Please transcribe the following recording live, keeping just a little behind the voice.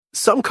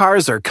Some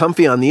cars are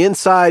comfy on the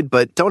inside,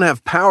 but don't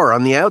have power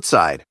on the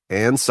outside.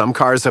 And some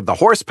cars have the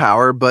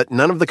horsepower, but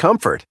none of the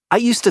comfort. I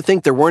used to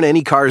think there weren't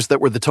any cars that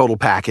were the total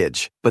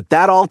package. But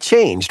that all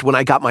changed when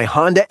I got my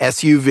Honda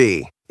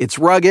SUV. It's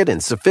rugged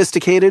and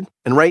sophisticated,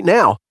 and right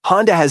now,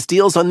 Honda has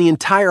deals on the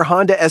entire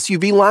Honda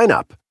SUV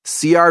lineup.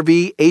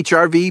 CR-V,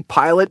 HR-V,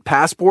 Pilot,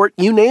 Passport,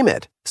 you name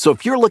it. So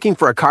if you're looking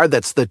for a car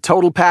that's the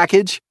total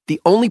package, the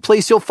only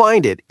place you'll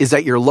find it is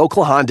at your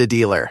local Honda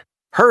dealer.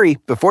 Hurry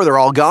before they're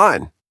all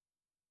gone.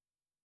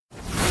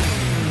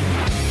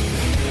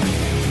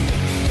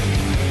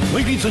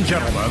 Ladies and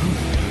gentlemen,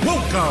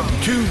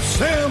 welcome to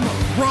Sam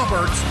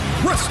Roberts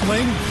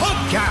Wrestling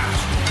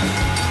Podcast.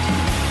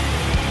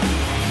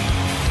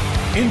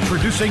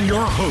 Introducing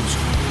your host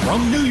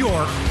from New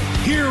York,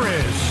 here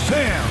is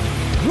Sam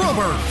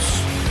Roberts.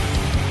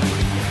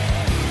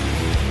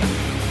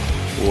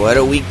 What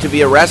a week to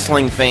be a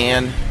wrestling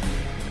fan.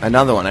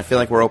 Another one. I feel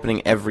like we're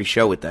opening every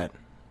show with that.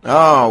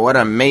 Oh, what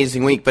an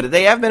amazing week. But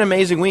they have been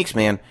amazing weeks,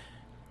 man.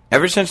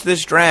 Ever since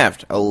this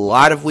draft, a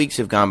lot of weeks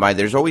have gone by.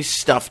 There's always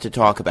stuff to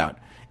talk about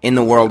in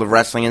the world of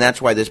wrestling, and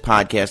that's why this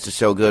podcast is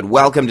so good.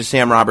 Welcome to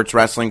Sam Roberts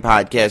Wrestling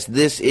Podcast.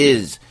 This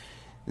is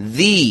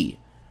the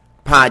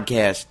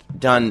podcast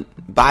done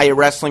by a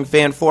wrestling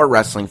fan for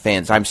wrestling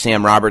fans. I'm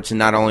Sam Roberts, and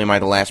not only am I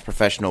the last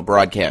professional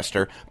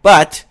broadcaster,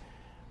 but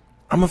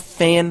I'm a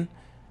fan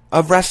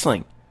of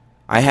wrestling.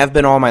 I have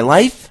been all my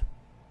life,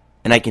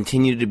 and I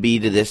continue to be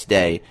to this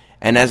day.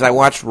 And as I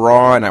watch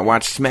Raw, and I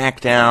watch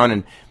SmackDown,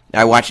 and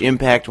I watch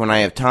Impact when I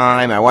have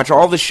time. I watch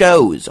all the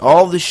shows,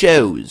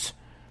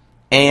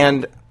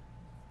 and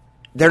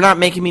they're not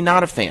making me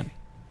not a fan.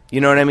 You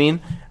know what I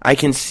mean? I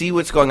can see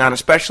what's going on,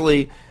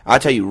 especially, I'll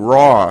tell you,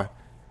 Raw,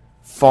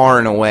 far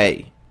and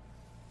away,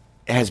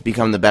 has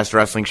become the best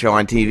wrestling show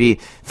on TV.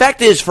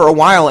 Fact is, for a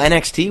while,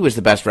 NXT was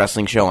the best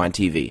wrestling show on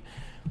TV.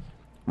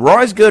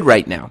 Raw is good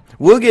right now.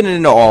 We'll get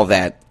into all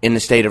that in the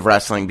state of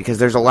wrestling, because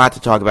there's a lot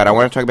to talk about. I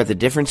want to talk about the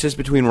differences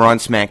between Raw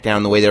and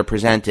SmackDown, the way they're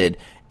presented,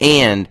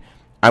 and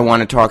I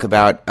want to talk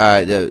about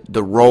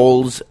the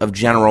roles of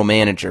general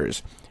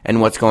managers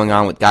and what's going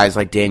on with guys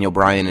like Daniel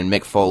Bryan and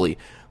Mick Foley.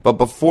 But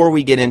before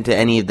we get into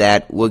any of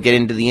that, we'll get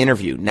into the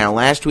interview. Now,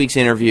 last week's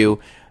interview,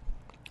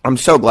 I'm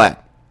so glad.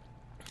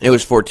 It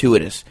was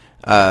fortuitous.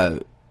 I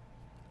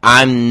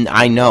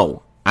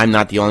know I'm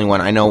not the only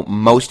one. I know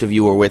most of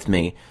you are with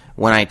me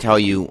when I tell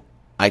you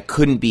I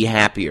couldn't be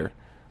happier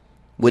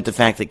with the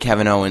fact that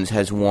Kevin Owens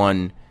has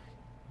won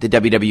the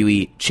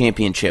WWE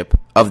Championship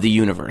of the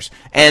Universe.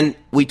 And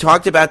we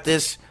talked about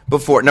this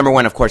before. Number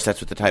one, of course, that's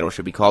what the title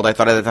should be called. I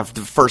thought of that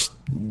the first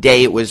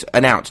day it was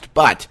announced.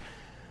 But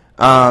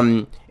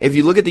if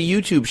you look at the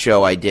YouTube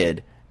show I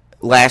did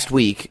last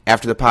week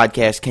after the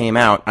podcast came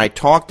out, I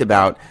talked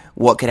about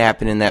what could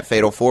happen in that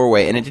Fatal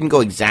 4-Way, and it didn't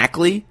go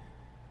exactly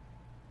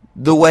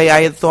the way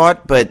I had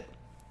thought, but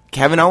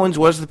Kevin Owens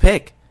was the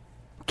pick.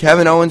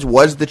 Kevin Owens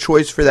was the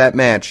choice for that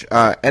match,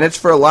 and it's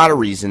for a lot of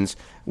reasons,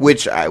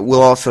 which I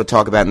will also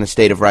talk about in the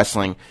state of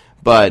wrestling.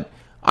 But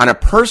on a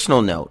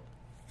personal note,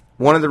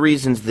 one of the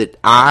reasons that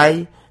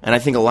I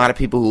think a lot of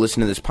people who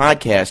listen to this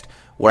podcast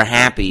were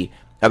happy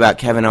about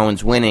Kevin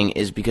Owens winning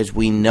is because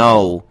we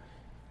know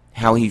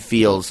how he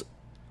feels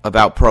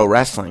about pro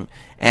wrestling.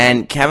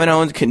 And Kevin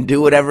Owens can do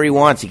whatever he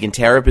wants. He can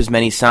tear up as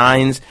many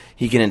signs.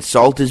 He can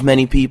insult as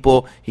many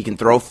people. He can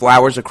throw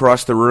flowers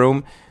across the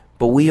room.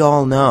 But we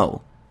all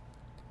know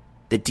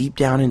that deep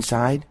down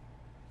inside,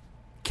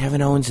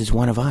 Kevin Owens is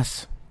one of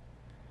us.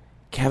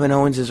 Kevin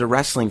Owens is a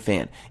wrestling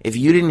fan. If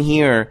you didn't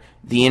hear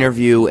the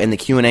interview and the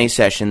Q&A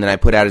session that I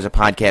put out as a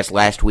podcast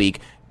last week,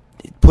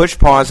 push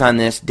pause on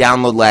this,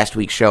 download last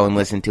week's show and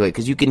listen to it,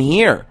 because you can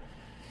hear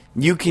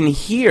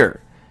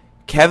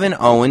Kevin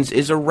Owens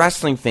is a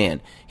wrestling fan.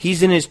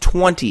 He's in his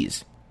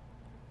 20s.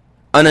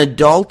 An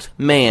adult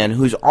man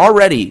who's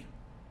already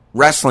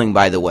wrestling,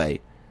 by the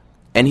way,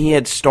 and he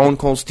had Stone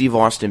Cold Steve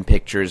Austin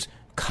pictures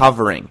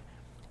covering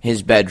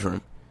his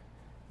bedroom.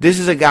 This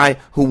is a guy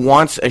who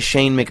wants a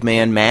Shane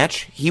McMahon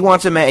match. He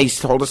wants a match. He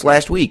told us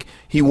last week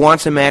he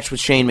wants a match with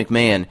Shane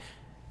McMahon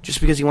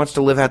just because he wants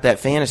to live out that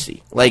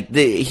fantasy.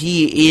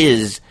 He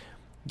is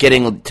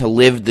getting to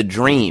live the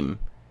dream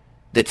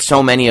that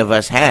so many of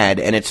us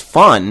had, and it's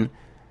fun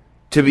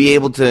to be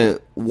able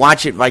to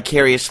watch it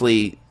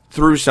vicariously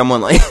through someone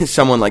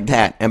like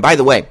that. And by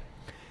the way,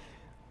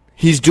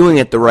 he's doing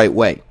it the right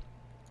way.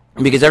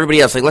 Because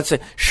everybody else, let's say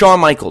Shawn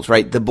Michaels,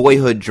 right? The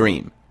boyhood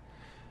dream.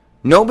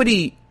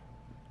 Nobody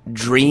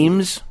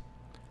dreams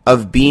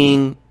of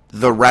being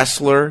the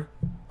wrestler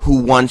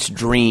who once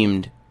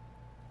dreamed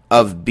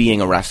of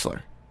being a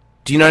wrestler.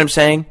 Do you know what I'm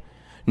saying?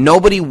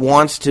 Nobody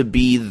wants to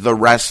be the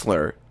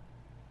wrestler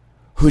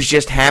who's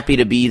just happy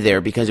to be there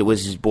because it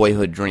was his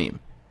boyhood dream.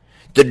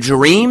 The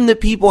dream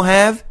that people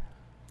have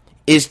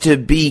is to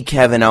be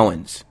Kevin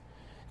Owens.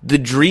 The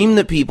dream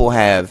that people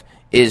have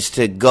is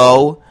to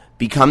go,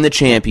 become the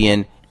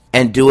champion,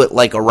 and do it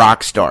like a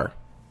rock star.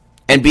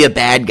 And be a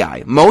bad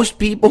guy. Most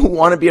people who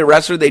want to be a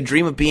wrestler, they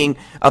dream of being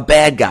a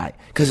bad guy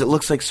because it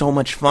looks like so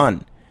much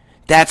fun.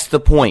 That's the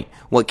point.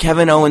 What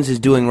Kevin Owens is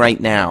doing right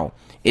now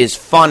is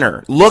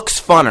funner, looks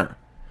funner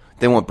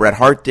than what Bret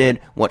Hart did,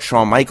 what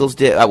Shawn Michaels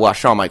did.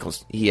 Shawn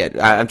Michaels,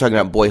 I'm talking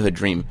about Boyhood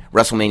Dream,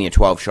 WrestleMania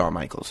 12 Shawn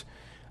Michaels.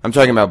 I'm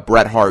talking about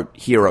Bret Hart,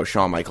 hero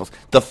Shawn Michaels.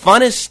 The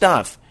funnest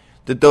stuff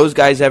that those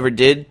guys ever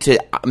did to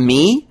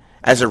me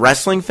as a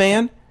wrestling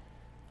fan,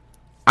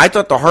 I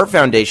thought the Hart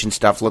Foundation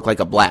stuff looked like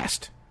a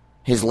blast.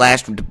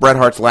 Bret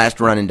Hart's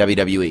last run in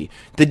WWE.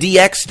 The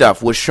DX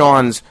stuff was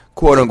Shawn's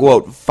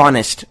quote-unquote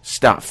funnest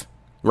stuff,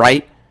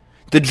 right?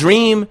 The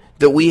dream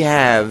that we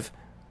have,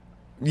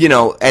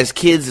 as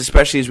kids,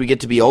 especially as we get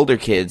to be older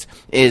kids,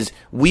 is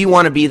we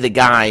want to be the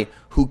guy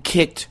who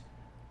kicked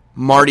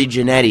Marty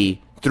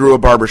Jannetty through a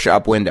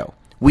barbershop window.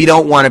 We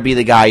don't want to be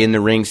the guy in the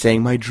ring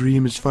saying, my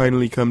dream has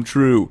finally come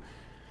true.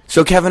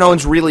 So Kevin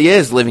Owens really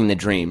is living the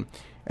dream.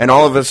 And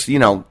all of us,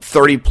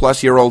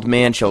 30-plus-year-old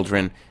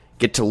man-children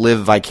get to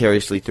live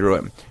vicariously through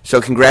him.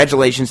 So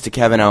congratulations to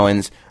Kevin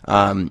Owens,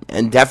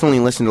 and definitely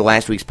listen to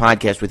last week's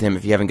podcast with him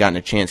if you haven't gotten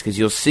a chance, because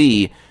you'll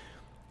see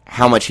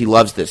how much he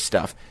loves this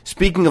stuff.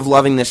 Speaking of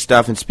loving this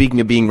stuff and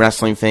speaking of being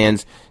wrestling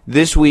fans,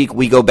 this week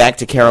we go back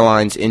to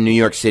Caroline's in New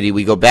York City.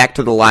 We go back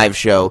to the live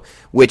show,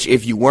 which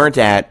if you weren't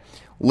at,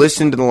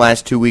 listen to the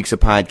last 2 weeks of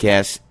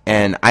podcasts,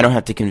 and I don't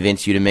have to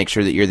convince you to make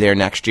sure that you're there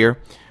next year.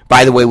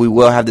 By the way, we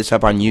will have this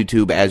up on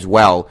YouTube as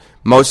well,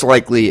 most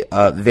likely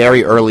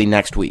very early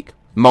next week.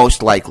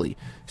 Most likely.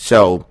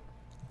 So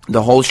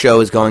the whole show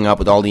is going up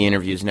with all the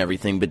interviews and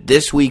everything. But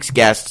this week's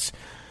guests,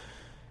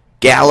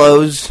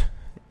 Gallows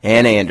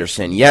and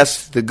Anderson.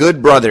 Yes, the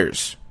Good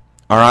Brothers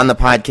are on the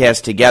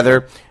podcast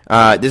together.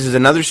 This is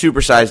another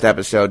supersized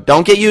episode.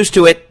 Don't get used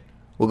to it.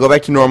 We'll go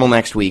back to normal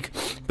next week.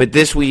 But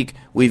this week,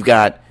 we've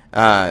got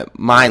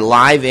my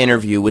live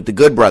interview with the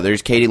Good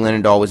Brothers. Katie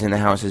Linendahl was in the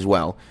house as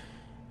well.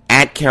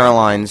 At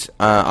Caroline's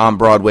on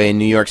Broadway in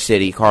New York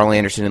City, Carl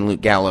Anderson and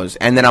Luke Gallows.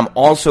 And then I'm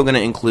also going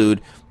to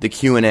include the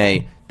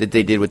Q&A that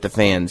they did with the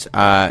fans.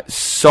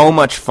 So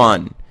much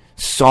fun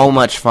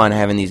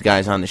having these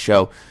guys on the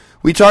show.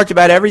 We talked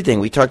about everything.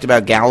 We talked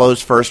about Gallows'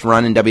 first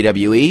run in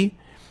WWE.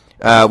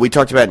 We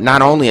talked about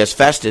not only as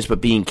Festus, but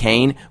being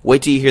Kane.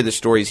 Wait till you hear the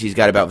stories he's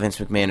got about Vince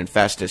McMahon and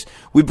Festus.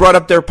 We brought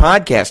up their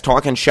podcast,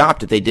 Talkin' Shop,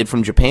 that they did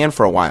from Japan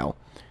for a while.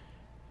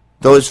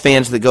 Those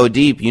fans that go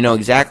deep, you know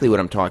exactly what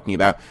I'm talking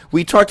about.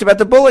 We talked about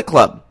the Bullet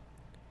Club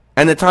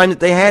and the time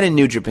that they had in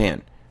New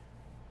Japan.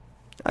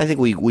 I think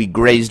we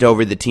grazed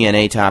over the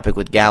TNA topic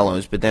with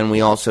Gallows, but then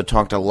we also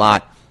talked a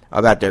lot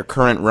about their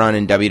current run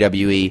in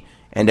WWE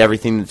and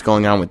everything that's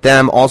going on with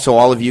them. Also,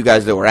 all of you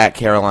guys that were at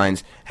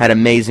Caroline's had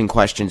amazing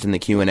questions in the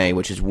Q&A,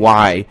 which is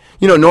why,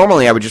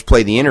 normally I would just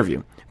play the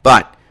interview.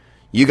 But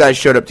you guys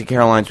showed up to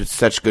Caroline's with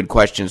such good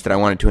questions that I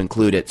wanted to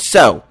include it.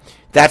 So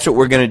that's what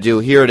we're going to do.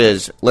 Here it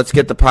is. Let's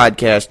get the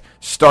podcast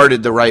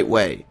started the right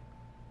way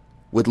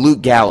with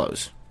Luke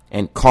Gallows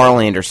and Carl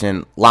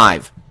Anderson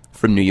live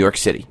from New York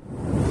City.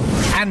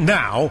 And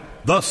now,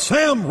 the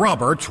Sam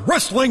Roberts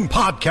Wrestling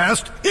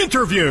Podcast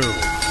interview.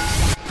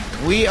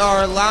 We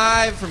are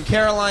live from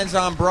Caroline's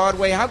on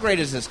Broadway. How great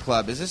is this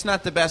club? Is this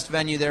not the best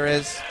venue there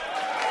is?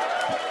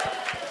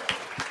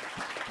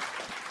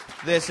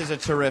 This is a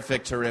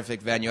terrific,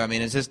 terrific venue. I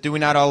mean, do we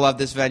not all love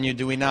this venue?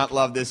 Do we not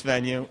love this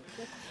venue?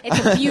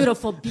 It's a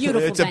beautiful,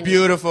 beautiful it's venue. It's a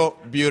beautiful,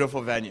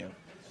 beautiful venue.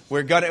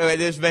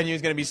 This venue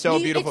is going to be so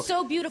beautiful. It's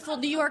so beautiful.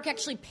 New York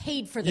actually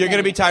paid for the You're going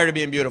to be tired of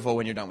being beautiful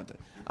when you're done with it.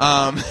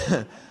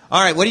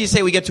 All right, what do you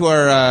say we get to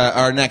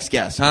our next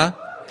guest, huh?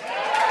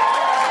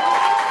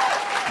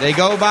 They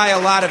go by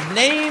a lot of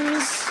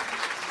names.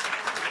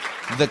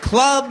 The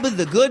Club,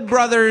 the Good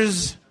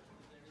Brothers,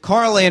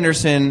 Carl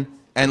Anderson,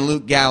 and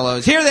Luke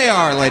Gallows. Here they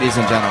are, ladies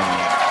and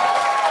gentlemen.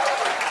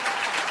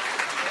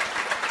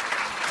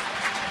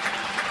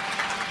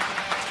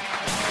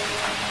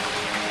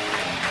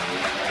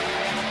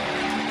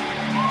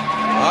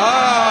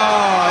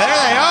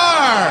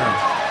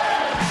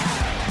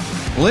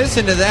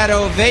 Listen to that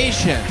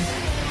ovation.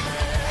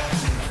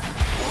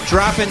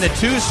 Dropping the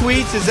two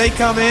sweets as they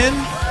come in.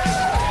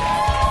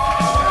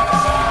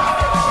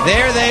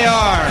 There they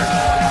are.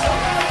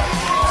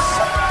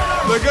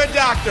 The Good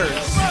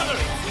Doctors.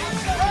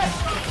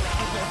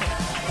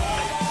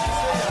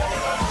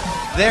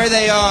 There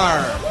they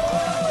are.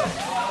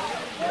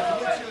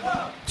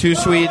 Two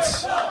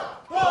sweets.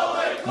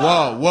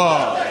 Whoa,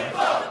 whoa.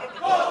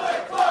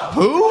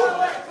 Who?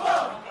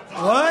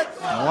 What?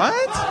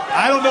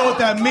 I don't know what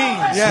that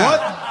means. Yeah.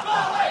 What?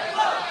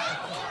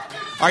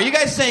 Are you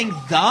guys saying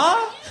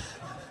the?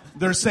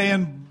 They're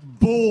saying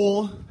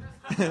Bull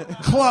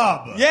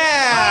Club.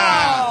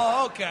 Yeah.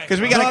 Oh, okay. Because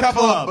we got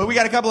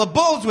a couple of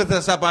bulls with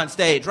us up on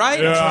stage,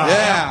 right?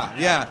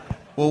 Yeah.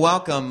 Well,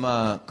 welcome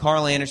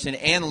Carl Anderson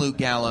and Luke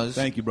Gallows.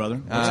 Thank you,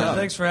 brother.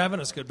 Thanks for having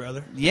us, good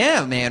brother.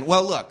 Yeah, man.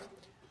 Well, look,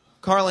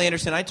 Carl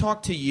Anderson, I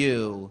talked to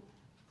you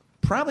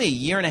probably a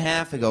year and a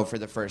half ago for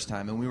the first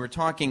time, and we were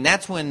talking.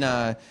 That's when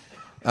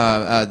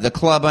the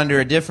club under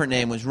a different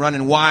name was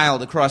running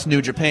wild across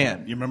New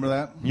Japan. You remember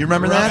that? You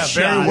remember that?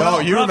 Very well. Oh,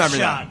 you Rough remember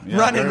shot. that? Yeah,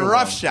 running very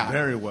roughshod. well.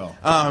 Very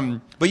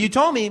well. But you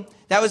told me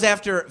that was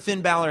after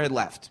Finn Balor had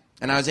left,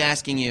 and I was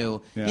asking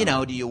you,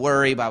 Yeah. do you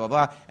worry, blah blah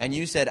blah, and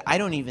you said I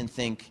don't even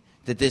think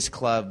that this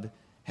club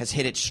has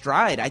hit its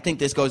stride. I think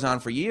this goes on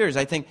for years.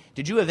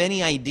 Did you have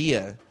any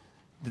idea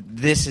that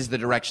this is the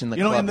direction the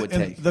club would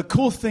take? The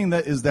cool thing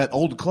that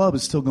old club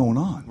is still going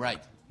on.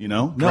 Right. You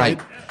know? No, right.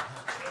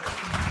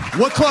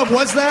 What club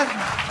was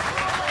that?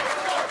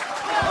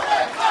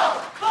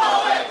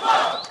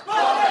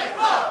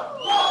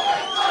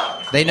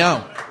 They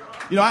know.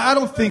 You know, I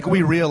don't think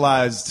we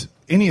realized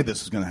any of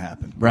this was going to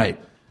happen. Right.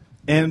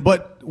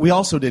 But we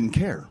also didn't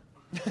care.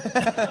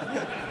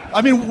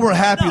 I mean, we're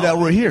happy that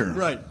we're here.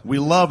 Right. We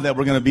love that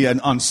we're going to be on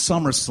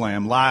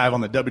SummerSlam live on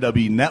the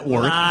WWE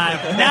Network. Live.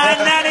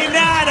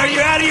 $9.99. Are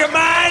you out of your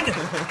mind?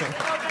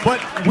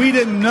 But we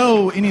didn't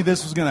know any of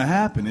this was going to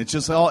happen.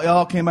 It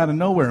all came out of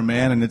nowhere,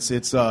 man, and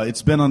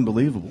it's been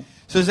unbelievable.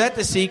 So is that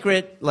the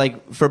secret,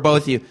 like, for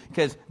both of you?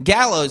 Because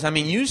Gallows, I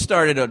mean, you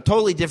started a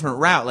totally different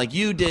route. Like,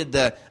 you did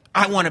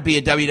I want to be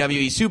a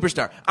WWE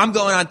superstar. I'm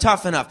going on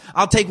Tough Enough.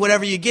 I'll take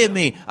whatever you give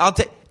me.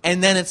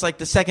 And then it's like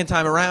the second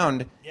time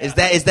around.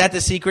 Yeah. Is that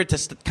the secret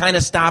to kind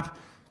of stop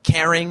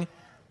caring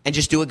and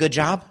just do a good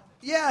job?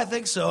 Yeah, I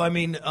think so. I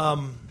mean,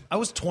 I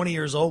was 20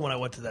 years old when I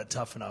went to that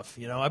Tough Enough.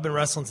 You know, I've been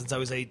wrestling since I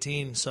was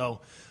 18.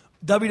 So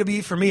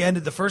WWE for me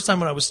ended the first time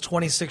when I was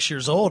 26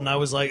 years old. And I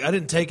was like, I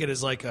didn't take it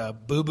as like a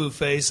boo-boo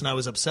face and I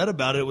was upset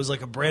about it. It was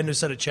like a brand new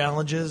set of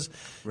challenges.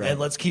 Right. And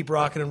let's keep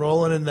rocking and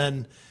rolling. And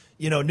then,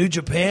 you know, New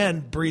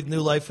Japan breathed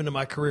new life into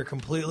my career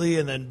completely.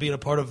 And then being a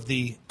part of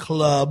the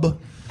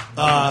club.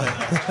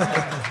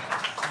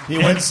 He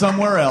went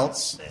somewhere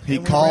else. He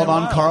called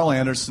on Carl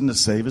Anderson to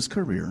save his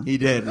career. He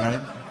did,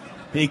 right?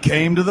 He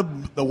came to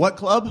the what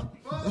club?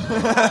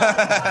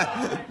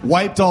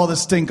 Wiped all the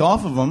stink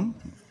off of him,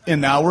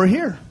 and now we're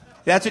here.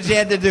 That's what you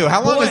had to do.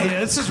 How long was it?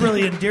 This is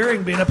really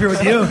endearing being up here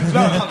with you.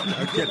 No,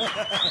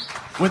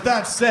 with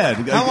that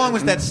said, how long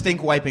was that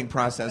stink wiping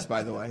process,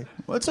 by the way?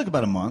 Well, it took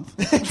about a month.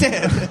 It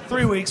did.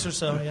 3 weeks or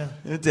so, yeah.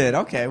 It did.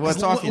 Okay. Well,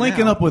 it's off you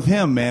linking now. up with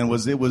him, man,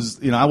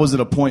 I was at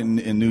a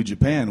point in New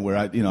Japan where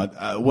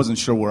I wasn't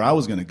sure where I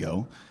was going to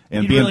go.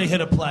 And he really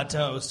hit a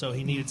plateau, so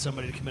he needed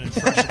somebody to come in and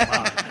fresh him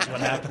out. That's what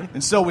happened.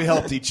 And so we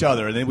helped each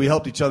other, and then we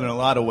helped each other in a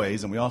lot of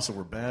ways, and we also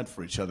were bad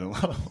for each other in a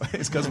lot of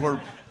ways because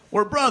we're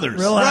brothers.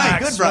 Relax, right,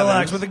 good brothers.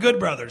 Relax. We're the good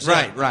brothers.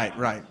 Right, yeah.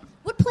 right.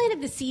 What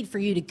planted the seed for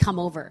you to come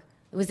over?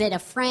 Was it a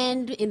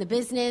friend in the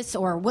business,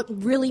 or what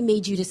really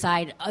made you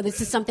decide,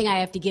 this is something I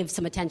have to give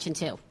some attention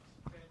to?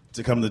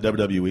 To come to the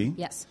WWE?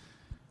 Yes.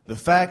 The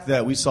fact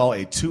that we saw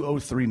a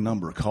 203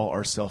 number call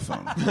our cell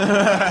phone.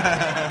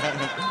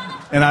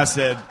 And I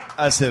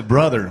said,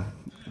 brother,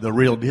 the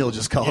real deal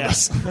just called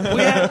us.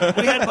 We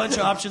had a bunch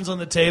of options on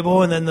the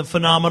table, and then the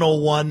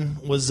phenomenal one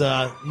was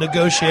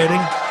negotiating.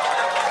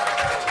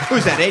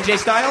 Who's that, AJ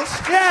Styles?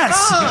 Yes!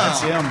 Oh.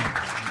 That's him.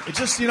 It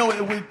just,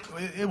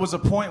 it was a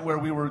point where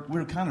we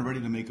were kind of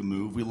ready to make a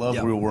move. We loved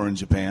where we were in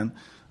Japan.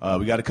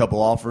 We got a couple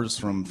offers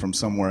from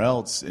somewhere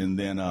else, and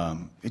then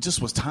it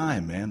just was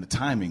time, man. The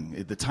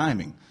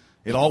timing.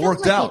 It all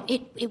worked out.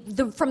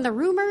 From the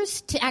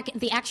rumors to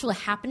the actual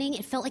happening,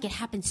 it felt like it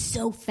happened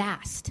so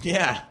fast.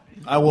 Yeah.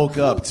 I woke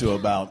up to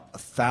about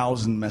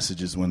 1,000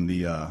 messages when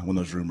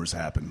those rumors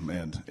happened,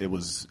 and it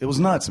was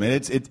nuts, man.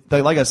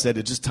 Like I said,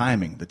 it's just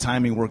timing. The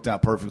timing worked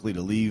out perfectly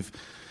to leave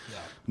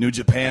New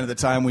Japan at the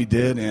time we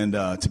did, and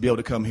to be able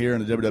to come here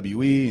in the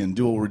WWE and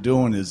do what we're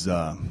doing is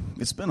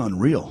it's been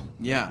unreal.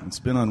 Yeah, it's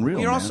been unreal.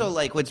 You're also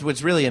like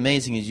what's really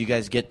amazing is you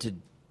guys get to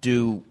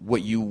do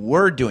what you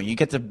were doing. You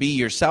get to be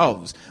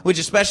yourselves, which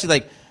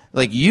especially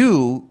like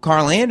you,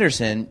 Carl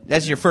Anderson.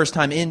 That's your first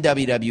time in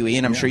WWE,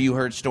 and I'm sure you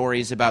heard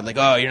stories about you're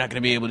not going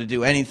to be able to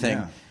do anything.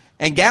 Yeah.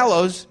 And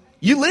Gallows,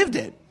 you lived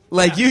it.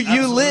 Like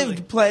you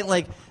lived playing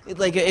like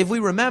if we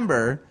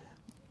remember.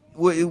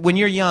 When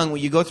you're young,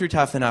 when you go through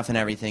Tough Enough and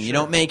everything, you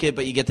don't make it,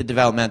 but you get the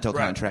developmental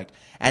contract.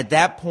 At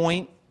that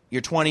point,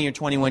 you're 20 or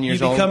 21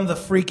 years old. You become the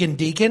freaking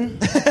deacon?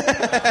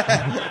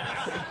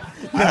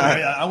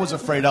 I was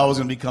afraid I was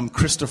going to become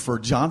Christopher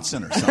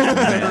Johnson or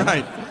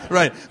something.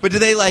 Right. But do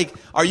they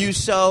are you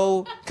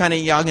so kind of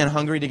young and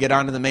hungry to get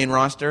onto the main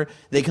roster?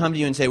 They come to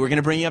you and say, we're going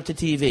to bring you up to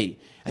TV.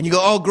 And you go,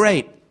 oh,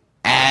 great.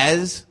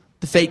 As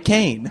the fake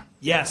Kane.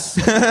 Yes.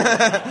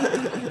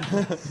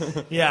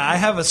 Yeah, I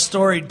have a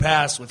storied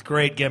past with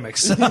great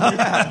gimmicks.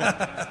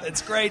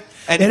 It's great.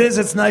 And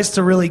it's nice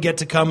to really get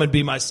to come and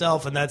be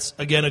myself, and that's,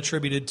 again,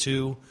 attributed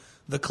to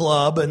the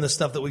club and the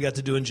stuff that we got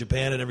to do in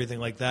Japan and everything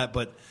like that.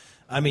 But,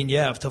 I mean,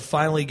 to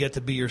finally get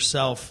to be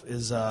yourself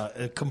is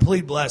a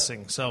complete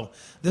blessing. So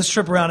this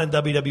trip around in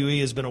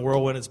WWE has been a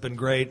whirlwind. It's been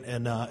great,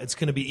 and it's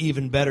going to be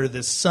even better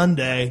this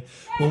Sunday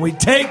when we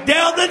take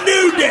down the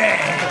New Day.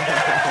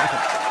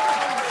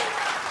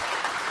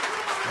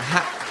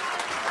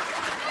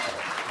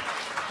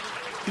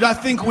 I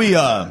think we're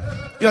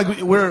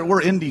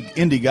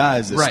indie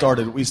guys that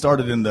started. We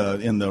started in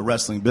the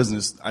wrestling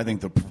business. I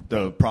think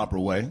the proper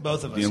way.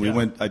 Both of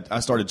us.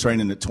 I started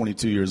training at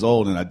 22 years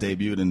old, and I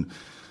debuted in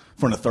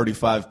front of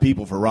 35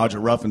 people for Roger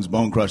Ruffin's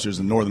Bone Crushers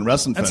and Northern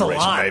Wrestling That's a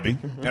Federation, lot. baby.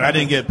 And I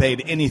didn't get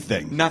paid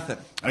anything. Nothing.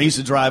 I used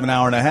to drive an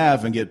hour and a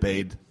half and get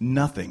paid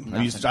nothing.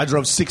 I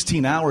drove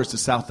 16 hours to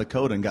South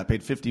Dakota and got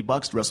paid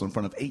 $50 to wrestle in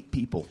front of 8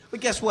 people. But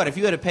guess what? If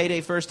you had a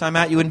payday first time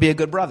out, you wouldn't be a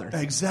good brother.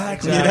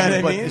 Exactly. You know what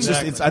I But mean? it's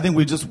just, I think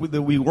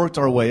we worked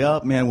our way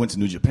up, man. Went to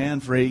New Japan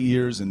for 8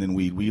 years, and then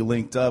we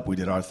linked up. We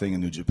did our thing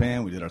in New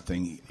Japan. We did our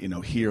thing,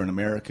 here in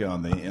America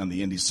on the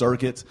indie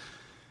circuit.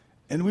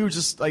 And we were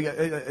just like,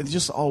 it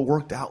just all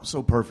worked out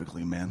so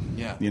perfectly, man.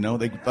 Yeah.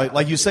 They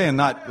like you saying,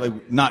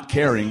 not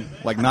caring,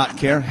 like not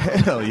care.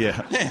 Hell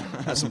yeah.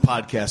 Got some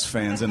podcast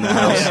fans in the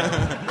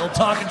house. Little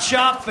Talking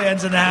Shop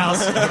fans in the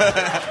house.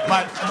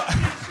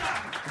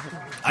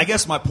 I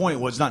guess my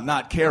point was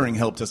not caring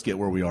helped us get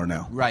where we are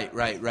now.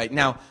 Right.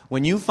 Now,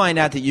 when you find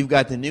out that you've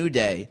got the New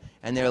Day,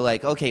 and they're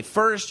like, okay,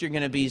 first you're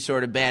going to be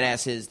sort of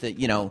badasses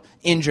that,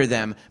 injure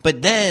them,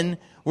 but then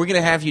we're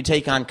going to have you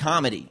take on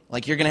comedy.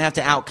 Like, you're going to have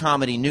to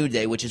out-comedy New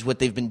Day, which is what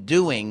they've been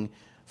doing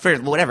for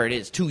whatever it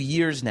is, 2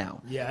 years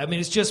now. Yeah, I mean,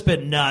 it's just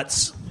been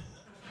nuts.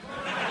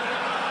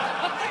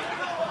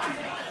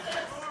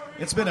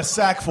 It's been a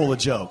sack full of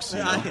jokes.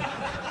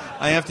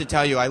 I have to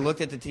tell you, I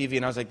looked at the TV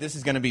and I was like, this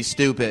is going to be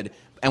stupid.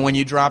 And when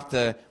you dropped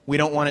we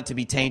don't want it to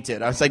be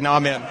tainted, I was like, no,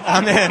 I'm in.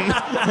 I'm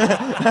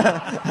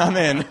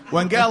in.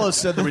 When Gallows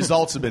said the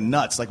results have been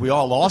nuts, like we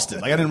all lost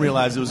it. Like I didn't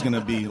realize it was going to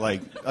be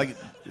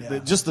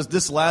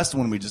this last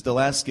one the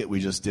last skit we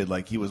just did.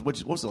 Like what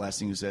was the last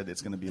thing you said?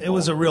 It's going to be. It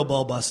was a real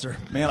ball buster,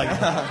 man. Like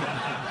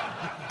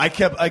I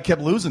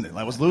kept losing it.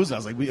 I was losing. I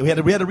was like, we had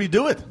to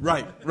redo it.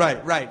 Right.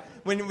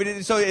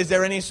 So is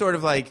there any sort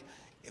of like,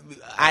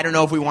 I don't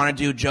know if we want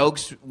to do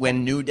jokes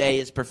when New Day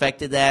has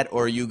perfected that,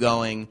 or are you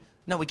going,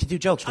 no, we could do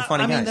jokes. We're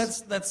funny guys. I mean,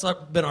 that's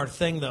been our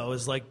thing, though,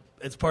 is like,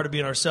 it's part of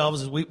being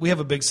ourselves. Is we have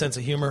a big sense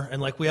of humor,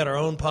 and like we had our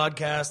own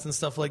podcast and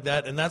stuff like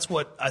that, and that's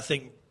what I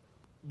think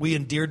we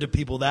endeared to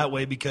people that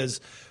way, because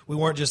we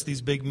weren't just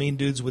these big mean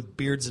dudes with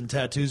beards and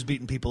tattoos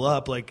beating people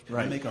up. Like,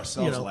 right. Make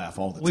ourselves laugh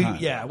all the time.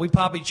 Yeah, we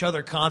pop each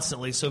other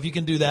constantly. So if you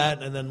can do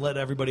that and then let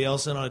everybody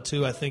else in on it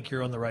too, I think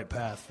you're on the right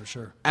path for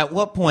sure. At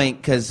what point?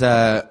 Because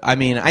I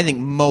think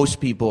most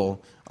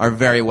people are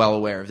very well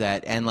aware of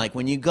that. And like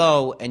when you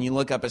go and you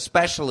look up,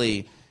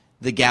 especially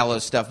the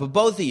Gallows stuff, but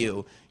both of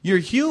you, your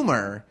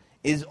humor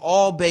is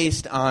all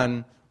based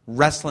on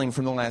wrestling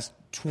from the last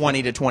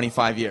 20 to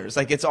 25 years.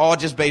 Like, it's all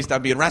just based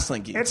on being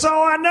wrestling geeks. It's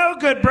all I know,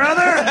 good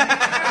brother.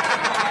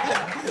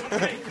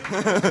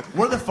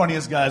 We're the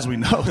funniest guys we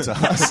know to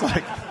us.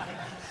 Like,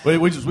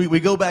 we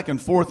go back and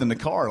forth in the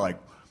car, like,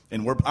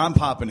 and I'm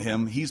popping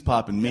him, he's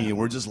popping me, and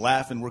we're just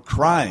laughing, we're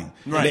crying.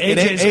 Right. And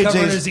AJ's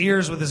covering his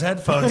ears with his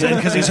headphones in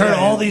because he's heard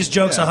all these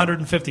jokes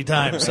 150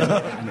 times. So.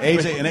 And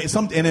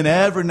then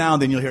every now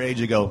and then you'll hear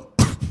AJ go,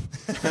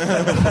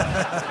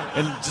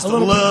 and just a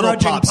little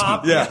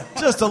popski. Yeah.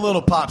 Just a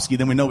little popski.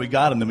 Then we know we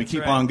got him. Then we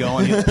keep on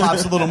going. He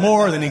pops a little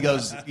more. Then he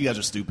goes, you guys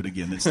are stupid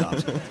again. Then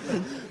stops.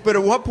 But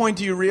at what point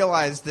do you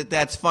realize that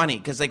that's funny?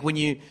 Because like when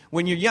you're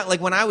young,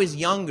 like when I was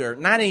younger,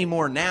 not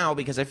anymore now,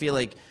 because I feel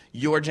like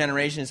your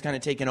generation is kind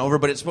of taken over,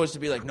 but it's supposed to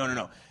be like,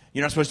 no.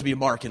 You're not supposed to be a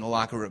mark in the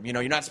locker room.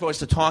 You're not supposed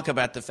to talk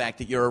about the fact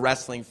that you're a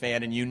wrestling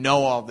fan and you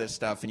know all this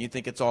stuff and you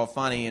think it's all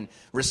funny and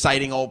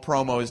reciting old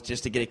promos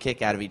just to get a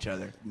kick out of each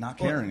other. Not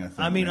caring, I think.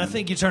 I mean, man. I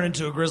think you turn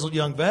into a grizzled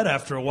young vet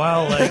after a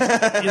while. Like,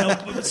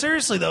 but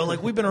seriously though,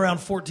 like we've been around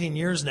 14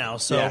 years now,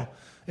 so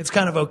it's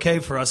kind of okay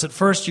for us. At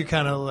first, you're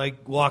kind of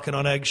like walking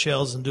on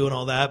eggshells and doing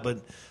all that,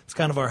 but it's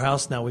kind of our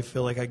house now, we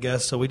feel like, I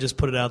guess. So we just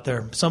put it out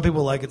there. Some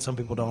people like it, some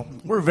people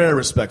don't. We're very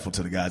respectful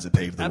to the guys that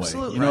paved the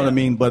Absolutely, way. You know what I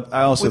mean? But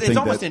I also think it's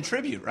almost in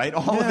tribute, right?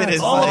 All of it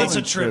is all like, of it's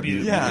a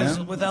tribute. Yeah.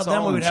 Without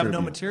them, we would have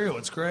no material.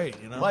 It's great.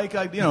 Like,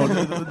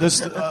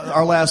 this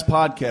our last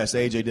podcast,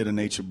 AJ did a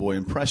Nature Boy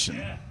impression.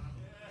 Yeah.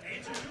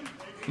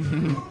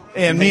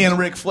 And me and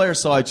Ric Flair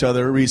saw each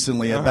other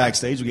recently at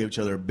backstage. We gave each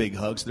other a big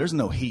hug. So there's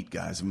no heat,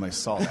 guys. Everybody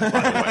saw that, by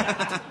the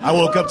way. I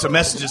woke up to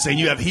messages saying,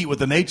 you have heat with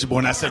the Nature Boy.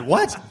 And I said,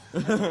 what?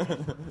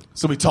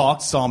 So we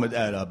talked, saw him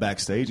at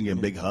backstage and gave him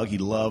a big hug. He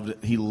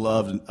loved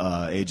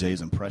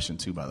AJ's impression,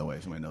 too, by the way,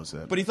 if anybody knows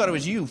that. But he thought it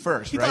was you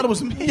first, He right? thought it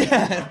was me.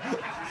 Yeah.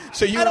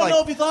 So you I don't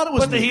know if he thought it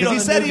was me, because he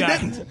said he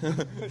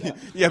didn't.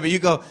 Yeah, but you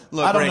go,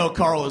 look, I don't Rick, know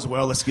Carl as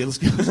well. Let's get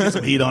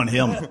some heat on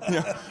him.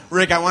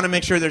 Rick, I want to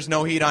make sure there's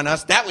no heat on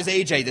us. That was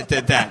AJ that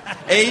did that.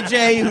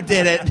 AJ who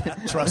did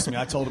it. Trust me,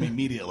 I told him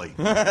immediately.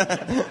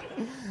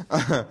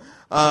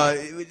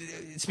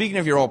 Speaking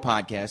of your old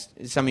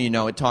podcast, some of you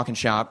know it, Talking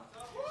Shop.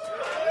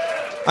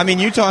 I mean,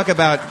 you talk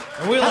about...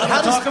 Are we allowed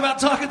to talk about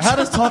Talking Shop? How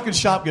does Talking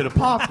Shop get a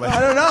pop?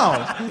 I don't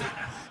know.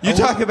 You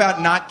talk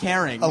about not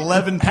caring.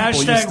 11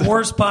 people #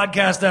 worst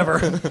podcast ever.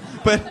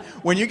 But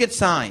when you get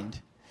signed,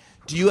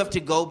 do you have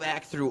to go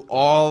back through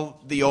all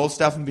the old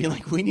stuff and be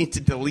like, we need to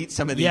delete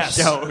some of these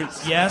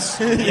shows? Yes.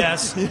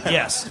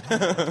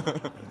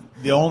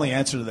 The only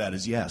answer to that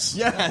is yes.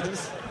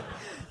 Yes.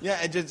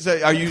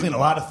 Yeah. Are you clean a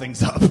lot of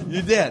things up?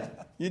 You did.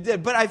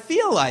 But I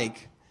feel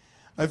like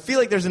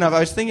there's enough.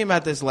 I was thinking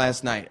about this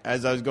last night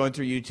as I was going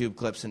through YouTube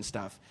clips and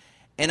stuff,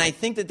 and I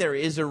think that there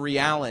is a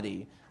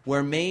reality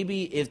where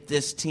maybe if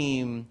this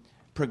team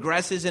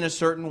progresses in a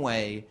certain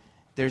way,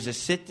 there's a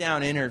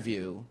sit-down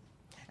interview,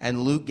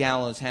 and Luke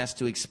Gallows has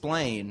to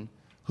explain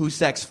who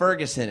Sex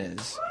Ferguson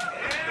is.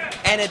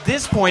 And at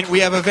this point, we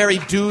have a very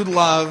dude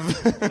love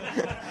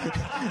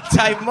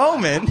type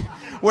moment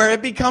where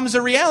it becomes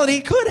a reality.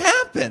 It could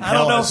happen. I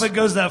don't know if it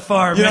goes that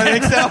far, You man.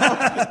 don't think so?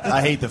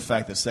 I hate the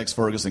fact that Sex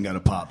Ferguson got a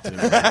pop, too.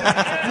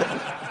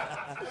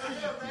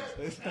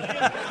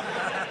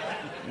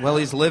 Well,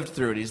 he's lived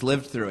through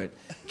it.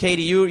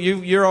 Katie,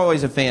 you're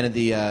always a fan of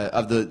the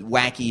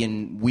wacky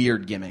and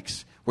weird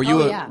gimmicks. Were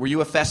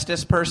you a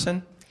Festus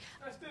person?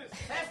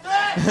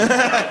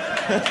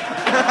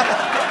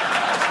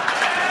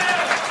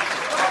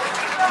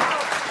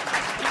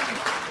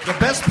 The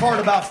best part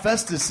about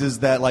Festus is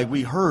that, like,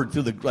 we heard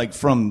through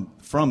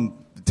from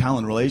the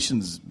talent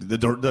relations,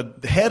 the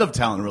head of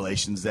talent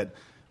relations, that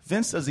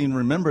Vince doesn't even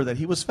remember that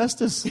he was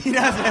Festus.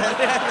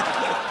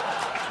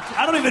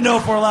 I don't even know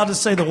if we're allowed to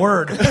say the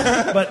word,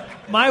 but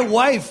my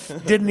wife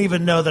didn't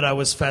even know that I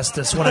was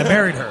Festus when I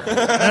married her.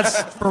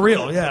 That's for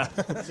real, yeah.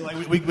 So,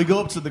 like, we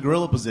go up to the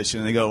gorilla position,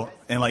 and they go,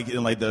 and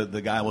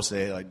the guy will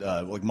say,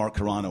 like Mark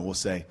Carrano will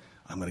say,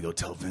 I'm going to go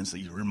tell Vince that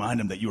you remind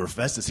him that you were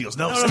Festus. He goes,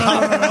 no,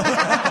 stop. No.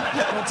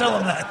 Don't tell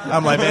him that.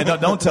 I'm like, man,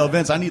 don't tell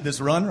Vince. I need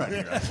this run right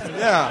here.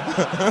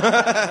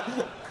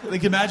 Yeah.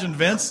 Like, imagine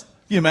Vince.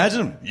 Can you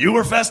imagine him? You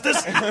were Festus?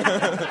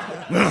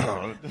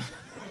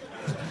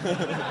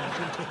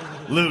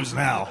 Lose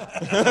now.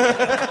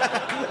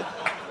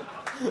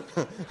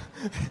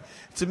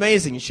 It's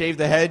amazing. You shave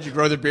the head, you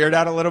grow the beard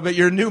out a little bit,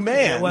 you're a new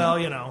man. Yeah, well,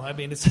 I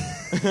mean, it's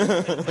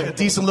Like a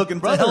decent-looking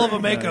brother. a hell of a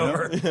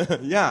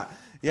makeover.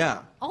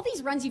 Yeah. All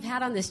these runs you've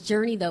had on this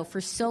journey, though,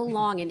 for so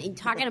long, and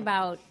talking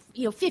about,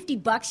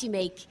 $50 you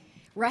make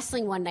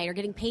wrestling one night or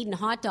getting paid in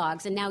hot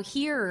dogs, and now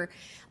here,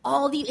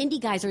 all the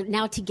indie guys are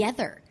now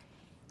together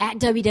at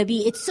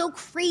WWE. It's so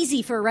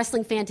crazy for a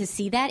wrestling fan to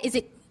see that.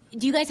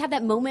 Do you guys have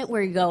that moment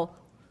where you go,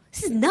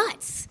 this is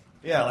nuts?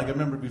 Yeah, like I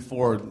remember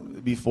before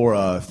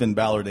Finn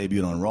Balor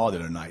debuted on Raw the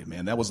other night,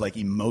 man, that was like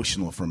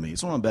emotional for me.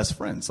 It's one of my best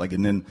friends. Like,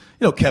 and then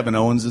Kevin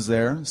Owens is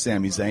there,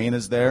 Sami Zayn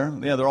is there.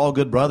 Yeah, they're all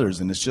good brothers,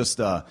 and it's just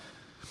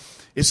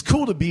it's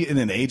cool to be. And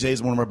then AJ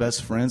is one of our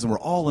best friends, and we're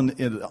all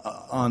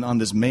on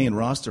this main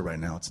roster right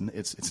now.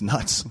 It's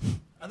nuts.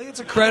 I think it's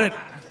a credit.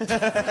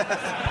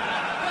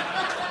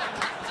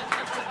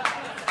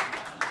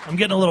 I'm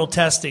getting a little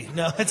testy.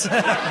 No, it's.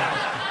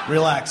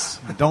 Relax.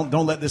 Don't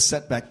let this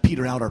setback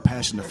peter out our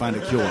passion to find a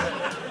cure.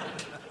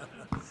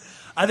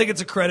 I think it's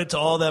a credit to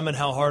all of them and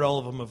how hard all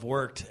of them have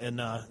worked. And,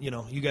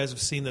 you guys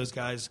have seen those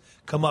guys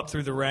come up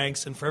through the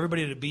ranks. And for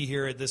everybody to be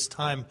here at this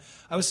time,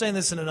 I was saying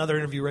this in another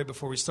interview right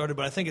before we started,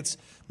 but I think it's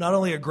not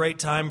only a great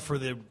time for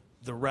the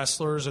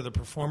wrestlers or the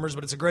performers,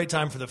 but it's a great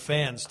time for the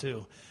fans,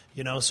 too.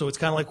 So it's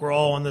kind of like we're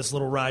all on this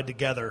little ride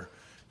together,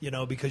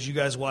 because you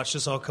guys watched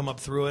us all come up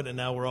through it, and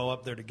now we're all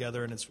up there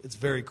together, and it's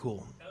very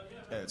cool.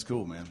 Yeah, it's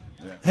cool, man.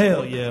 Yeah.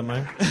 Hell yeah,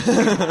 man.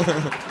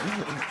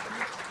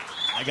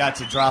 I got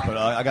to drop it.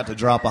 I got to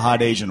drop a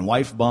hot Asian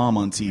wife bomb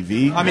on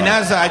TV. I mean,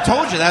 I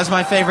told you, that's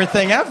my favorite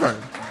thing ever.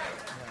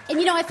 And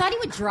I thought he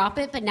would drop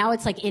it, but now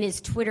it's like in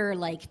his Twitter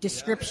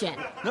description.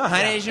 No,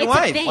 hot Asian It's a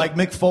wife. thing. Like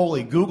Mick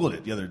Foley Googled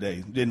it the other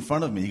day in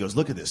front of me. He goes,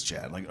 "Look at this,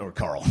 Chad," or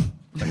Carl.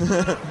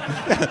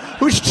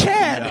 Who's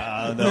Chad?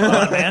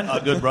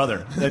 A good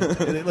brother.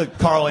 Look,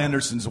 Carl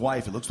Anderson's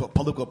wife. Look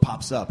what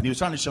pops up. And he was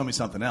trying to show me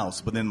something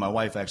else, but then my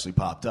wife actually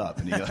popped up.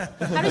 And he goes,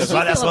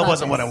 That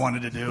wasn't what I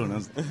wanted to do.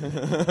 And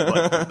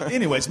but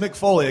anyways, Mick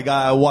Foley, a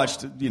guy I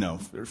watched,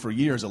 for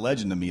years, a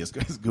legend to me, is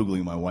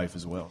Googling my wife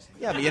as well.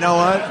 Yeah, but you know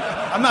what?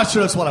 I'm not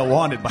sure that's what I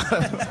wanted, but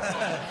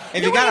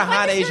If you got a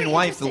hot it's very Asian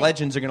wife, the interesting.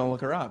 legends are going to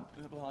look her up.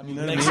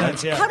 Makes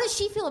sense, yeah. How does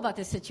she feel about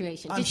this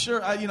situation? I'm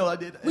sure, I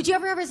did. Would you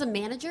ever have as a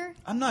manager?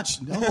 I'm not.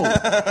 No,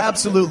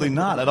 absolutely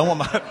not. I don't want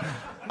my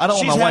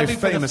She's wife happy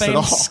for famous the at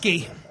all.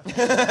 ski.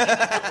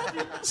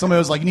 Somebody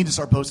was like, "You need to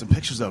start posting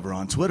pictures of her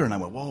on Twitter," and I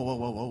went,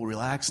 "Whoa,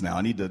 relax now.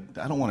 I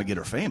don't want to get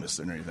her famous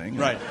or anything."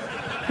 Right.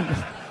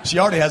 She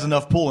already has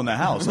enough pull in the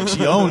house. Like,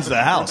 she owns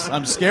the house.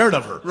 I'm scared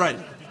of her. Right.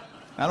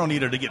 I don't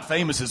need her to get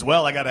famous as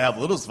well. I got to have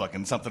little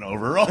fucking something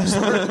over her.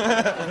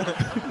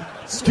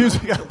 Excuse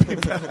me. Gotta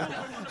beep that out.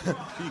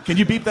 Can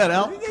you beep that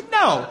out?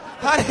 No.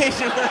 Hot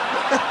Asian.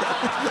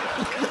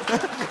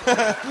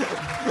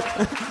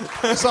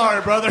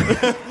 Sorry, brother.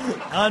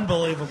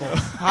 Unbelievable.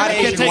 Hot I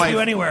can't Asian take wife. you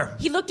anywhere.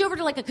 He looked over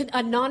to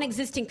a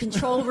non-existent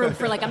control room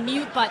for a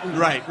mute button.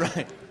 Right.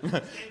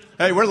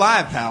 Hey, we're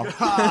live, pal.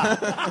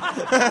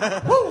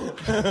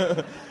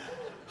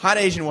 Hot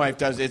Asian wife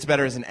does it's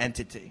better as an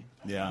entity.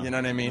 Yeah. You know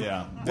what I mean?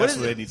 Yeah. What That's is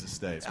where it? it needs to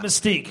stay.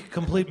 Mystique,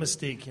 complete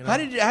mystique. How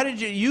did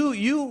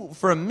you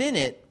for a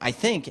minute, I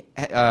think,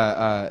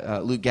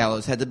 Luke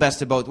Gallows had the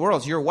best of both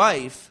worlds. Your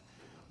wife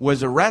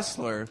was a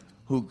wrestler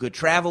who could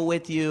travel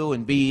with you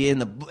and be in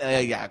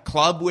the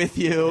club with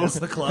you. That's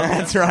the club.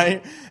 That's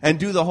right. And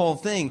do the whole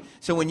thing.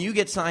 So when you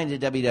get signed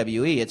to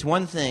WWE, it's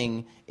one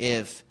thing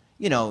if,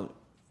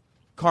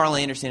 Carl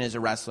Anderson is a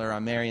wrestler,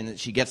 I'm marrying that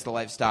she gets the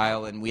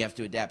lifestyle and we have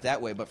to adapt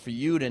that way. But for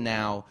you to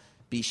now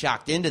be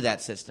shocked into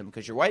that system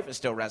because your wife is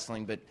still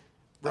wrestling, but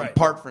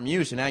apart from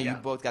you. So now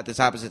you've both got this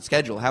opposite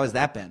schedule. How has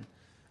that been?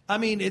 I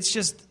mean, it's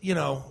just,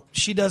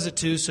 she does it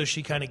too, so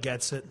she kind of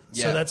gets it.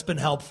 Yeah. So that's been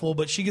helpful.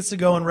 But she gets to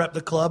go and rep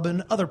the club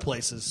in other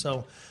places.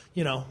 So,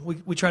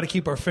 we try to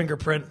keep our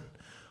fingerprint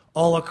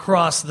all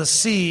across the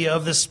sea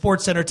of the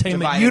sports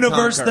entertainment Divide and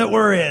universe conquer. that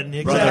we're in.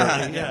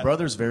 Exactly. Yeah.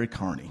 Brother's very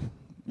carny.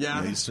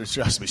 Yeah.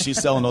 Trust me,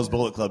 she's selling those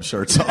Bullet Club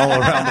shirts all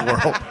around the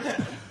world.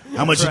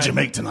 How much did you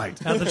make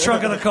tonight? Out the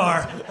trunk of the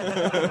car.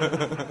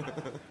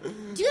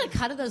 Do you get a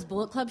cut of those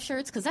Bullet Club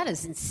shirts? Because that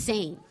is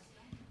insane.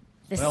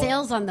 The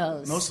sales on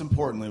those. Most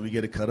importantly, we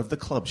get a cut of the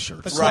club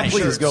shirts. Right.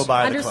 Please Shirts. go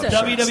buy Understood. the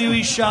club shirts.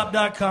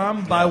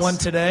 WWEshop.com. Buy one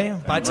today.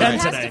 Buy 10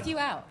 Passed today. a few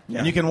out.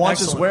 And you can watch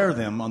us Excellent. wear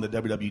them on the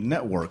WWE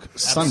Network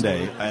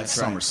Sunday at That's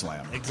right.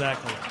 SummerSlam.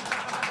 Exactly.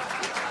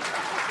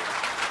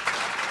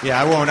 Yeah,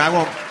 I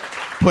won't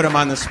put him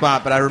on the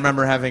spot, but I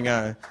remember having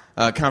a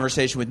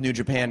conversation with New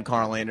Japan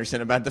Carl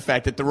Anderson about the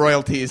fact that the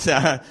royalties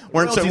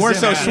weren't so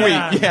didn't add sweet.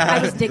 up. Yeah.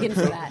 I was digging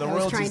for that. The I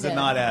was trying royalties to. did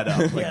not add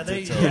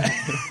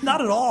up.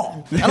 Not at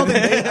all. I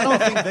don't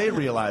think they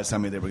realized how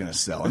many they were going to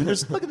sell. I mean,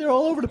 they're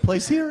all over the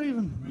place here.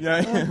 Even Yeah.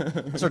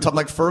 I started talking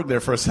like Ferg there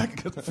for a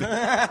second.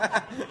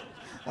 I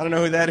don't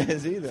know who that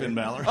is either. Finn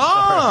Balor.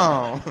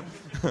 Oh.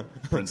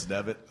 Prince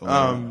Devitt.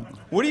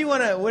 What do you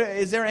want to?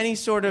 Is there any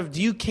sort of?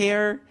 Do you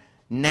care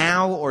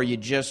now, or are you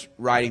just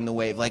riding the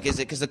wave? Like, is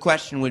it because the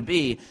question would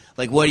be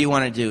like, what do you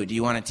want to do? Do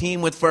you want to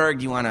team with Ferg?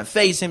 Do you want to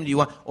face him?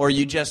 Or are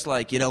you just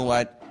like, you know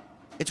what?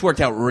 It's worked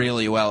out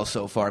really well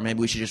so far. Maybe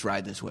we should just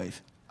ride this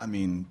wave. I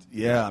mean,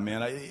 yeah,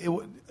 man.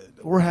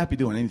 We're happy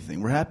doing anything.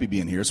 We're happy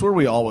being here. It's where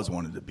we always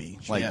wanted to be.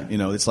 Like,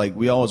 it's like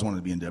we always wanted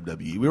to be in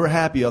WWE. We were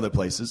happy other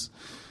places,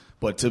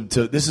 but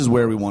this is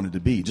where we wanted to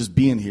be. Just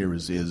being here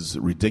is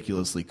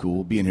ridiculously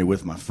cool. Being here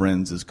with my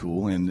friends is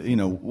cool, and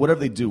whatever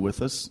they do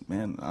with us,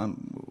 man,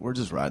 we're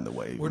just riding the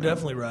wave. We're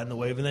definitely riding the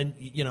wave. And then,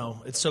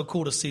 it's so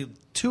cool to see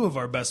two of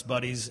our best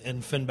buddies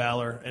in Finn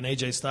Balor and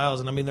AJ Styles.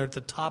 And, I mean, they're at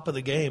the top of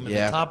the game and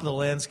the top of the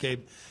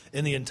landscape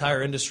in the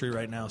entire industry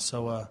right now.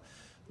 So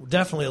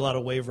definitely a lot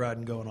of wave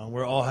riding going on.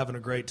 We're all having a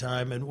great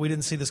time, and we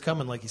didn't see this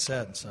coming, like you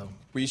said. So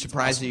Were you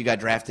surprised that you got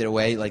drafted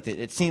away? Like,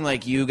 it seemed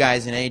like you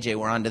guys and AJ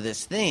were onto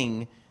this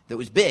thing that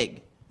was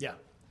big. yeah.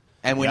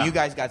 And when Yeah. you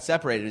guys got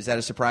separated, is that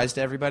a surprise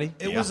to everybody?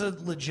 It was a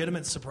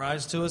legitimate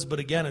surprise to us, but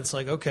again, it's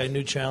like, okay,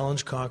 new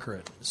challenge, conquer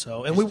it.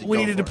 So, and we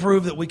needed to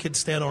prove that we could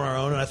stand on our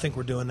own, and I think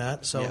we're doing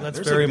that. So that's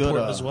There's very a good,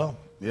 important as well.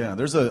 Yeah,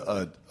 there's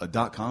a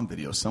 .com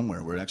video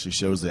somewhere where it actually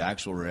shows the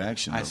actual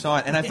reaction. I saw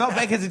it, and I felt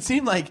bad because it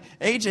seemed like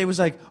AJ was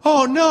like,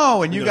 "Oh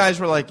no," and you guys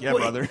were like, "Yeah,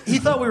 Well, brother." He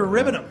thought we were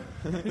ribbing him.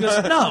 He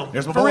goes, no,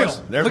 There's my for boys.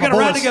 real. There's We're my going to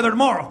ride boys. together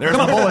tomorrow. There's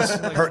Come my on.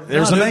 boys.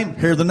 There's the dude. name.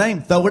 Here's the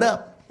name. Throw it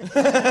up.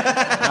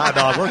 Nah,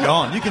 dog, we're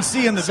gone. You can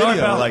see in the Sorry,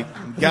 video, pal.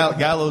 like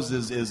Gallows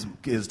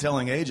is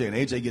telling AJ, and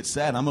AJ gets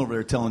sad. I'm over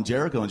there telling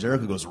Jericho, and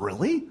Jericho goes,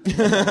 "Really?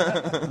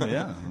 Oh,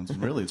 yeah,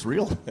 it's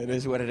real." It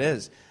is what it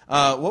is.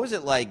 What was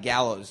it like,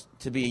 Gallows,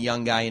 to be a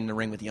young guy in the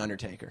ring with the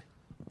Undertaker?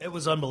 It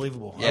was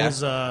unbelievable.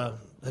 Yeah.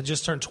 I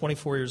just turned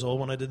 24 years old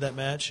when I did that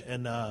match,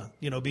 and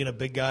being a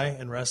big guy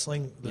in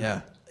wrestling,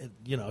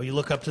 you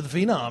look up to the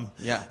Phenom.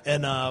 Yeah.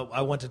 And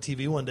I went to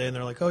TV one day, and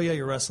they're like, "Oh yeah,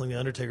 you're wrestling the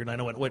Undertaker." And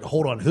I went, "Wait,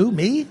 hold on, who?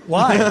 Me?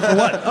 Why? For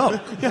what?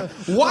 Oh,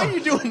 Why are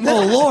you doing that?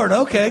 oh Lord,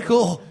 okay,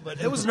 cool."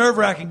 But it was nerve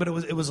wracking, but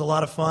it was a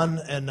lot of fun,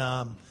 and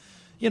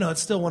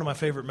it's still one of my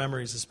favorite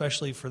memories,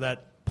 especially for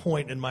that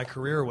point in my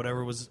career or whatever.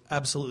 It was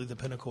absolutely the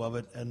pinnacle of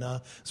it, and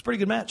it's a pretty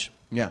good match.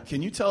 Yeah.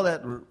 Can you tell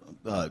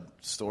that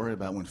story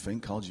about when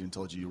Fink called you and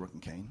told you were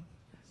working Kane?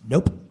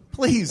 Nope.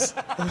 Please.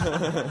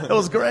 That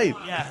was great.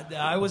 Yeah,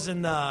 I was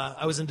in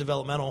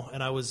developmental,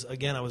 and I was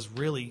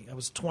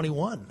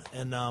 21,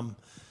 and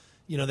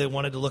they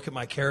wanted to look at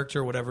my character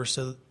or whatever.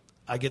 So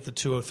I get the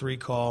 203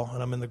 call,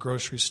 and I'm in the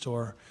grocery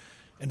store,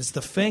 and it's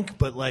the Fink,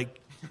 but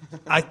like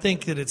I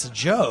think that it's a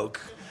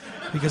joke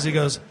because he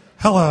goes,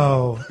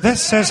 "Hello,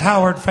 this is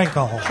Howard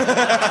Finkel."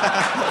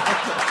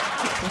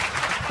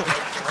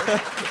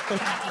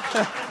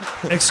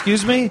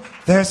 Excuse me,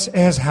 this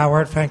is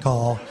Howard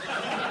Finkel.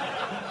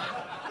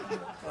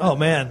 Oh,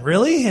 man,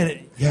 really?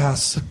 And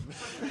yes.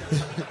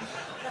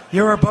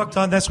 You were booked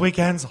on this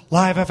weekend's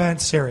live event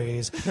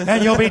series,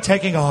 and you'll be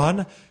taking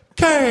on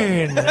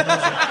Kane.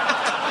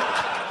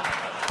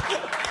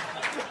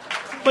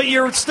 But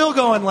you're still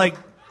going like,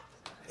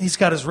 he's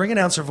got his ring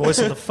announcer voice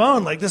on the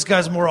phone. Like, this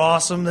guy's more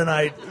awesome than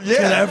I could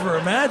ever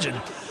imagine.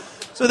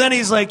 So then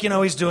he's like,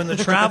 he's doing the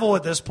travel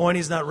at this point.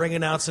 He's not ring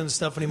announcing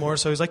stuff anymore.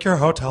 So he's like, your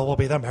hotel will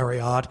be the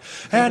Marriott,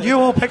 and you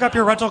will pick up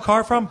your rental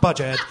car from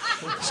Budget.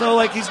 So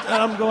like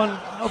I'm going,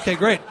 okay,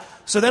 great.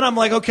 So then I'm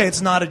like, okay,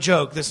 it's not a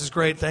joke. This is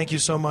great. Thank you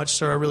so much,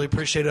 sir. I really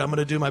appreciate it. I'm going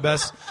to do my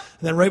best.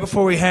 And then right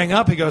before we hang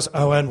up, he goes,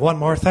 oh, and one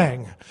more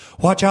thing.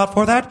 Watch out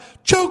for that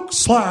choke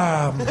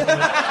slam. And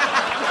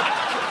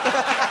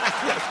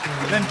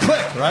then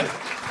click, right?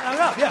 Hung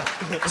up, yeah.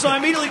 So I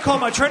immediately called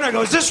my trainer. I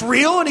go, is this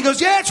real? And he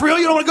goes, yeah, it's real.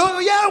 You don't want to go? I go,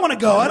 yeah, I want to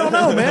go. I don't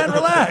know, man.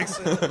 Relax.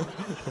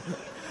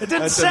 It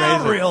didn't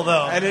sound amazing. real,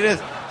 though. And it is.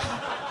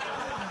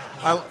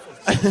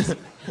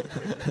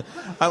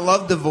 I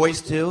love the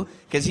voice too,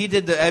 because he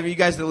did you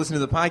guys that listen to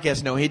the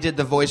podcast know he did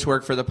the voice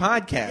work for the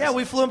podcast. Yeah,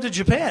 we flew him to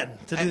Japan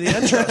to do the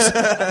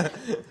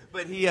intros.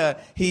 But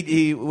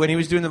he when he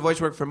was doing the voice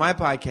work for my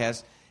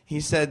podcast, he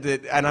said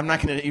that, and I'm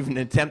not going to even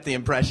attempt the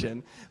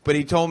impression, but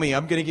he told me,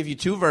 I'm going to give you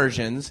 2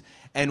 versions,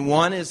 and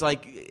one is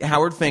like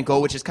Howard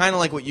Finkel, which is kind of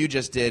like what you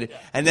just did,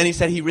 and then he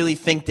said he really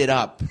finked it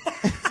up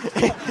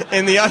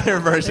in the other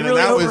version. He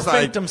really and that was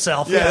like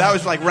himself. Yeah, that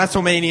was like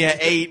WrestleMania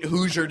 8,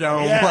 Hoosier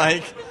Dome,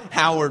 like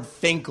Howard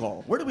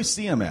Finkel. Where did we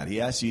see him at?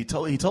 He asked you.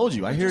 He told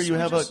you. I hear you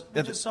have at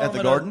the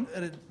Garden?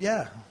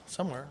 Yeah,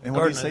 somewhere. And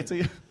what did he say to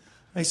you?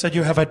 He said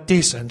you have a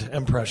decent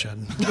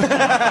impression.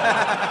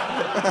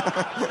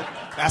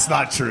 That's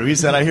not true. He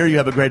said, I hear you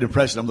have a great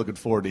impression. I'm looking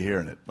forward to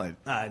hearing it. Like,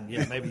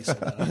 yeah, maybe he said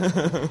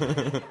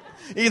that.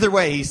 Either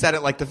way, he said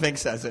it like the Fink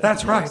says it.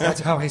 That's right. That's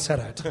how he said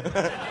it.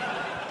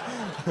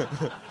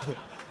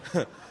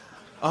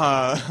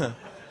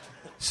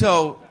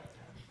 So,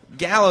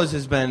 Gallows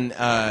has been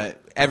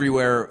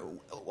everywhere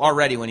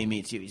already when he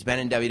meets you. He's been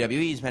in WWE,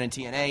 he's been in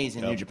TNA, he's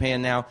in New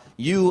Japan now.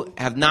 You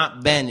have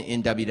not been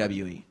in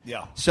WWE.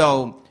 Yeah.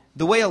 So,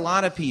 the way a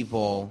lot of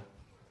people...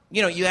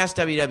 You know, you ask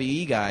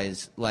WWE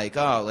guys, like,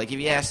 if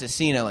you ask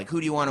Cena, like, who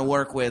do you want to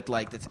work with,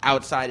 like, that's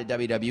outside of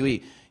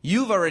WWE?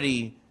 You've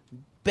already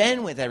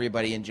been with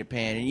everybody in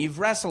Japan, and you've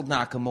wrestled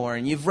Nakamura,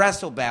 and you've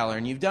wrestled Balor,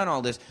 and you've done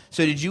all this.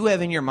 So did you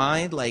have in your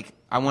mind, like,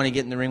 I want to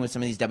get in the ring with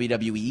some of these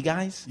WWE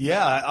guys?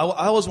 Yeah,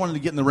 I always wanted to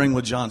get in the ring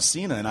with John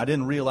Cena, and I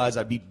didn't realize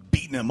I'd be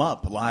beating him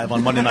up live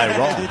on Monday Night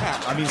Raw.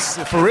 I mean,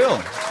 for real.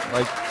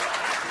 Like...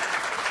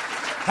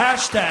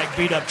 Hashtag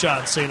beat up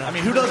John Cena. I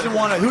mean, who doesn't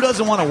want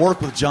to work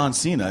with John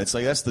Cena? It's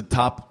like that's the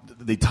top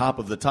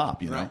of the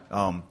top, you know.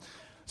 Right.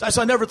 So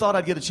I never thought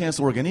I'd get a chance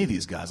to work any of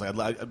these guys.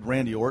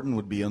 Randy Orton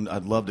would be.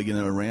 I'd love to get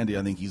in with Randy.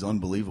 I think he's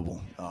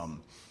unbelievable.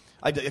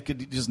 I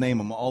could just name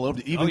them all over.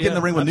 Even get in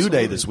the ring with New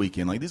Day this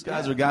weekend. Like these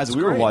guys are guys that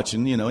we were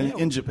watching. You know,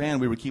 in Japan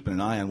we were keeping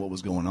an eye on what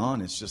was going on.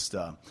 It's just.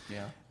 And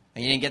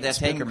you didn't get that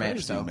Taker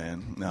match, though.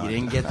 Man. No, you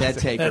didn't get that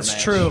Taker match.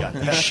 That's true.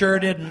 You sure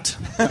didn't.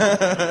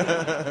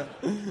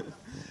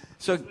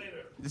 So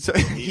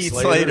Heath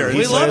Slater.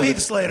 We love Heath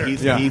Slater.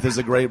 Heath is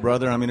a great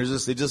brother. I mean,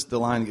 it's just the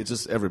line. It's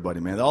just everybody,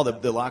 man. All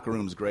the locker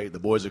room's great. The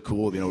boys are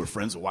cool. You know, we're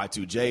friends with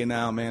Y2J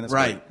now, man. It's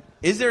right.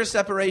 Great. Is there a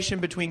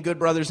separation between good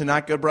brothers and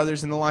not good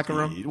brothers in the locker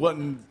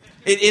room?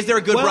 Is there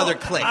a good brother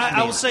clique?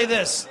 I will say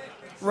this.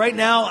 Right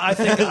now, I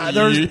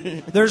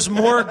think there's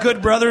more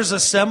good brothers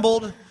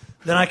assembled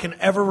than I can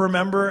ever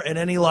remember in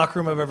any locker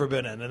room I've ever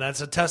been in, and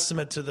that's a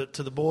testament to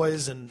the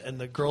boys and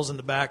the girls in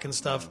the back and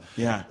stuff.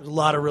 Yeah, there's a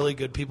lot of really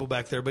good people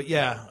back there. But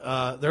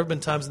yeah, there have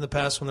been times in the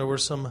past when there were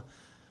some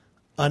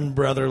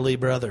unbrotherly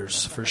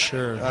brothers for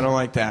sure. I don't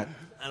like that.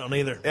 I don't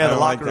either. Yeah, the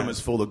locker room is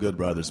full of good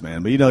brothers,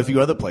 man. But you know, if you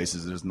go other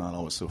places, there's not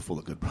always so full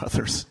of good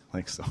brothers.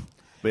 Like so.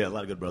 But yeah, a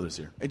lot of good brothers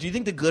here. Do you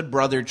think the good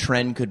brother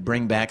trend could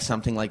bring back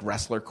something like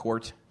Wrestler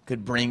Court?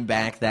 Could bring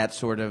back that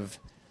sort of...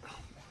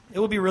 It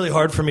would be really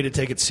hard for me to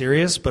take it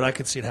serious, but I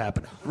could see it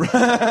happening.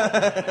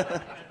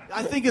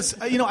 I think it's,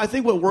 you know, I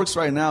think what works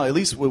right now, at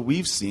least what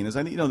we've seen, is,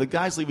 you know, the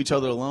guys leave each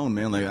other alone,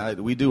 man. Like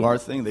we do our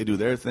thing, they do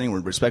their thing.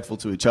 We're respectful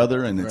to each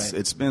other, and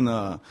it's been,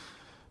 I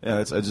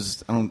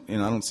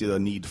don't see the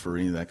need for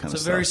any of that kind of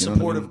stuff. It's a very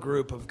supportive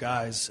group of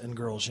guys and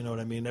girls. You know what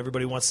I mean?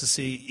 Everybody wants to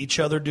see each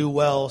other do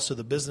well, so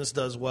the business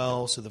does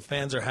well, so the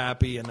fans are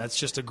happy, and that's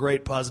just a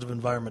great positive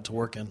environment to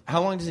work in.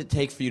 How long does it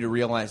take for you to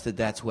realize that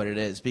that's what it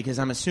is? Because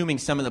I'm assuming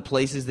some of the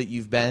places that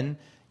you've been,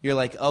 you're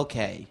like,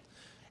 okay,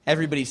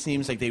 everybody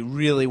seems like they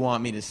really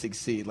want me to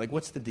succeed. Like,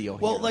 what's the deal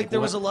here? Well, like there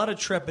was a lot of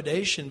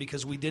trepidation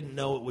because we didn't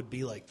know it would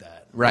be like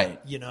that. Right.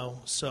 You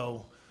know,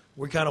 so...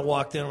 We kind of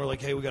walked in and we're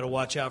like, hey, we got to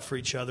watch out for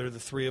each other. The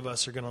three of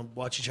us are going to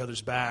watch each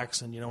other's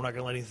backs, and, you know, we're not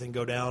going to let anything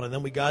go down. And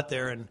then we got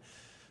there, and,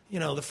 you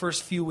know, the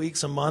first few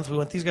weeks, a month, we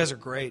went, these guys are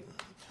great.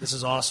 This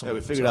is awesome. Yeah,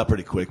 we figured it out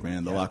pretty quick,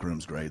 man. The locker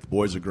room's great. The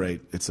boys are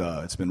great. It's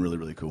been really,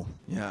 really cool.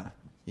 Yeah,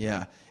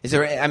 yeah. Is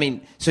there? I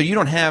mean, so you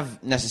don't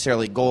have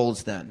necessarily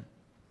goals then?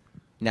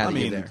 Now that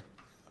you're there.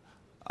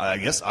 I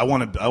guess I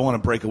want to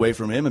break away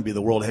from him and be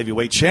the world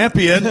heavyweight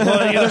champion.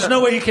 Well, there's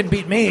no way you can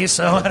beat me,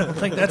 so I don't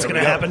think that's going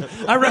to happen.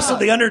 I wrestled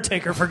The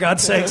Undertaker, for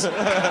God's sakes.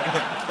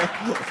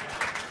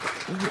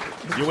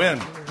 You win.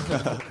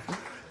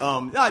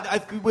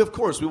 Of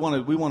course, we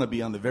want to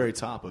be on the very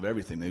top of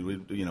everything.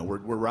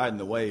 We're riding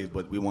the wave,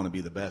 but we want to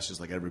be the best,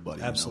 just like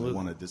everybody. Absolutely. We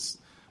want to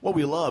what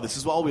we love. This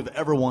is all we've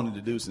ever wanted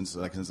to do since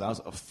I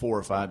was 4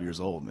 or 5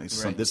 years old. Man.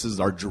 So this is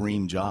our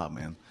dream job,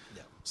 man.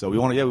 So we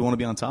want to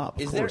be on top.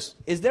 Of course.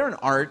 Is there an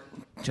art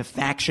to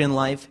faction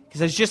life?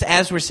 Because it's just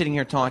as we're sitting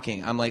here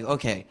talking, I'm like,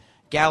 okay,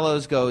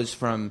 Gallows goes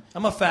from...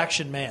 I'm a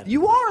faction man.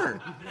 You are.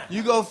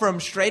 You go from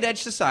straight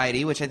edge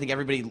society, which I think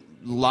everybody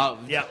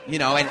loved. Yeah. You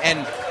know,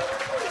 and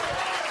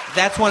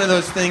that's one of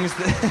those things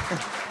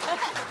that...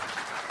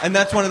 And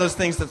that's one of those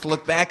things that's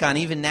looked back on,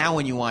 even now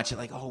when you watch it,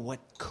 like, oh, what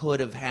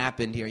could have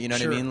happened here? You know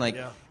what I mean? Like,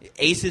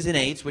 Aces and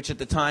Eights, which at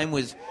the time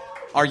was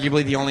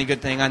arguably the only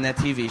good thing on that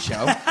TV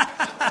show.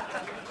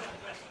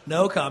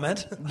 No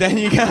comment. Then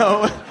you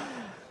go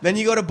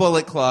to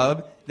Bullet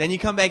Club, Then you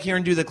come back here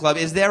and do the club.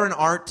 Is there an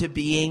art to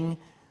being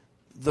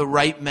the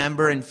right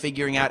member and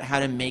figuring out how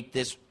to make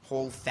this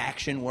whole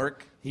faction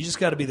work? You just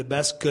got to be the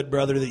best good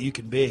brother that you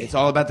can be. It's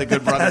all about the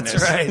good brotherness.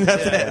 That's right.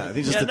 That's it. I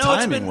think just the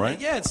timing, right?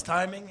 Yeah, it's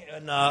timing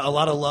and a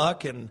lot of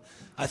luck and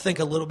I think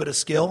a little bit of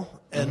skill.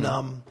 And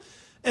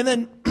and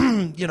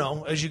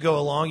then, as you go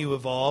along, you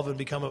evolve and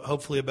become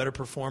hopefully a better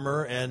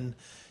performer and,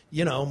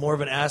 more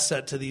of an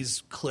asset to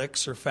these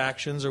cliques or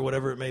factions or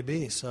whatever it may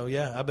be. So,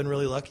 yeah, I've been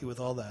really lucky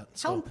with all that.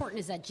 How important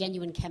is that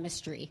genuine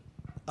chemistry?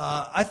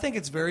 I think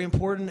it's very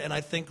important, and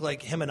I think,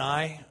 like, him and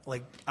I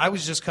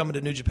was just coming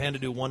to New Japan to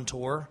do one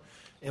tour,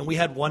 and we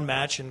had one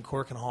match in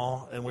Cork and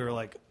Hall, and we were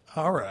like,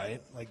 all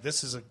right, like,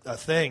 this is a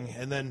thing.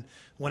 And then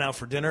went out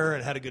for dinner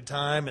and had a good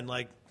time, and,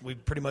 like,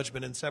 we've pretty much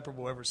been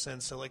inseparable ever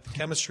since. So, like, the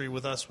chemistry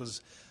with us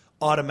was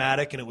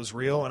automatic, and it was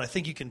real, and I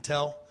think you can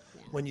tell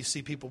when you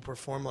see people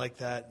perform like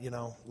that,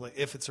 like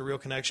if it's a real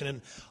connection.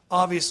 And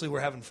obviously we're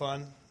having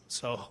fun,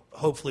 so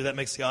hopefully that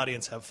makes the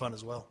audience have fun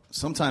as well.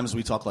 Sometimes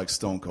we talk like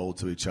Stone Cold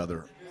to each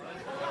other.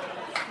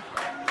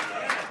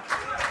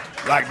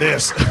 Like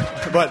this.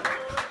 But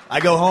I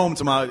go home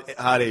to my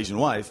hot Asian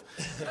wife,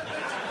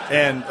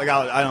 and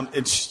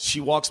and she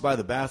walks by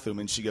the bathroom,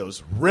 and she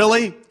goes,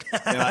 "Really?"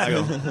 And I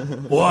go,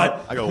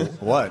 "What?" I go,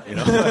 "What?"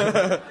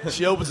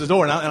 She opens the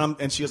door,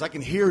 and she goes, "I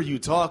can hear you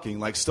talking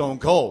like Stone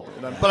Cold."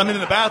 But I'm in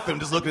the bathroom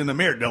just looking in the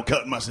mirror,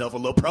 cutting myself a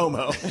little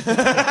promo.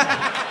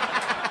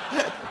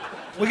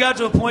 We got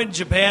to a point in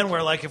Japan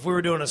where, like, if we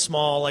were doing a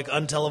small, like,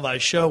 untelevised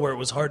show where it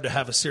was hard to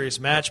have a serious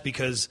match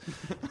because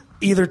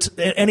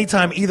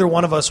anytime either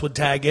one of us would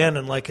tag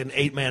in like an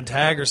 8-man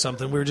tag or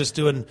something, we were just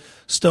doing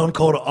Stone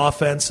Cold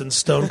offense and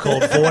Stone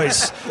Cold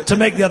voice to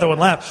make the other one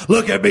laugh.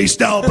 Look at me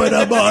stomping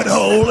a mud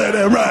hole in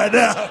it right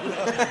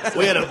now.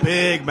 We had a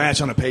big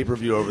match on a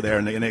pay-per-view over there,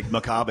 and Nick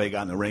Makabe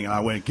got in the ring, and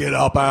I went, "Get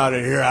up out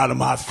of here, out of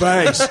my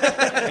face."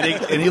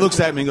 and he looks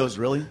at me and goes,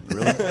 "Really?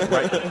 Really?"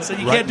 Right, so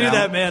you can't do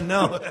that, man,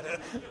 no.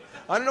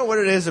 I don't know what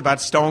it is about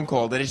Stone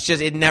Cold, that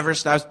it never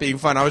stops being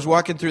fun. I was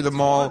walking through the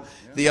mall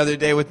the other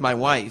day with my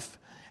wife,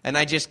 and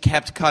I just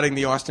kept cutting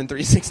the Austin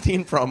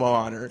 316 promo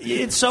on her.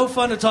 It's so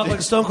fun to talk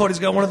like Stone Cold. He's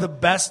got one of the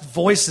best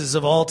voices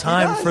of all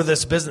time for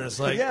this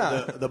business. Like,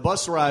 the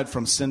bus ride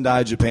from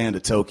Sendai, Japan to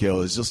Tokyo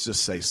is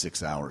just say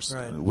 6 hours.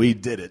 Right. We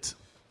did it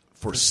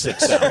for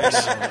 6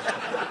 hours.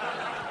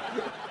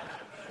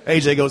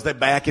 AJ goes that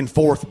back and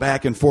forth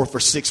for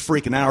 6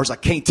 freaking hours. I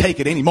can't take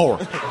it anymore.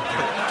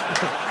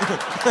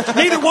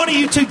 Neither one of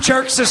you two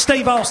jerks is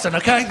Steve Austin,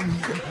 okay?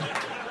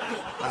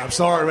 I'm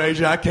sorry,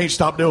 AJ. I can't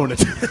stop doing it.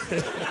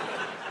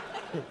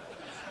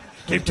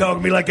 Keep talking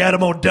to me like Adam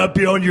will dump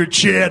you on your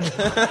chin.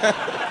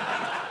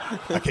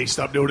 I can't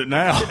stop doing it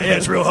now. Yeah,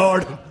 it's real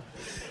hard.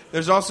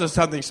 There's also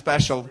something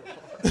special.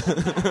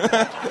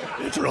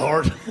 It's real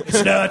hard.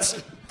 It's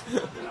nuts.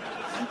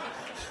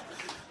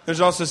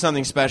 There's also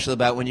something special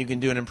about when you can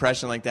do an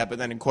impression like that, but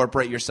then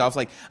incorporate yourself.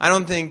 Like, I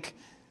don't think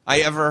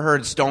I ever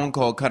heard Stone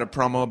Cold cut a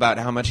promo about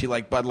how much he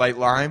liked Bud Light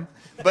Lime,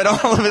 but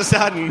all of a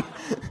sudden,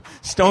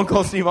 Stone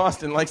Cold Steve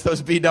Austin likes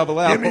those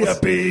B-double-Ls. Give me a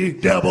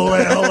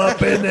B-double-L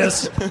up in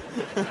this. And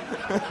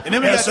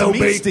then we got to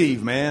meet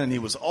Steve, man, and he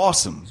was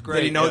awesome.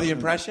 Did he know the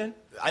impression?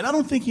 I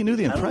don't think he knew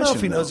the impression. I don't know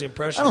if he knows the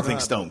impression. I don't think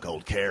Stone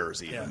Cold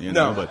cares even. Yeah.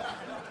 No. But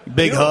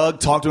big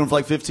hug, talked to him for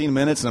like 15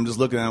 minutes, and I'm just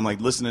looking at him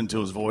like listening to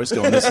his voice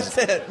going,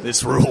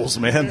 this rules,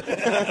 man.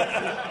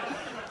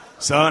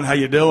 Son, how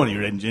you doing?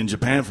 You're in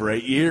Japan for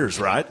 8 years,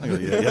 right? I go,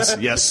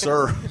 yes,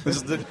 sir.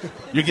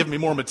 You're giving me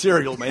more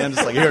material, man.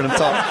 Just like hearing him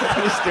talk.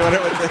 Just doing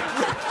it with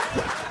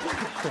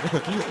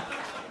it.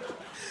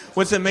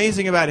 What's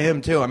amazing about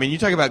him, too, I mean, you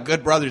talk about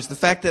good brothers, the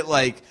fact that,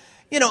 like,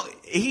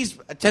 he's,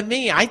 to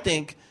me, I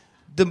think,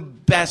 the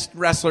best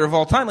wrestler of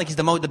all time. Like, he's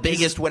the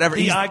biggest, whatever.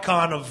 He's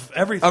icon of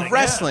everything. Of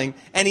wrestling,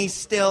 and he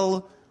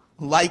still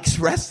likes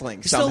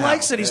wrestling somehow. Still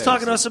likes it. He's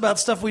talking to us about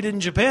stuff we did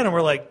in Japan, and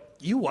we're like,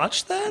 you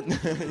watched that?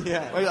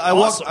 Yeah.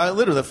 I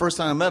literally, the first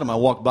time I met him, I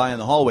walked by in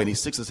the hallway, and he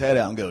sticks his head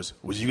out and goes,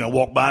 "Was you going to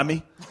walk by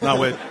me?" And I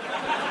went,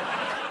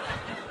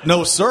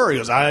 "No, sir." He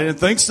goes, "I didn't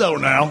think so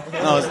now."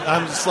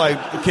 I'm just like,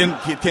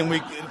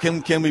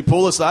 can we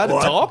pull aside and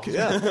talk?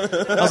 Yeah.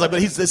 I was like, but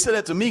they said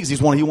that to me because he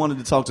wanted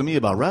to talk to me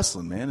about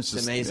wrestling, man. It's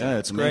just amazing. Yeah,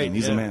 it's amazing.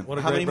 He's a man. What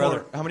a great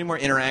brother. How many more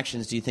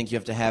interactions do you think you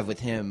have to have with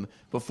him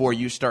before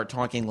you start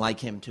talking like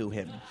him to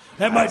him?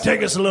 That might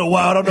take us a little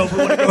while. I don't know if we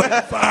want to go ahead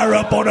and fire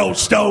up on old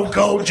Stone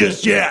Cold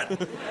just yet.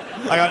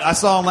 I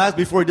saw him last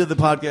before he did the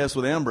podcast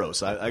with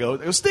Ambrose. I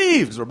go,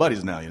 Steve, because we're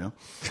buddies now, And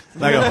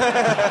I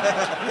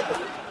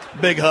go,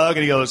 big hug,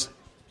 and he goes,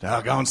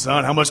 "Doggone,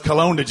 son, how much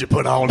cologne did you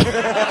put on?"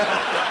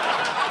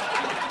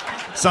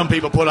 Some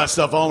people put on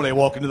stuff on when they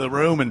walk into the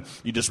room, and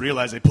you just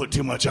realize they put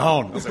too much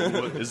on. I was like,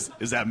 well, is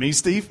that me,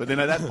 Steve? But then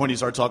at that point, he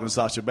started talking to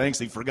Sasha Banks.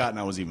 He'd forgotten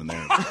I was even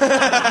there.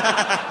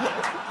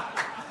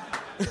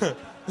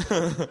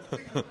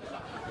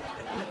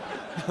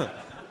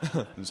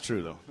 It's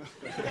true, though.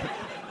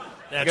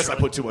 I guess I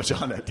put too much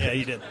on that day. Yeah,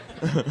 you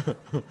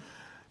did.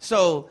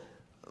 So,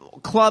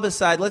 club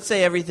aside, let's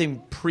say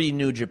everything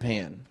pre-New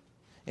Japan.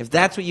 If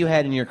that's what you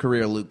had in your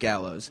career, Luke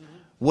Gallows,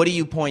 what do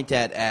you point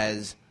at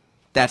as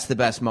that's the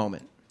best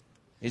moment?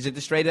 Is it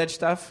the straight edge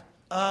stuff?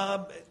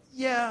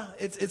 Yeah,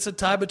 it's a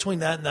tie between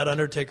that and that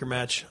Undertaker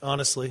match,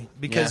 honestly,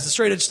 because the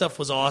straight edge stuff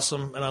was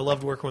awesome, and I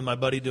loved working with my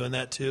buddy doing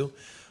that too.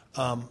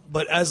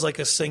 But as like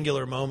a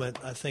singular moment,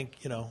 I think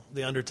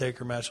the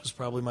Undertaker match was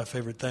probably my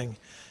favorite thing.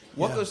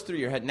 What goes through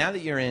your head now that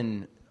you're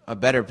in a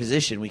better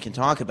position? We can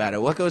talk about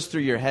it. What goes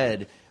through your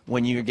head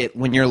when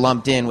you're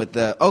lumped in with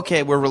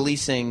we're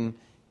releasing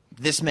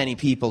this many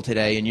people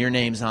today, and your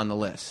name's on the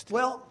list?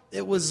 Well,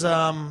 it was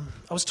I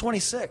was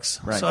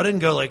 26, right. So I didn't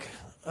go like,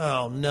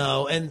 oh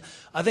no. And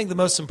I think the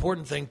most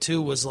important thing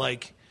too was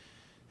like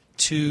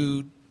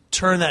to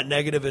turn that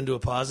negative into a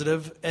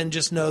positive and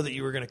just know that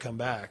you were going to come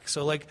back.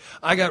 So like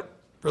I got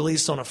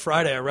released on a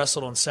Friday, I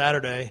wrestled on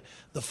Saturday.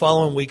 The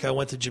following week I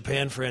went to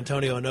Japan for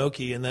Antonio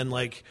Inoki, and then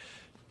like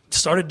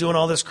started doing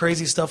all this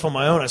crazy stuff on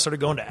my own. I started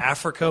going to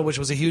Africa, which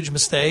was a huge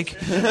mistake.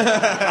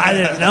 I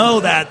didn't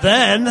know that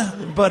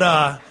then,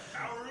 but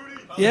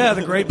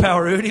the great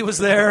Power Rudy was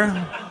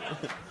there.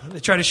 They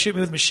tried to shoot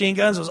me with machine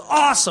guns. It was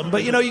awesome.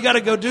 But, you got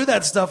to go do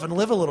that stuff and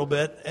live a little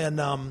bit and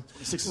young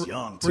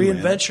too,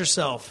 reinvent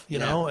yourself, you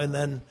know. And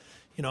then,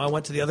 I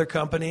went to the other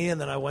company, and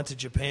then I went to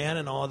Japan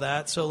and all of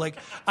that. So, like,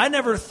 I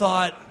never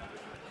thought...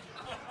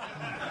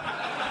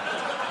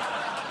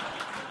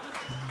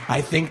 I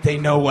think they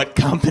know what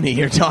company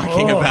you're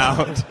talking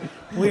about.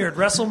 Weird.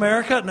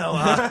 WrestleAmerica? No.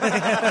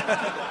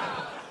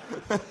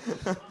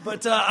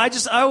 But I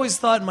always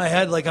thought in my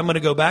head, like, I'm going to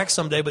go back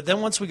someday. But then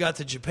once we got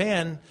to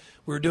Japan,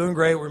 we were doing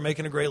great. We were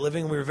making a great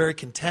living. We were very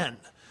content.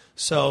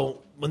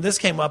 So when this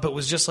came up, it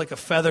was just like a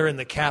feather in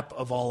the cap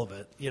of all of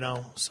it,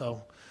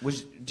 So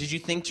did you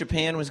think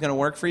Japan was going to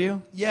work for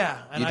you? Yeah.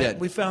 And you did.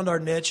 We found our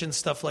niche and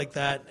stuff like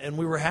that, and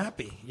we were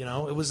happy.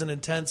 It was an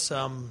intense...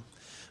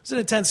 It was an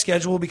intense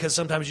schedule because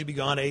sometimes you'd be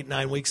gone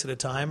 8-9 weeks at a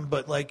time.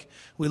 But, like,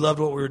 we loved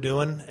what we were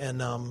doing,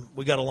 and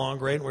we got along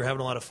great, and we were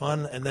having a lot of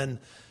fun. And then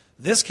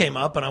this came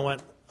up, and I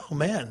went, oh,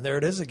 man, there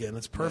it is again.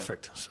 It's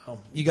perfect. So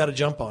you got to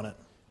jump on it.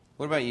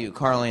 What about you,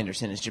 Carl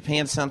Anderson? Is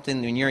Japan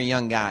something, when you're a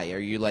young guy, are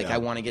you like, I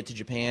want to get to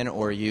Japan,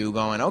 or are you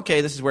going,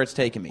 okay, this is where it's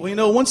taking me?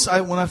 Well,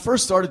 when I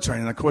first started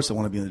training, of course I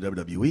want to be in the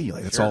WWE.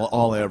 Like, that's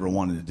all I ever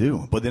wanted to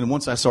do. But then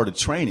once I started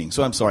training,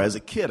 as a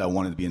kid I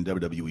wanted to be in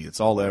WWE. It's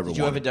all I ever wanted. Did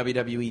you have a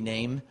WWE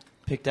name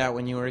picked out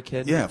when you were a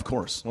kid? Yeah, of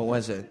course. What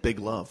was it? Big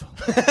Love.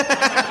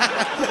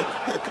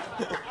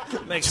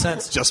 Makes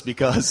sense. Just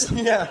because.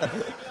 Yeah.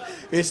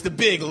 It's the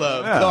Big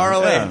Love,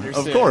 Carl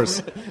Anderson. Of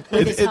course.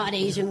 With his hot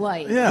Asian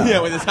wife.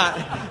 Yeah, with his hot...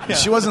 Yeah.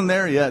 She wasn't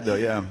there yet, though,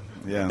 yeah.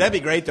 That'd be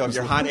great, though, if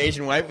your hot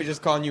Asian wife was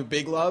just calling you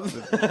Big Love.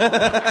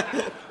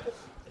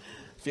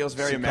 Feels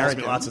very American. Calls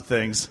me lots of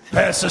things.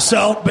 Pass the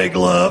salt, Big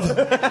Love.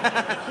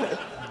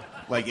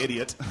 Like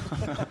idiot.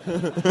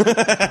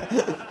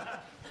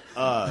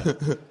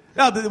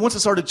 Once I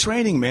started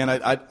training, man,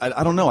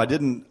 I don't know.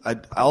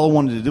 All I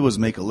wanted to do was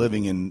make a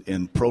living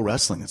in pro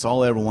wrestling. It's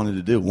all I ever wanted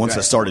to do. Once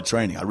I started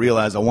training, I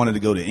realized I wanted to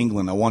go to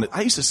England.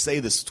 I used to say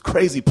this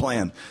crazy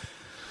plan.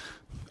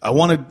 I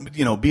want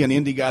to, be an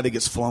indie guy that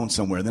gets flown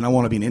somewhere. Then I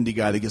want to be an indie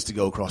guy that gets to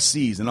go across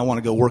seas. And I want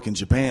to go work in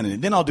Japan.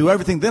 And then I'll do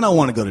everything. Then I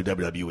want to go to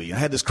WWE. I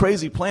had this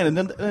crazy plan,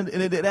 and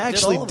it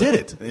actually did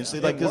it.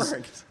 It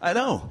worked. I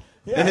know.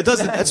 Yeah, and it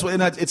doesn't.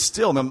 It's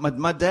still.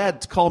 My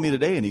dad called me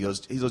today, and he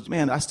goes,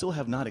 man, I still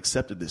have not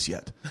accepted this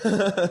yet.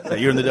 That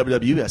you're in the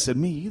WWE. I said,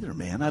 me either,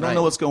 man. I don't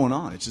know what's going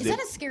on. Is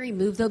that a scary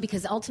move though?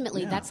 Because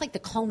ultimately, that's like the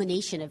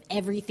culmination of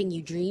everything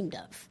you dreamed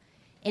of.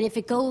 And if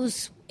it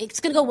goes, it's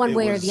going to go one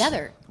way or the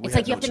other. It's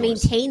like you have to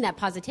maintain that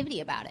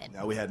positivity about it.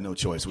 No, we had no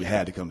choice. We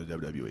had to come to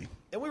WWE.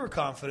 And we were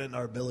confident in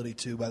our ability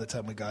too. By the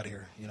time we got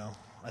here,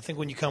 I think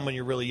when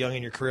you're really young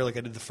in your career, like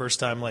I did the first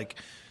time, like.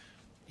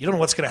 You don't know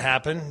what's going to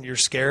happen. You're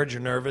scared. You're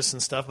nervous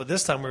and stuff. But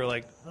this time we were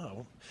like,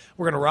 oh,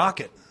 we're going to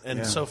rock it.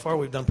 And so far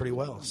we've done pretty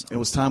well. So. It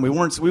was time. We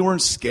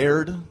weren't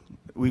scared.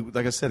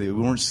 Like I said, we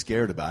weren't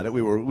scared about it.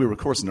 We were of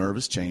course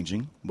nervous,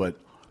 changing, but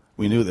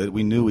we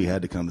knew we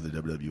had to come to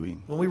the WWE.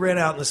 When we ran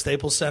out in the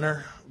Staples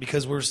Center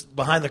because we're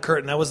behind the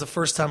curtain, that was the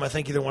first time I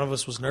think either one of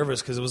us was nervous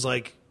because it was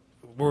like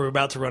we were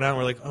about to run out. And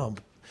we're like, oh.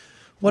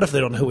 What if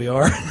they don't know who we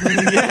are?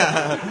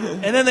 Yeah.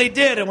 And then they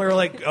did, and we were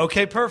like,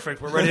 okay,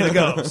 perfect. We're ready to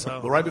go. So.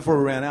 But right before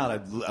we ran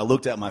out, I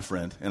looked at my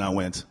friend, and I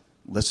went,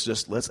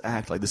 let's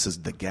act like this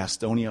is the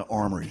Gastonia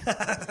Armory.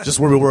 Just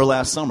where we were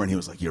last summer. And he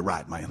was like, you're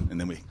right, man. And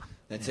then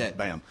that's it.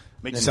 Bam.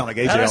 Make you sound like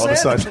AJ all of a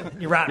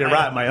sudden. You're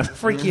right, man.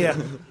 Freak you.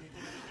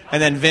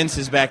 And then Vince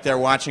is back there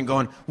watching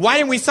going, why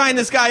didn't we sign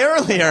this guy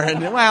earlier?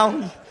 And,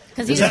 well...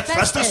 Because he's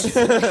Festus.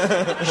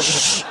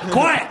 Shh,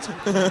 quiet.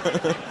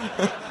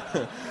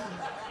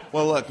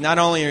 Well, look, not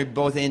only are you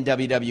both in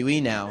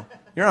WWE now,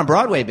 you're on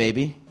Broadway,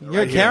 baby.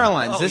 You're at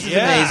Caroline's. This is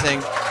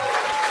amazing.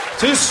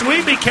 Too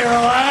sweet, me,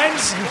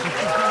 Caroline's.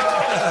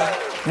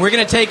 We're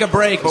going to take a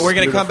break, but we're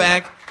going to come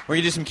back. We're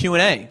going to do some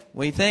Q&A.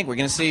 What do you think? We're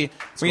going to see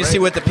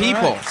what the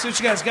people... Right. See what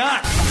you guys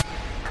got.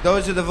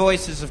 Those are the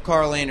voices of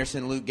Carl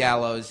Anderson, Luke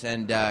Gallows,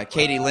 and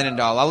Katie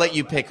Linendahl. I'll let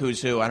you pick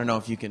who's who. I don't know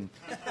if you can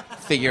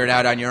figure it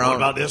out on your own. What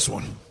about this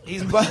one?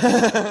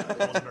 That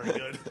wasn't very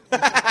good.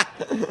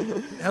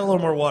 Had a little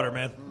more water,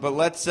 man. But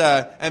let's,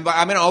 I'm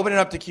going to open it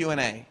up to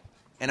Q&A.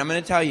 And I'm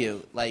going to tell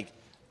you, like,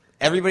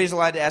 everybody's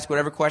allowed to ask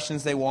whatever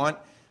questions they want,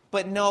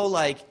 but no,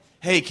 like,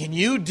 hey, can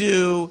you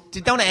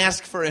don't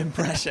ask for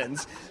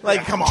impressions.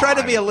 Like, come on. Try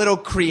to be a little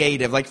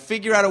creative. Like,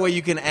 figure out a way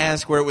you can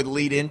ask where it would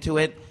lead into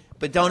it,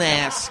 but don't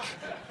ask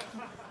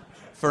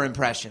for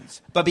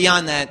impressions. But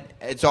beyond that,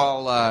 it's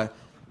all on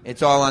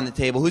the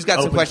table. Who's got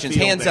some Open questions?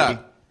 field, Hands baby.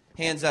 up.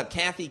 Hands up.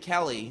 Kathy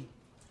Kelly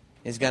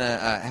is going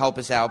to help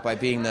us out by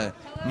being the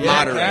Yeah,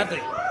 moderator. Kathy.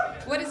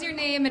 What is your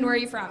name and where are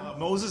you from?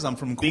 Moses, I'm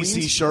from Queens.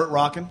 BC shirt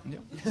rocking.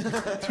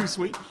 Too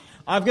sweet.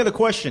 I've got a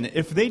question.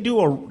 If they do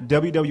a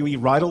WWE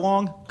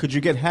ride-along, could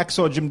you get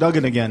Hacksaw Jim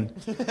Duggan again?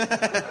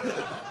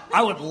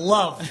 I would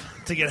love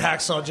to get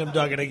Hacksaw Jim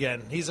Duggan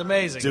again. He's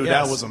amazing. Dude,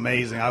 yes. that was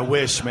amazing. I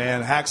wish,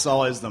 man.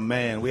 Hacksaw is the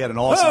man. We had an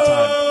awesome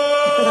time.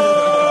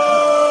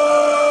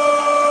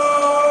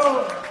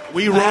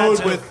 We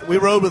rode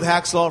with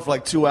Hacksaw for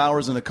like 2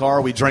 hours in the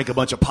car. We drank a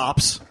bunch of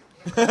pops.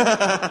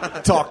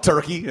 Talk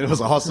turkey. It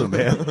was awesome,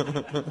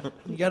 man.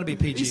 You got to be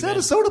PG. He said man.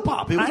 a soda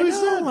pop. It was I what he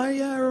know. said. I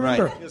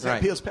remember. Right. He was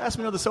like, "P.S. pass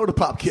me another soda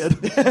pop, kid."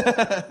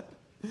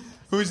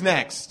 Who's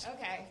next?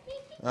 Okay.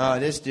 Oh,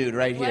 this dude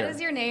right What here. is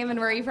your name and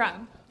where are you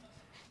from?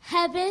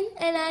 Heaven,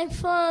 and I'm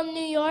from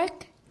New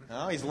York.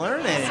 Oh, he's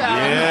learning.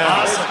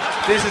 Yeah.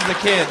 This is the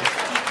kid.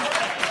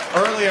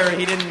 Earlier,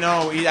 he didn't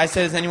know. I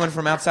said, is anyone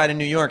from outside of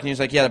New York? And he was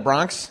like, yeah, the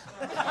Bronx.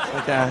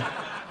 Okay.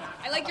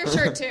 I like your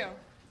shirt too.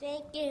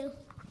 Thank you.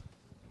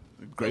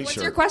 Great What's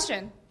shirt. your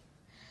question?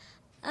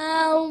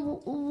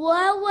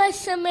 What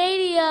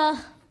WrestleMania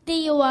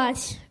did you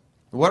watch?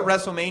 What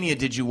WrestleMania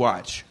did you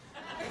watch?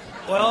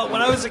 Well,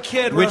 when I was a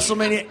kid,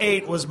 WrestleMania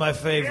 8 was my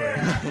favorite.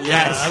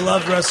 Yes. I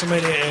loved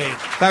WrestleMania 8.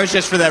 That was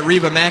just for that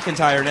Reba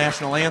McEntire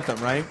national anthem,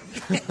 right?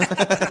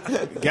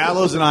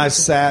 Gallows and I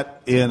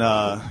sat in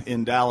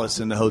Dallas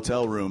in the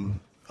hotel room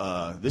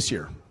this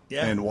year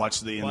and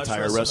watched the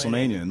entire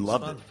WrestleMania and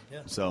loved it.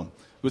 Yeah. So,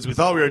 because we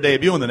thought we were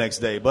debuting the next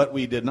day, but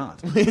we did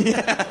not.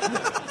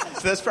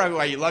 So that's probably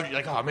why you loved it.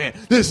 You're like, oh, man,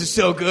 this is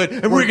so good,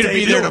 and we're going to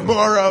be there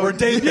tomorrow. We're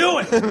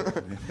debuting.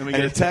 And we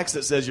get a text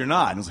that says you're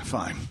not. And I was like,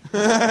 fine.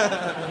 All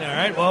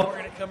right, well, we're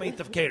going to come eat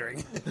the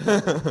catering.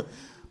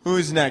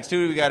 Who's next?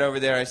 Who do we got over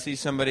there? I see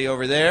somebody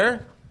over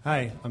there.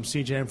 Hi, I'm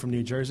CJ. I'm from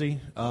New Jersey.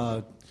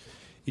 If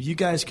you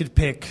guys could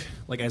pick,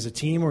 like as a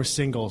team or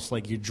singles,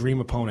 like your dream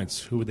opponents,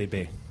 who would they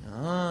be?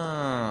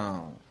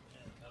 Oh.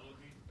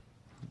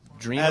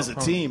 Dream As a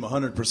opponent. team,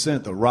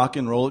 100% the Rock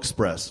and Roll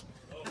Express.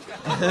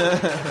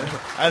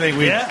 I think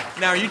we. Yeah.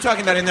 Now, are you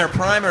talking about in their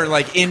prime or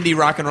like indie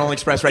Rock and Roll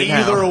Express right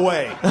now? Either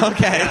way.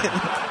 Okay.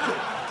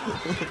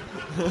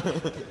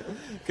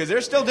 Because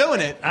they're still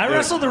doing it. I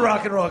wrestled the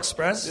Rock and Roll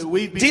Express.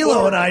 D'Lo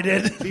D'Lo and I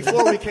did.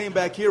 Before we came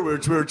back here, we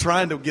were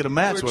trying to get a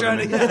match We with were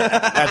them trying to get-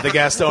 at the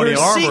Gastonia We're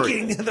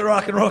Armory seeking the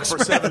Rock and Roll for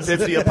Express.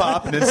 $7.50 a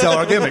pop, and then sell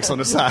our gimmicks on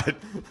the side.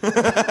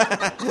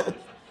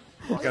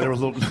 Okay, there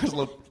was a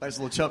nice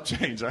little chump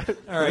change, right?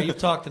 All right, you've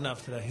talked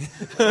enough today.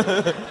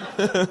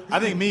 I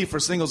think me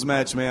for singles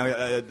match,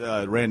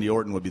 man, Randy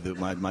Orton would be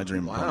my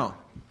dream. Wow.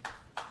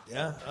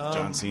 Yeah.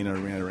 John Cena,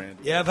 Randy.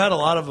 Yeah, I've had a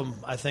lot of them,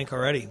 I think,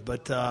 already.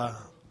 But,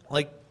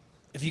 like,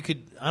 if you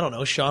could, I don't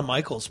know, Shawn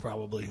Michaels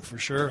probably, for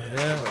sure.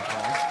 Yeah.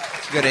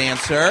 That's a good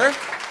answer.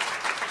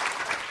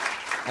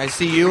 I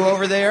see you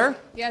over there.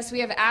 Yes,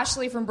 we have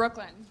Ashley from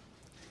Brooklyn.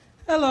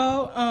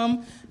 Hello.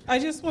 I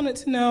just wanted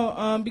to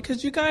know,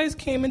 because you guys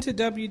came into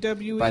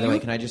WWE. By the way,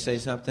 can I just say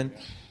something?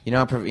 You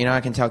know I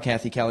can tell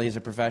Kathy Kelly is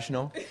a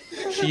professional?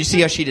 You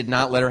see how she did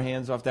not let her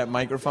hands off that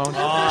microphone?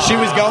 Oh. She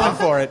was going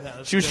for it.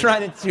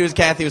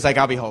 Kathy was like,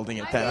 I'll be holding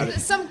it then.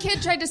 Some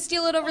kid tried to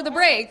steal it over the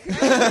break.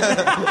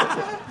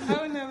 I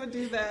would never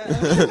do that.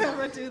 I would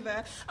never do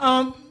that.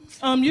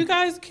 You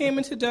guys came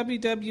into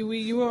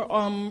WWE. You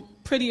were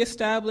pretty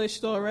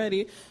established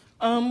already.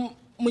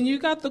 When you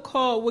got the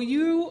call, were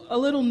you a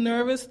little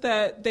nervous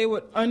that they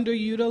would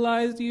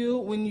underutilize you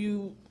when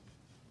you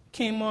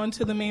came on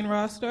to the main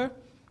roster?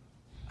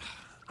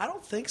 I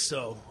don't think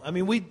so. I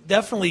mean, we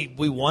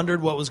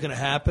wondered what was going to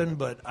happen,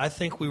 but I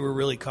think we were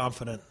really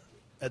confident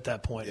at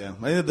that point. Yeah,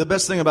 I think the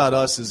best thing about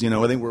us is,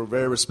 I think we're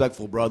very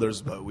respectful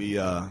brothers, but we've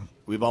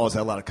always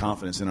had a lot of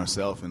confidence in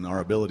ourselves and our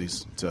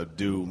abilities to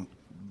do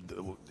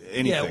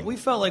anything. Yeah, we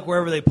felt like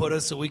wherever they put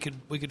us, that we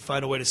could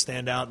find a way to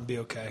stand out and be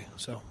okay.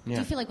 So Do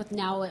you feel like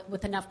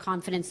with enough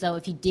confidence, though,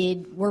 if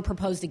you were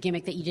proposed a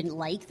gimmick that you didn't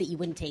like, that you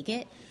wouldn't take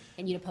it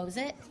and you'd oppose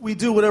it? We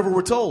do whatever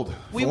we're told.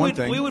 we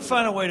would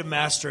find a way to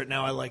master it.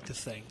 Now, I like to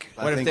think.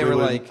 What if they were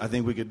like, I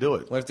think we could do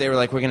it. what if they were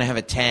like, we're going to have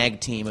a tag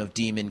team of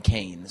Demon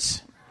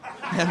Canes?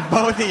 And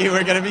both of you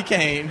are going to be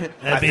Kane.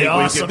 That'd I be think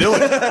awesome. we could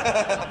do it.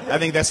 I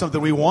think that's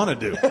something we want to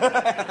do. We're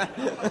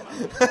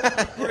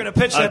going to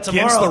pitch that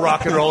tomorrow. Against the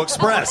Rock and Roll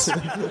Express.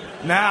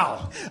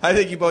 Now. I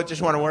think you both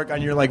just want to work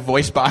on your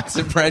voice box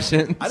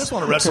impressions. I just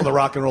want to wrestle the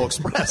Rock and Roll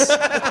Express.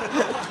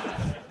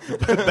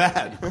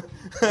 Bad.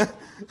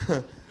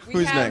 We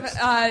Who's have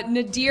next?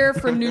 Nadir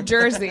from New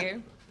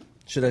Jersey.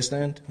 Should I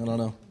stand? I don't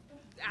know.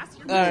 ask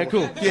your All right,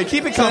 cool. Yeah,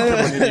 keep it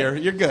comfortable in here.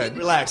 You're good.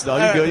 Relax,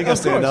 dog. You're good. You can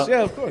stand up.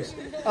 Yeah, of course.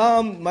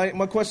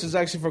 My question is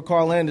actually for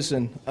Carl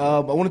Anderson. I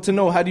wanted to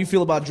know, how do you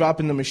feel about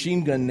dropping the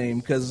Machine Gun name?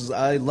 Because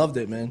I loved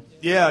it, man.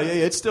 Yeah.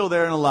 It's still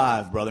there and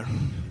alive, brother.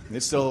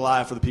 It's still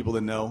alive for the people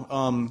that know.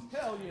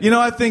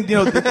 I think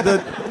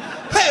the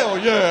Hell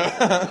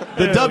yeah.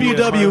 the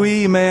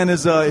WWE, man,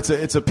 is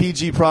it's a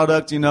PG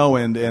product, and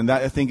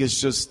that, I think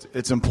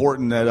it's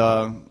important that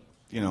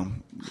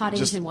Hot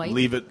just Asian white.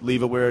 leave it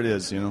where it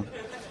is,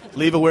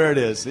 Leave it where it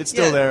is. It's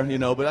still there,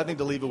 but I think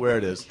to leave it where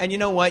it is. And you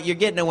know what? You're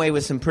getting away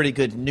with some pretty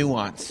good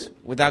nuance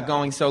without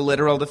going so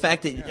literal. The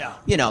fact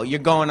that, you're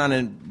going on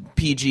a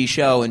PG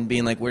show and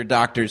being like, we're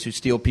doctors who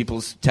steal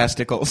people's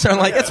testicles. So,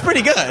 it's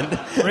pretty good.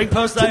 Ring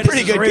postitis It's a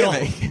pretty is good real.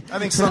 gimmick. I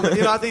think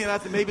I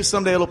think maybe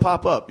someday it'll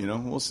pop up,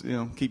 We'll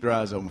keep your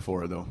eyes open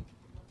for it, though.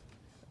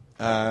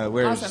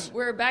 Awesome.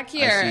 We're back I see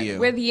here you.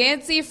 with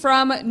Yancey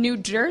from New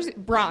Jersey,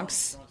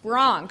 Bronx.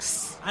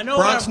 I know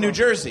Bronx, where New I'm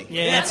Jersey.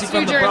 Yeah, Nancy New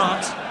from the Jersey.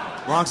 Bronx.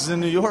 Bronx is in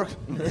New York.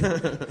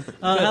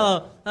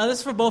 Hello. This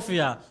is for both of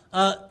y'all.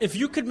 If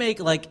you could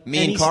make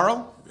Me and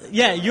Carl?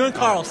 Yeah, you and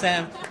Carl,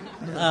 Sam.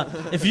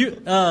 If you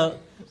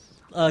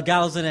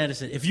Gallows and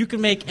Anderson, if you could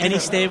make any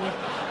stable. You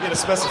gotta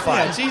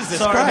specify. Yeah, Jesus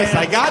Sorry, Christ!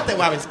 man. I got that.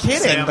 I was kidding,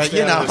 Sam, but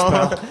stay out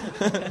of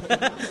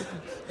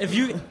If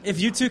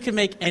you two could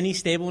make any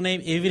stable name,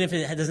 even if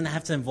it doesn't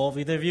have to involve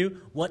either of you,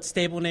 what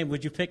stable name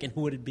would you pick and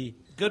who would it be?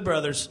 Good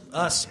Brothers.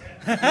 Us.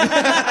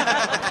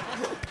 The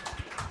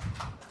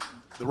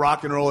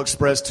Rock and Roll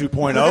Express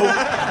 2.0.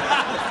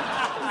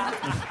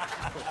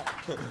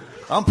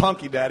 I'm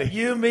Punky Daddy.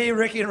 You, me,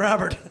 Ricky, and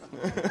Robert.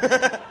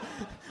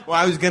 Well,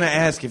 I was going to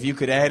ask if you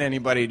could add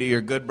anybody to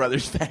your Good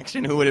Brothers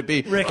faction, who would it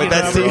be? Ricky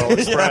But and seems- Robert.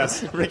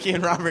 Express. Ricky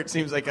and Robert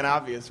seems like an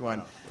obvious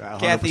one. 100%.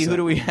 Kathy, who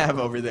do we have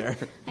over there?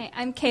 Hi,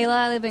 I'm Kayla.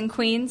 I live in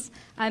Queens.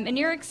 In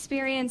your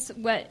experience,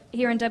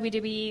 here in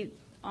WWE,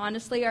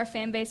 honestly, our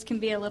fan base can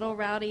be a little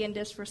rowdy and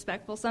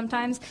disrespectful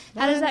sometimes.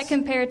 How does that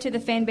compare to the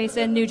fan base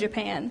in New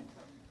Japan?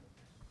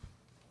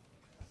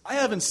 I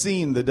haven't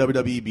seen the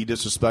WWE be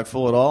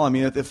disrespectful at all. I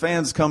mean, if the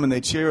fans come and they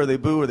cheer or they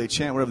boo or they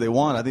chant whatever they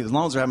want, I think as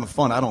long as they're having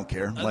fun, I don't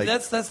care.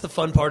 That's the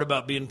fun part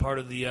about being part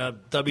of the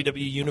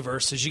WWE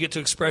universe is you get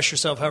to express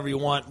yourself however you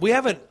want. We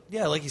haven't,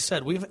 like you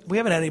said, we haven't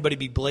had anybody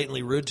be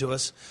blatantly rude to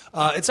us.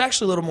 It's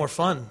actually a little more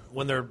fun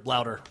when they're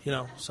louder,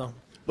 So.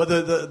 But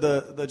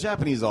the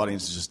Japanese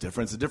audience is just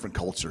different. It's a different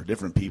culture,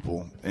 different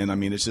people, and I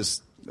mean, it's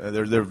just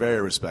they're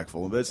very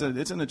respectful. But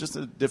it's just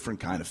a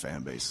different kind of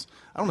fan base.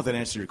 I don't know if that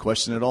answered your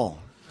question at all.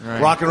 Right.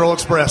 Rock and Roll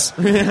Express.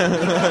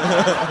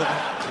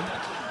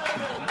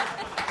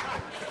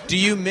 Do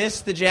you miss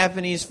the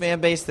Japanese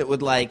fan base that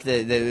would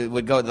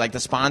would go the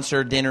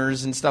sponsor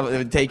dinners and stuff that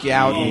would take you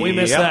out? Oh, we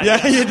miss that.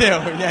 Yeah, you do.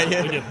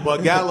 Yeah, you do.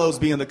 But Gallows,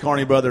 being the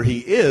Carney brother he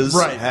is,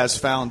 Right. has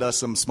found us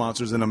some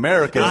sponsors in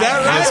America. Is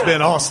that right? It's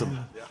been awesome.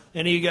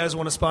 Any of you guys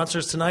want to sponsor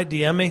us tonight?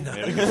 DM me.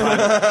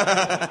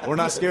 We're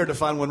not scared to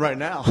find one right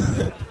now.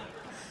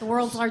 The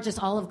world's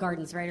largest Olive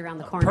Garden's right around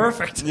the corner.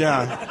 Perfect.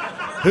 Yeah.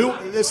 Who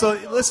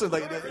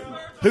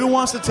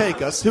wants to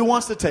take us? Who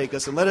wants to take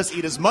us and let us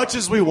eat as much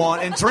as we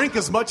want and drink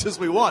as much as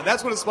we want?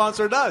 That's what a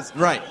sponsor does.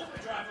 Right.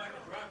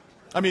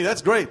 I mean,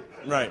 that's great.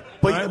 Right.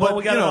 All right, well,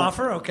 we got an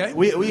offer. Okay.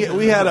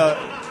 We had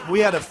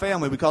a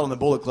family. We call them the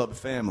Bullet Club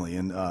family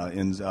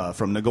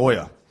from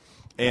Nagoya,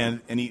 and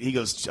he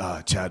goes,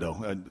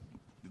 Chado.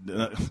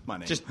 My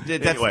name. That's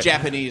Anyway.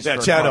 Japanese. Yeah,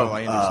 for Chado. Carl,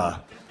 I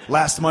understand.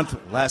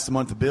 Last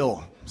month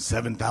bill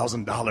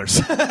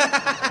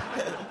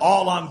 $7,000,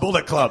 all on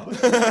Bullet Club.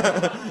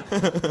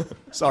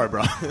 Sorry,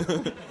 bro.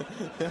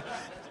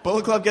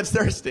 Bullet Club gets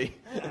thirsty.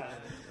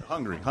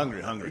 Hungry.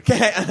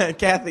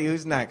 Kathy,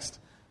 who's next?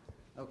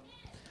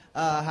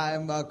 Hi,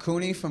 I'm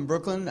Cooney from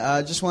Brooklyn.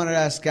 Just wanted to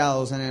ask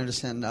Gallows and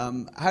Anderson,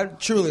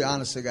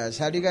 honestly, guys,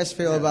 how do you guys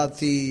feel about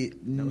the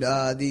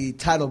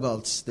title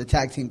belts, the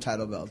tag team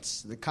title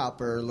belts, the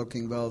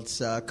copper-looking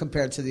belts,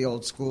 compared to the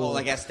old school? Oh,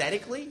 like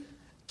aesthetically?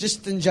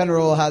 Just in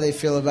general, how they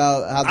feel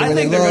about how I they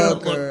think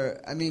look.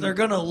 they're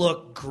going to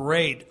look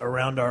great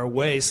around our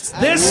waists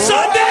this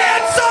Sunday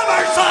at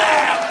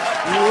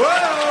SummerSlam.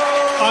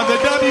 Whoa! On the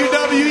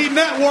WWE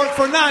Network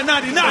for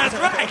 $9.99. That's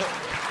right.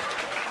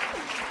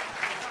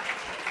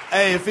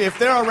 Hey, if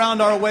they're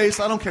around our waist,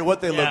 I don't care what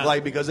they look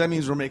like because that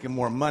means we're making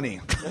more money.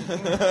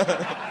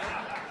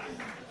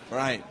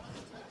 Right.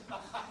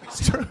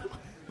 It's true.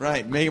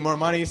 Right. Making more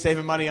money,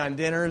 saving money on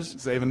dinners.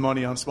 Saving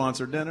money on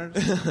sponsored dinners.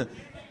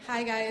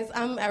 Hi, guys.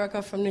 I'm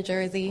Erica from New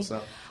Jersey. What's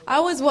up? I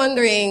was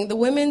wondering, the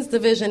women's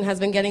division has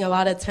been getting a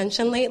lot of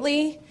attention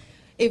lately.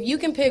 If you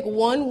can pick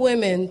one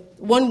woman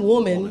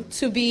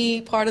to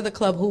be part of the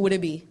club, who would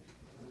it be?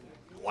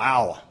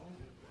 Wow.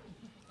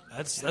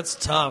 That's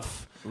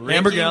tough. Ricky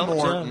Amber Gal.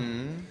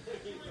 Morton.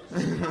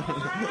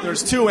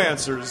 There's two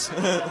answers. All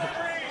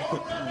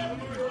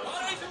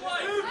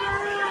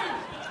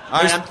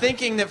right, I'm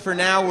thinking that for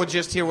now we'll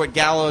just hear what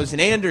Gallows and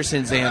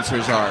Anderson's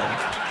answers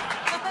are.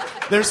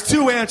 There's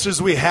two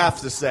answers we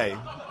have to say.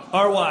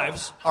 Our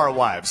wives.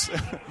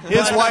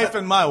 His wife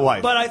and my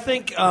wife. But I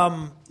think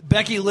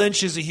Becky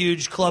Lynch is a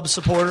huge club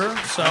supporter.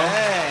 So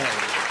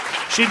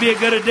she'd be a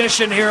good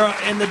addition here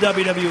in the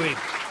WWE.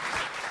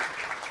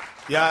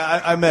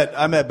 Yeah, I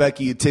met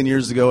Becky 10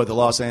 years ago at the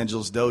Los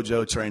Angeles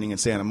Dojo training in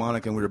Santa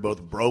Monica, and we were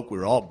both broke. We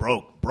were all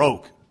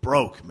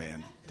broke,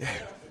 man.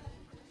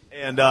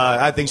 And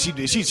I think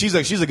she's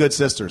a good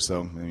sister,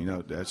 so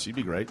she'd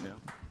be great. Yeah.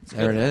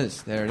 There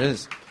it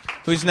is.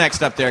 Who's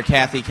next up there,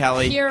 Kathy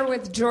Kelly? Here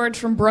with George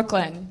from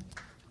Brooklyn.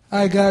 All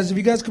right, guys. If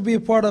you guys could be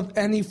a part of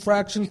any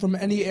fraction from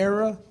any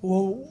era,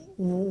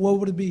 what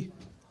would it be?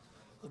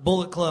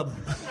 Bullet Club.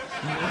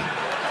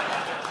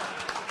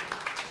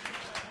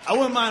 I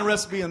wouldn't mind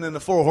being in the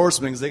Four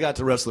Horsemen because they got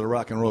to wrestle the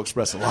Rock and Roll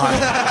Express a lot.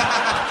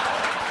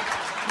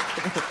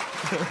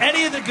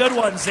 Any of the good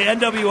ones, the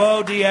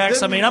NWO,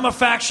 DX. I mean, I'm a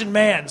faction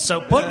man,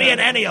 so put me in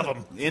any of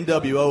them.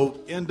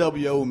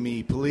 NWO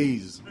me,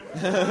 please.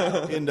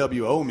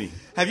 NWO me.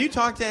 Have you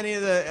talked to any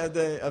of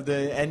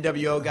the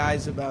NWO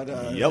guys about?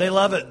 Yep. They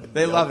love it.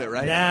 They love it,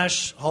 right?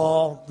 Nash,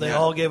 Hall, they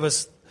all gave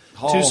us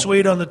too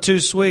sweet on the too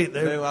sweet.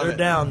 They're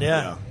down,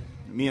 yeah.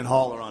 Me and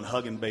Hall are on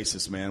hugging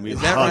basis, man.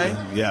 Is that right?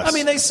 Yes. I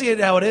mean, they see it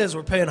how it is.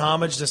 We're paying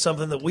homage to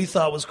something that we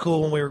thought was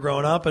cool when we were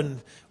growing up,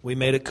 and we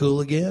made it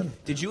cool again.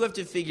 Did you have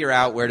to figure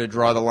out where to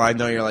draw the line,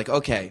 though? You're like,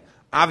 okay,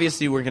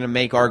 obviously we're going to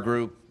make our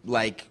group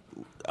like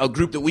a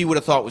group that we would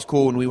have thought was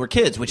cool when we were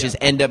kids, which is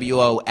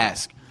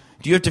NWO-esque.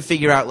 Do you have to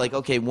figure out, like,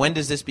 okay, when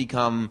does this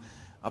become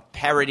a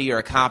parody or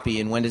a copy,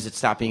 and when does it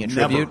stop being a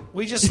tribute?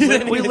 We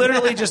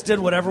literally just did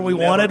whatever we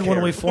wanted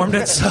when we formed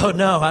it, so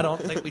no, I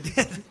don't think we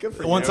did. Good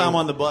for One time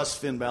on the bus,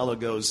 Finn Balor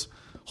goes,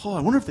 "Oh,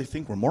 I wonder if they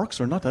think we're marks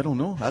or not. I don't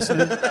know." I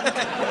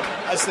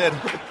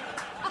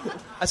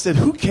said,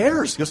 "Who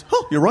cares?" He goes,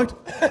 "Oh, you're right."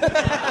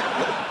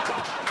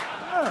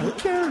 Who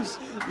cares?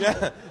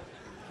 Yeah.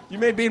 You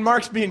made being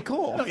marks being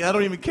cool. I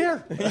don't even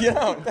care.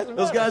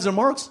 Those guys are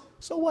marks.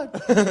 So what?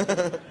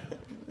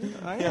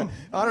 I am.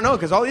 I don't know,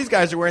 because all these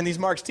guys are wearing these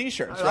Marks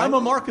T-shirts, right? I'm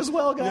a mark as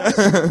well, guys.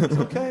 It's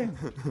okay.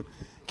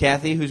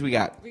 Kathy, who's we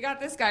got? We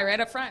got this guy right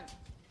up front.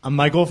 I'm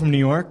Michael from New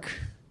York,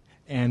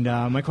 and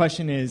my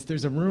question is,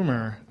 there's a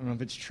rumor, I don't know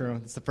if it's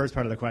true, it's the first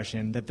part of the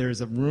question, that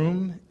there's a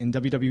room in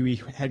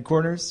WWE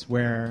headquarters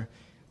where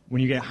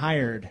when you get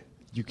hired,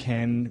 you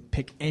can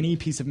pick any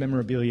piece of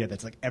memorabilia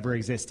that's like ever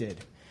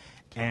existed,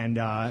 and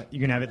you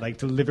can have it like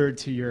delivered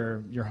to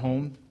your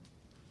home.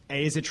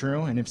 A, is it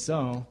true? And if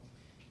so,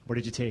 what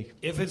did you take?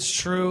 If it's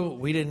true,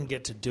 we didn't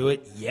get to do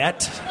it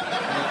yet.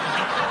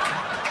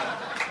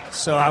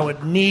 So I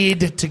would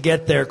need to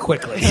get there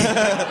quickly.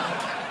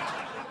 I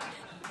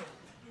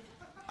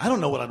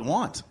don't know what I'd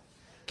want.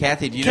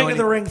 Kathy, do you know King of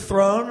the Ring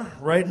throne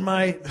right in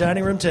my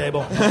dining room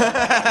table.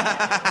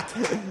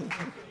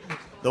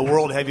 The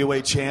World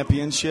Heavyweight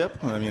Championship.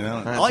 I mean,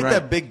 I like right.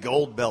 that big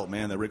gold belt,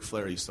 man, that Ric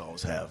Flair used to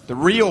always have. The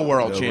real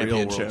World The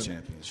Championship. Real World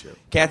Championship.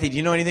 Kathy, do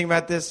you know anything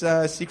about this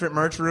secret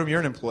merch room? You're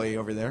an employee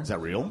over there. Is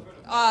that real?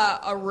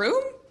 A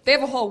room? They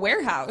have a whole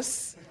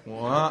warehouse.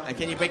 Well,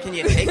 can you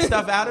take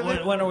stuff out of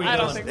it? When are we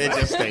done? It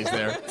just stays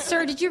there.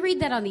 Sir, did you read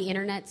that on the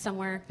internet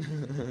somewhere?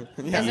 Yeah.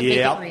 Doesn't make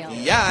it real.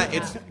 Yeah,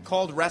 it's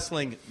called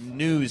wrestling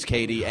news,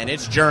 Katie, and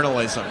it's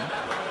journalism.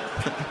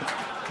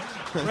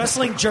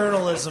 Wrestling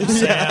journalism,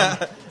 Sam.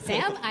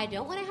 Sam, I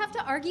don't want to have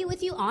to argue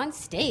with you on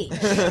stage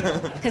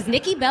because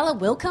Nikki Bella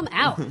will come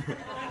out.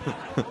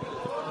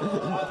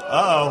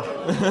 Uh-oh.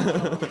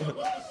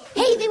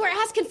 Hey, they were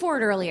asking for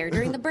it earlier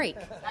during the break.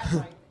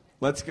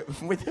 Let's go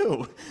with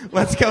who?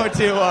 Let's go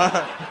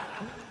to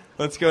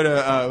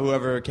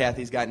whoever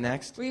Kathy's got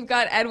next. We've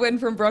got Edwin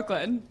from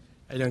Brooklyn.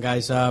 How you doing,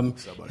 guys?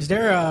 Is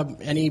there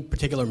any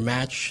particular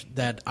match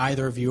that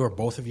either of you or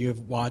both of you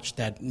have watched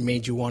that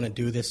made you want to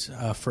do this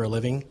for a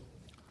living,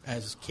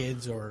 as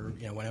kids or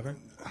whatever?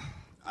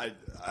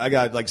 I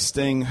got like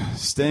Sting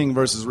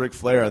versus Ric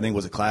Flair. I think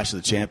was a Clash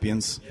of the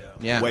Champions.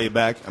 Yeah. Way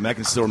back. I mean, I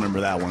can still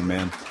remember that one,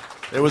 man.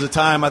 There was a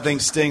time I think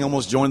Sting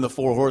almost joined the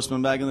Four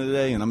Horsemen back in the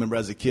day, and I remember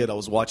as a kid I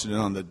was watching it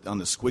on the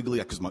Squiggly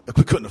because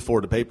I couldn't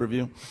afford the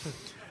pay-per-view.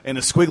 And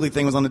the Squiggly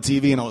thing was on the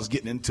TV, and I was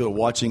getting into it,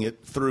 watching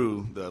it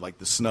through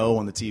the snow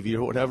on the TV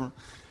or whatever.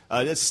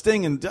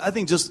 Sting, and I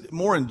think just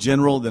more in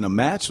general than a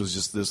match was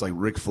just this like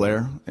Ric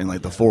Flair and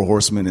like the Four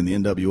Horsemen and the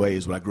NWA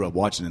is what I grew up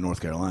watching in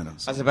North Carolina.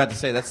 I was about to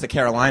say that's the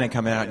Carolina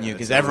coming out in you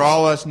because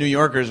all us New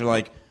Yorkers are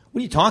like, what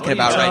are you talking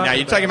about right now?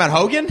 You talking about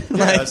Hogan?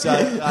 Yeah,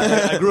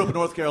 I grew up in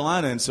North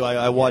Carolina, and so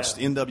I watched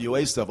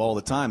NWA stuff all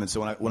the time. And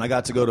so when I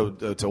got to go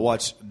to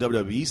watch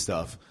WWE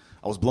stuff,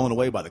 I was blown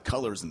away by the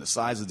colors and the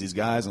size of these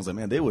guys. I was like,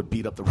 man, they would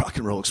beat up the Rock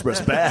and Roll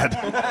Express bad.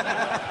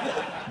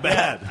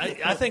 Bad.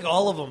 I think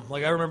all of them.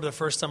 Like, I remember the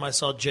first time I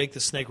saw Jake the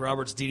Snake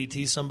Roberts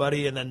DDT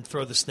somebody and then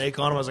throw the snake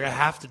on him. I was like, I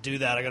have to do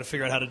that. I got to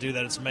figure out how to do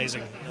that. It's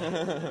amazing.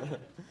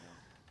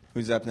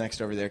 Who's up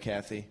next over there,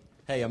 Kathy?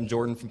 Hey, I'm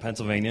Jordan from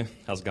Pennsylvania.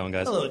 How's it going,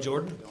 guys? Hello,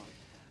 Jordan.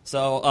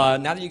 So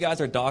now that you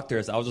guys are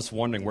doctors, I was just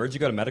wondering, where did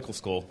you go to medical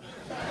school?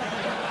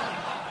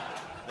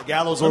 The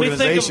Gallows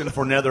Organization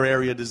for Nether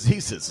Area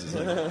Diseases.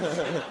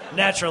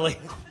 Naturally.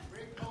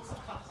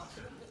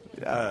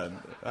 I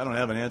don't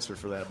have an answer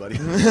for that, buddy.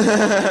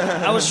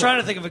 I was trying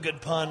to think of a good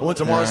pun.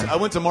 I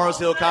went to Morris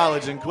Hill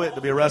College and quit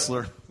to be a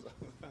wrestler.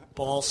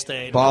 Ball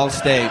State. Ball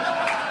State.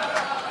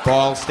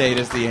 Ball State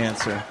is the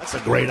answer. That's a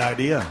great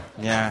idea.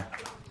 Yeah.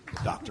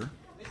 Doctor.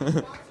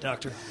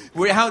 Doctor.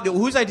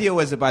 Whose idea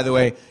was it, by the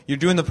way? You're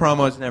doing the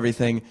promos and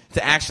everything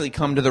to actually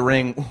come to the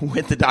ring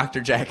with the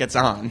doctor jackets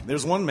on.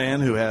 There's one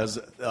man who has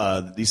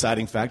the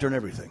deciding factor in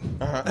everything.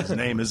 His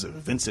name is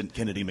Vincent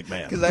Kennedy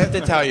McMahon. Because I have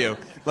to tell you,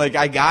 like,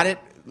 I got it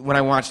when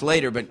I watched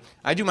later, but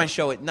I do my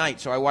show at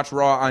night, so I watch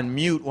Raw on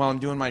mute while I'm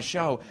doing my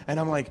show, and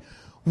I'm like,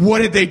 what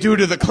did they do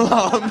to the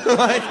club?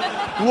 Like,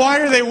 why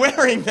are they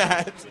wearing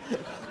that?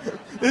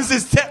 This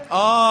is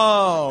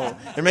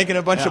they're making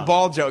a bunch of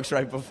ball jokes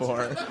right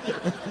before.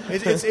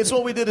 It's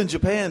what we did in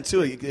Japan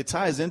too. It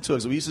ties into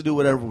us. We used to do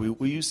whatever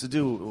we used to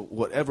do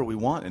whatever we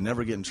want and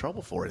never get in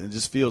trouble for it. It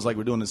just feels like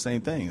we're doing the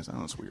same thing.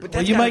 It's weird.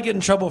 Well, you might get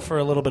in trouble for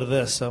a little bit of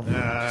this, so just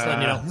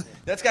letting you know.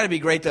 That's got to be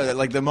great though. That,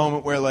 like the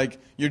moment where like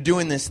you're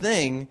doing this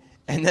thing.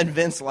 And then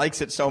Vince likes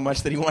it so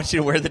much that he wants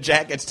you to wear the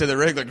jackets to the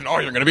ring. Like, no,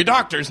 you're going to be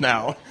doctors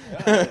now.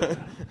 I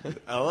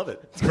love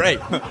it. It's great.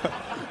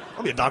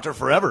 I'll be a doctor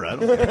forever. I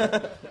don't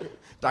care.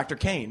 Dr.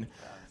 Kane.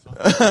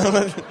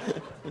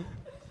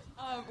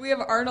 We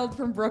have Arnold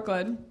from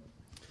Brooklyn.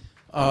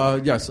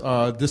 Yes,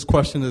 this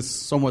question is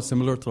somewhat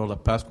similar to the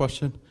past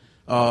question.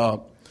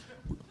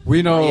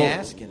 We know What are you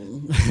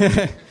asking?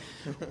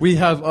 we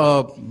have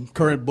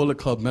current Bullet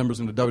Club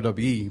members in the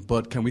WWE,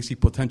 but can we see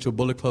potential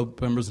Bullet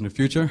Club members in the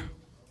future?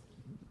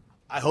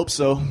 I hope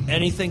so.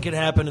 Anything can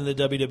happen in the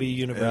WWE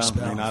universe,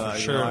 pal, for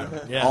sure.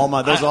 Yeah.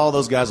 All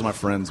those guys are my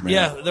friends, man.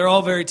 Yeah, they're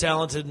all very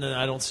talented, and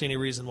I don't see any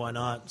reason why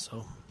not.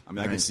 So, I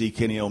mean, I can see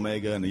Kenny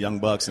Omega and the Young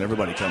Bucks and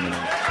everybody coming in.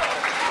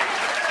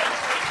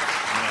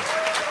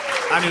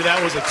 I knew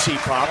that was a cheap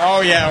pop.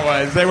 Oh, yeah, it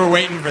was. They were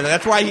waiting for that.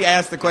 That's why he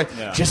asked the question.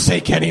 Yeah. Just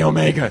say Kenny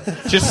Omega.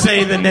 Just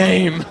say the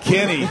name.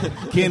 Kenny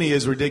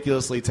is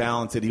ridiculously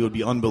talented. He would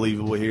be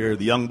unbelievable here.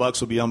 The Young Bucks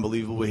would be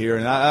unbelievable here.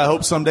 And I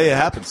hope someday it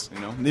happens.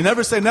 You know, you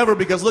never say never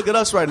because look at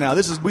us right now.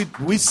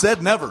 We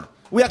said never.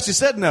 We actually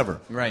said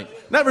never. Right.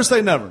 Never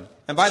say never.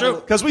 And by the way,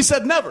 because we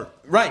said never.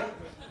 Right.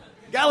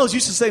 Gallows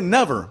used to say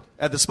never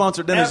at the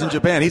sponsored dinners in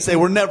Japan. He'd say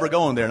we're never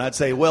going there, and I'd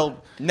say,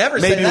 well, never.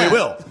 Maybe we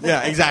will.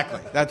 Yeah,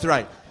 exactly. That's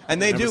right. And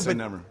they Never do,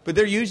 never. but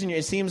they're using.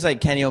 It seems like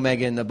Kenny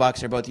Omega and the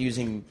Bucks are both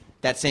using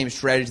that same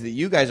strategy that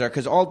you guys are,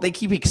 because they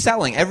keep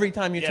excelling. Every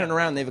time you turn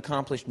around, they've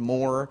accomplished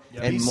more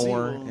and PC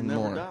more will and never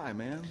more. Die,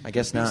 man. I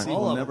guess not. PC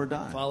will never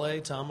die.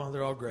 Fale, Tama,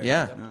 they're all great.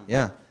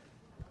 Yeah.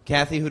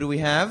 Kathy, who do we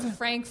have?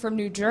 Frank from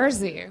New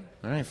Jersey.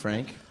 All right,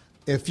 Frank.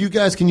 If you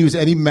guys can use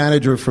any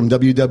manager from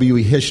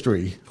WWE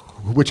history,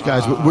 which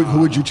guys?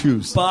 Who would you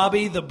choose?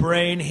 Bobby the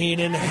Brain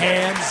Heenan,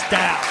 hands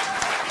down,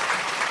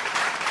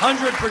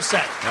 100%.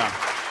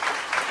 Yeah.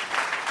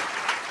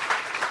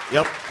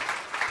 Yep.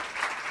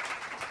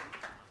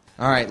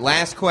 All right,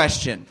 last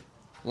question.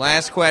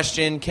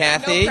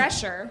 Kathy. No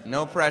pressure.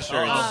 No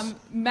pressure.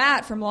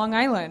 Matt from Long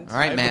Island. All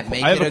right, Matt,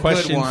 make I have it a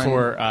question good one.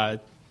 for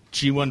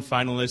G1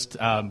 finalist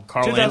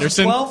Carl 2012?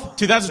 Anderson.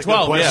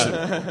 2012,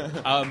 That's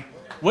yeah.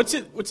 What's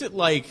it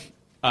like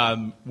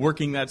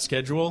working that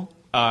schedule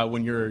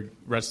when you're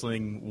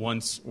wrestling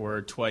once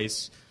or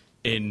twice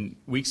in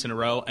weeks in a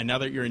row, and now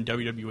that you're in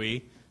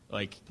WWE,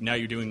 like now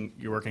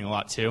you're working a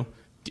lot too.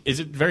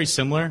 Is it very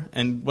similar?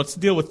 And what's the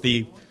deal with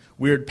the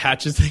weird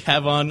patches they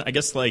have on? I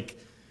guess like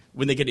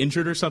when they get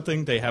injured or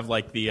something, they have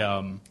like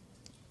the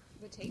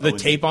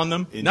tape on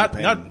them.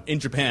 Not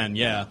in Japan,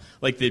 yeah,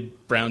 like the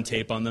brown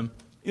tape on them.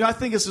 You know, I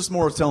think it's just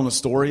more of telling a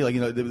story. Like,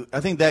 you know, I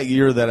think that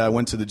year that I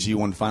went to the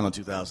G1 final in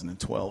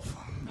 2012.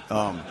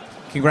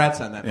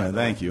 Congrats on that. Yeah,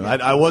 thank you.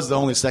 I was the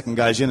only second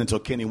guy in until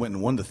Kenny went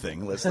and won the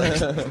thing.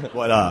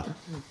 But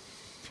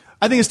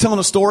I think it's telling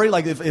a story.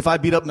 Like if I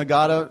beat up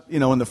Nagata, you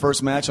know, in the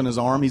first match on his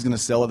arm, he's going to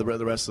sell it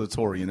the rest of the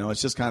tour. You know,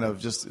 it's just kind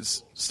of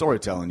it's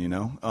storytelling. You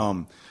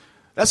know,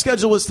 that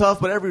schedule was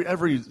tough, but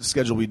every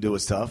schedule we do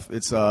is tough.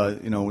 It's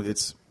you know,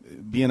 it's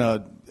being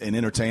an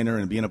entertainer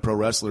and being a pro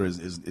wrestler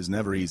is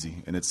never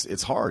easy, and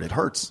it's hard. It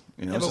hurts.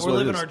 You know, yeah, but we're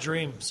living our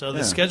dream. So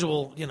the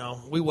schedule, you know,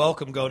 we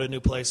welcome go to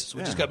new places.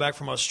 We just got back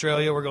from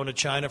Australia. We're going to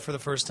China for the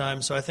first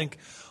time. So I think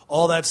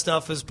all that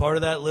stuff is part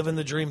of that living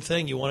the dream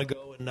thing. You want to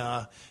go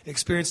and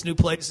experience new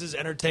places,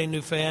 entertain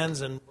new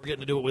fans, and we're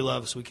getting to do what we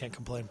love, so we can't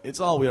complain. It's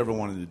all we ever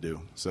wanted to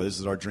do. So this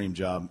is our dream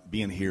job,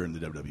 being here in the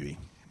WWE.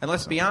 And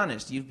let's be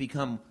honest, you've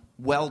become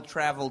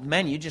well-traveled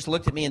men. You just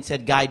looked at me and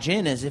said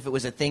Gaijin as if it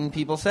was a thing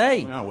people say.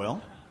 Yeah,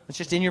 well. It's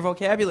just in your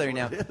vocabulary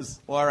now. It is.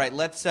 Well, all right,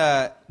 let's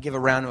give a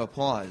round of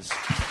applause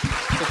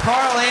to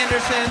Carl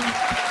Anderson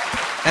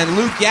and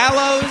Luke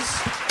Gallows.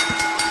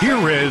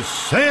 Here is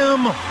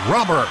Sam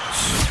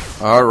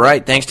Roberts. All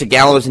right, thanks to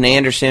Gallows and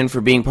Anderson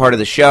for being part of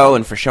the show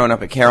and for showing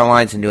up at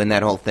Caroline's and doing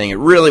that whole thing. It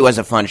really was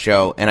a fun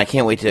show, and I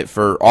can't wait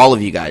for all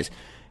of you guys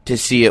to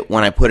see it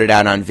when I put it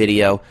out on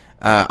video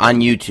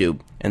on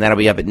YouTube. And that'll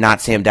be up at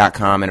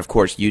notsam.com and, of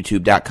course,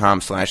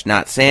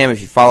 youtube.com/notsam.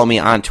 If you follow me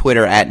on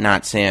Twitter at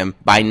notsam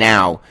by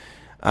now,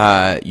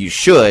 you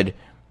should.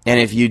 And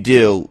if you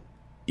do,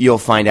 you'll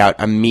find out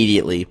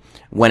immediately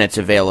when it's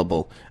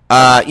available.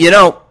 You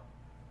know,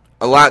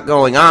 a lot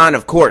going on,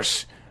 of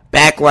course.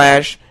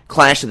 Backlash,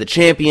 Clash of the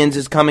Champions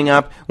is coming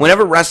up.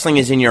 Whenever wrestling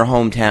is in your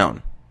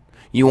hometown,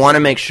 you want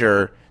to make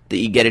sure that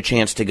you get a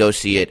chance to go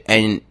see it,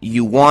 and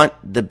you want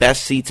the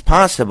best seats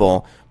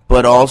possible,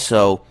 but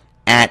also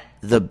at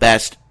the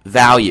best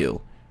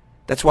value.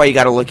 That's why you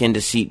got to look into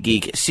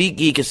SeatGeek.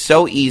 SeatGeek is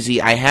so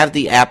easy. I have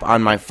the app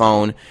on my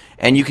phone,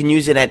 and you can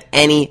use it at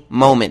any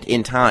moment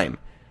in time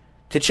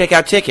to check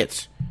out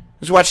tickets. I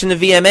was watching the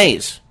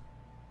VMAs.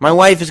 My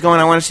wife is going,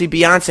 I want to see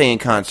Beyonce in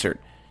concert.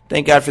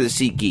 Thank God for the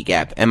SeatGeek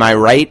app. Am I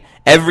right?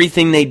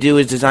 Everything they do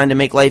is designed to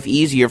make life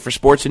easier for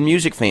sports and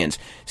music fans.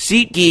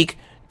 SeatGeek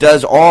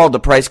does all the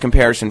price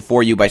comparison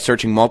for you by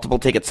searching multiple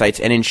ticket sites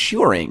and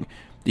ensuring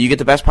that you get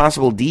the best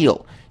possible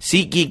deal.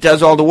 SeatGeek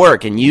does all the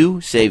work, and you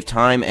save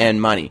time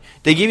and money.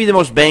 They give you the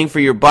most bang for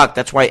your buck.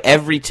 That's why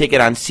every ticket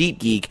on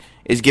SeatGeek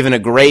is given a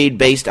grade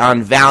based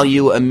on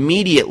value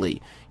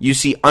immediately. You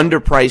see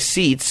underpriced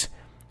seats,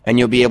 and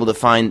you'll be able to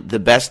find the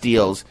best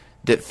deals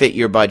that fit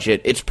your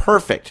budget. It's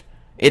perfect.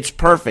 It's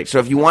perfect. So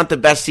if you want the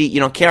best seat, you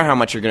don't care how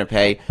much you're going to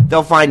pay,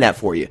 they'll find that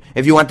for you.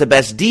 If you want the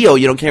best deal,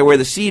 you don't care where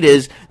the seat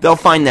is, they'll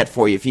find that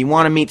for you. If you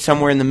want to meet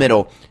somewhere in the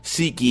middle,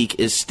 SeatGeek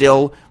is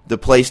still the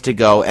place to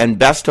go. And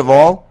best of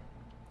all,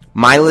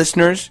 my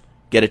listeners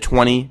get a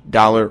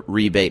 $20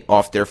 rebate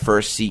off their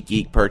first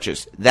SeatGeek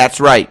purchase.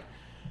 That's right.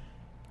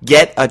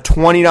 Get a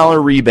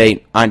 $20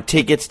 rebate on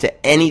tickets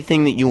to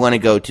anything that you want to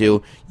go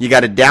to. You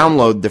got to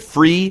download the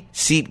free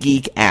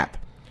SeatGeek app.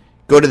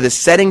 Go to the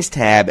Settings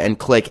tab and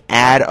click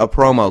Add a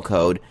Promo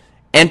Code.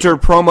 Enter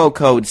promo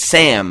code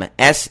SAM,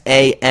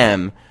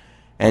 S-A-M,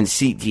 and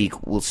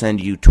SeatGeek will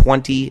send you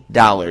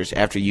 $20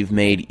 after you've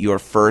made your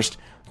first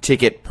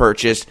ticket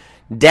purchase.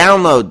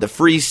 Download the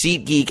free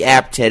SeatGeek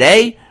app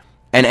today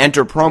and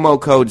enter promo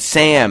code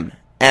SAM,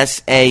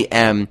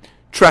 S-A-M.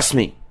 Trust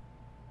me.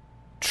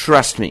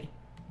 Trust me.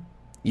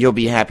 You'll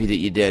be happy that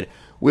you did.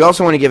 We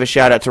also want to give a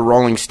shout out to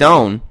Rolling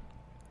Stone.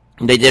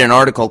 They did an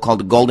article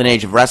called The Golden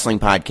Age of Wrestling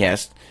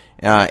Podcast.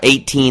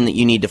 18 that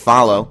you need to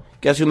follow.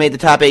 Guess who made the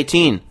top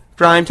 18?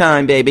 Prime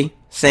time, baby.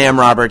 Sam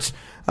Roberts.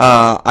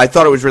 I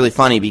thought it was really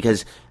funny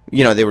because,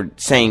 you know, they were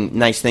saying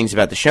nice things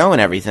about the show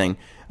and everything,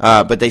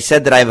 but they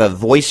said that I have a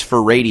voice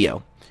for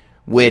radio,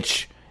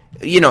 which,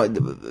 you know,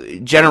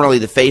 generally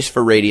the face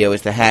for radio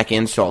is the hack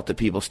insult that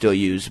people still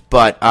use,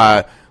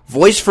 but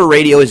voice for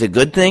radio is a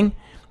good thing.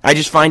 I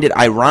just find it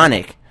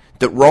ironic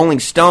that Rolling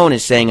Stone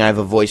is saying I have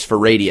a voice for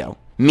radio,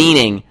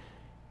 meaning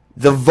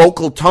the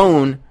vocal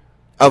tone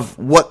of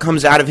what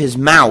comes out of his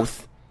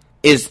mouth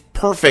is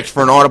perfect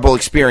for an audible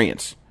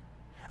experience.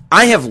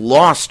 I have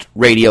lost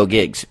radio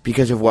gigs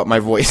because of what my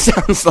voice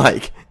sounds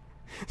like.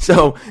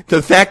 So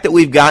the fact that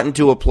we've gotten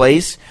to a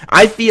place,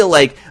 I feel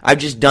like I've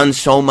just done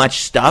so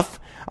much stuff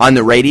on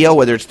the radio,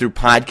 whether it's through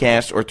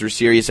podcasts or through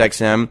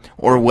SiriusXM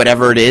or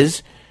whatever it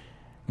is,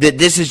 that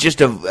this is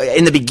just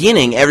in the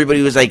beginning,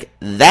 everybody was like,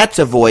 that's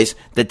a voice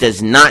that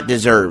does not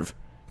deserve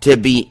to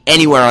be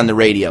anywhere on the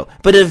radio.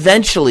 But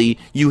eventually,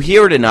 you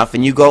hear it enough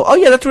and you go, oh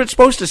yeah, that's what it's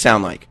supposed to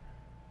sound like.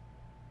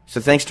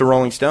 So thanks to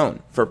Rolling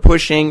Stone for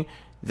pushing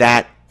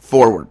that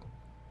forward.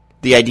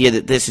 The idea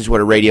that this is what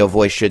a radio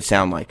voice should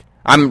sound like.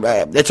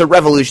 It's a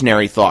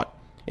revolutionary thought.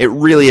 It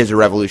really is a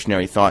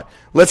revolutionary thought.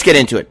 Let's get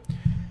into it.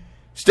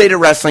 State of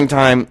Wrestling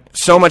time.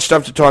 So much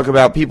stuff to talk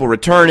about. People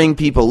returning,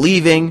 people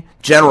leaving,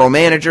 general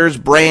managers,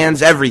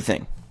 brands,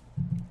 everything.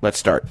 Let's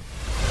start.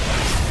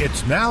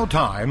 It's now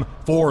time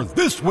for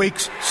this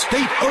week's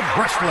State of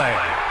Wrestling.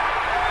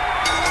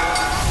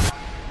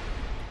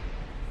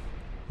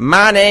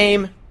 My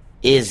name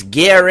is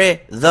Gary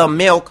the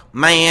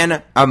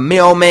Milkman, a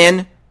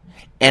millman,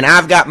 and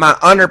I've got my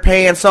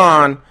underpants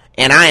on,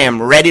 and I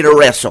am ready to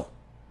wrestle.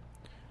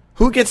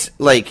 Who gets,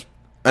 like,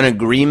 an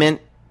agreement?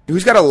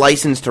 Who's got a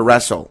license to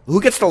wrestle? Who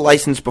gets the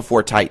license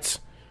before tights?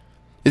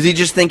 Is he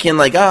just thinking,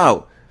 like,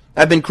 oh,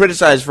 I've been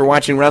criticized for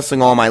watching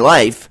wrestling all my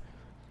life,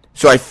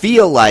 so I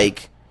feel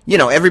like, you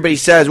know, everybody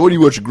says, what do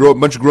you watch, a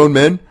bunch of grown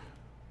men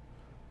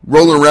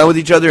rolling around with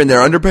each other in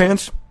their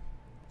underpants?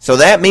 So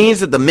that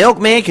means that the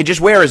milkman can just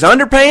wear his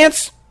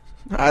underpants?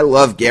 I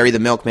love Gary the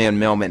Milkman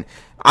Millman.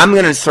 I'm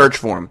going to search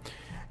for him.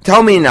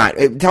 Tell me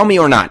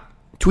or not.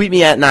 Tweet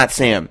me at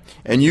NotSam,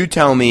 and you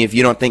tell me if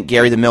you don't think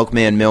Gary the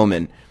Milkman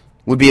Millman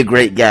would be a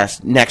great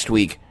guest next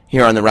week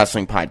here on the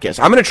Wrestling Podcast.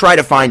 I'm going to try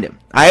to find him.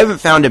 I haven't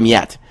found him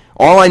yet.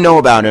 All I know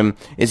about him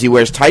is he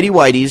wears tighty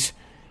whities.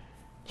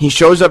 He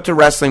shows up to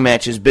wrestling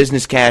matches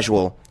business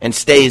casual and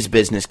stays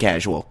business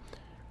casual.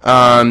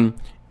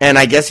 And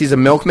I guess he's a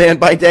milkman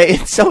by day.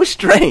 It's so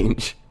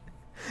strange.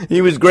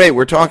 He was great.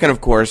 We're talking,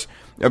 of course,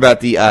 about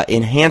the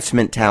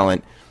enhancement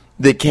talent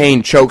that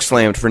Kane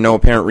chokeslammed for no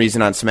apparent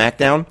reason on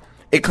SmackDown.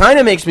 It kind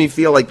of makes me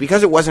feel like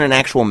because it wasn't an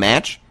actual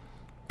match,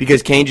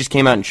 because Kane just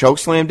came out and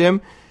chokeslammed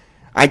him,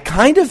 I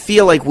kind of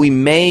feel like we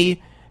may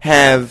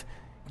have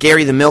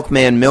Gary the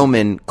Milkman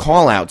Millman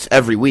call-outs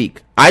every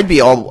week. I'd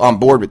be all on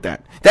board with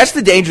that. That's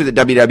the danger that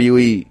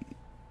WWE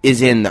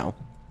is in, though.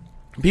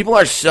 People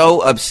are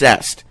so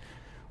obsessed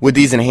with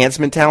these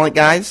enhancement talent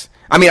guys.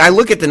 I mean, I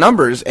look at the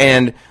numbers,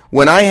 and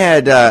when I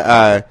had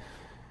the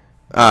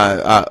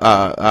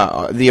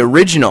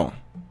original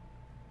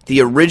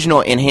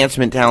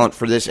enhancement talent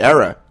for this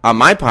era on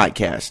my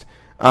podcast,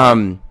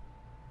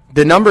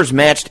 the numbers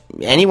matched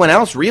anyone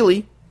else,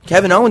 really.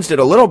 Kevin Owens did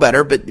a little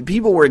better, but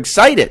people were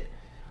excited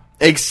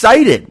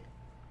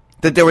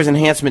that there was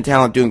enhancement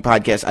talent doing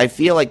podcasts. I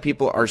feel like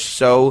people are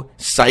so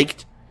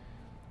psyched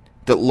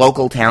that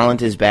local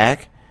talent is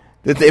back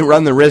that they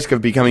run the risk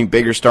of becoming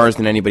bigger stars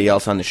than anybody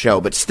else on the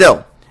show. But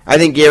still, I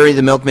think Gary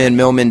the Milkman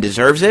Millman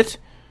deserves it.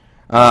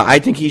 I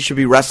think he should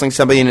be wrestling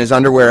somebody in his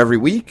underwear every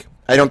week.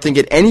 I don't think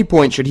at any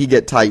point should he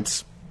get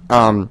tights.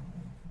 And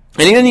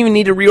he doesn't even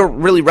need to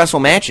really wrestle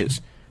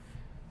matches.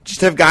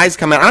 Just have guys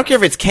come out. I don't care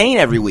if it's Kane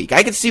every week.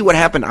 I could see what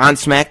happened on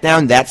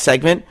SmackDown, that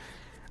segment.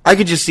 I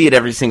could just see it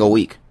every single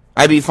week.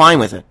 I'd be fine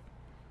with it.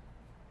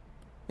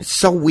 It's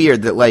so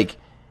weird that,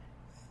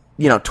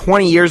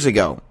 20 years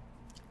ago,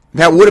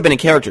 that would have been a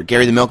character,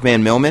 Gary the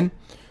Milkman Millman,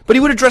 but he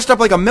would have dressed up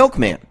like a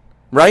milkman,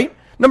 right?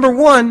 Number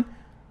one,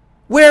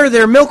 where are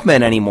there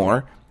milkmen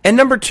anymore? And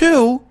number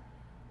two,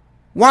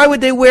 why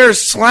would they wear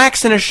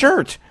slacks and a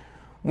shirt?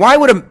 Why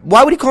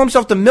would he call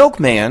himself the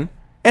milkman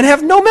and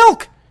have no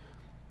milk?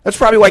 That's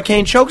probably why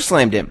Kane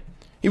chokeslammed him.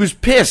 He was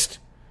pissed.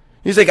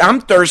 He's like, I'm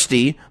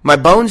thirsty, my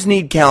bones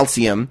need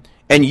calcium,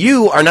 and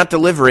you are not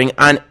delivering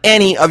on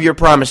any of your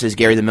promises,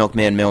 Gary the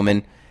Milkman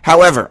Millman.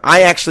 However,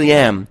 I actually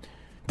am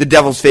the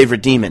devil's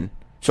favorite demon,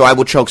 so I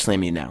will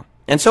chokeslam you now.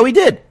 And so he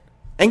did.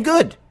 And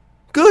good.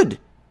 Good.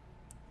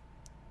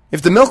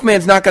 If the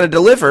milkman's not going to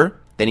deliver,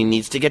 then he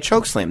needs to get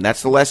chokeslammed.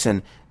 That's the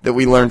lesson that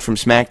we learned from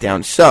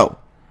SmackDown. So,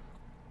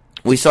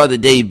 we saw the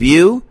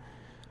debut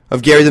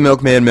of Gary the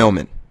Milkman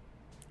Millman.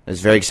 I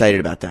was very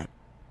excited about that.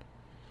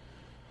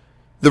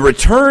 The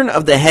return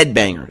of the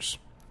Headbangers.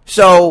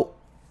 So,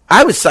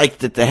 I was psyched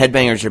that the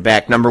Headbangers are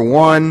back. Number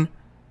one,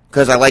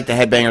 because I liked the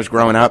Headbangers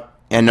growing up.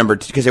 And number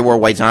two, because they wore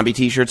White Zombie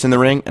t-shirts in the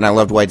ring, and I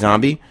loved White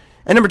Zombie.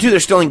 And number two,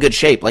 they're still in good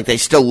shape. Like, they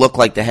still look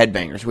like the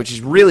Headbangers, which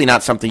is really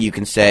not something you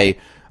can say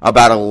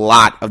about a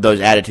lot of those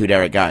Attitude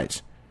Era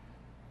guys.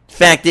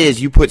 Fact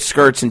is, you put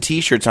skirts and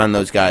t-shirts on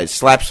those guys,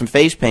 slap some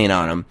face paint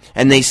on them,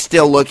 and they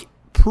still look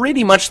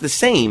pretty much the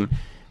same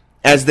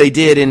as they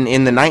did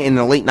in the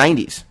late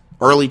 90s,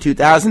 early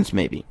 2000s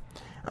maybe.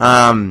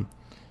 I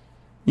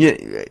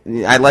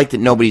like that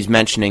nobody's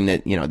mentioning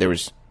that, there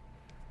was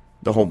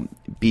the whole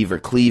Beaver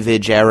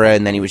cleavage era,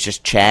 and then he was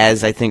just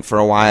Chaz, I think, for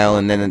a while,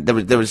 and then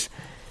there was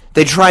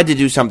they tried to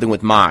do something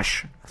with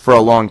Mosh for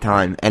a long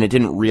time, and it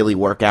didn't really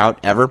work out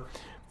ever,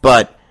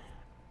 but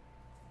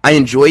I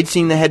enjoyed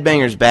seeing the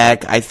Headbangers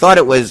back. I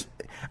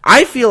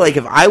feel like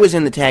if I was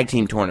in the tag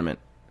team tournament,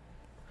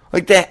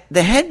 like the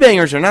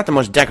Headbangers are not the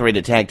most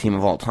decorated tag team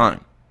of all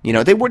time.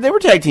 They were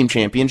tag team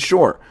champions,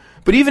 sure,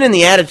 but even in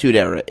the Attitude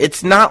Era,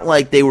 it's not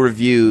like they were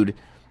viewed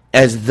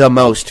as the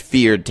most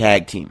feared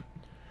tag team.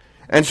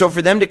 And so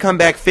for them to come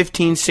back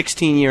 15,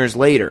 16 years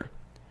later,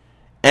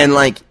 and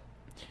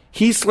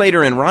Heath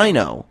Slater and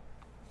Rhino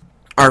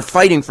are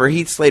fighting for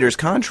Heath Slater's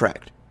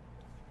contract,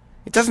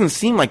 it doesn't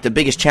seem like the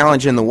biggest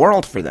challenge in the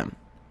world for them,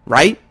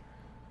 right?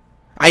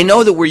 I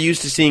know that we're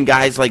used to seeing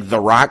guys like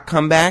The Rock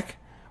come back,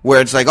 where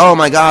it's like, oh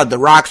my God, The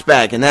Rock's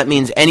back, and that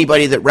means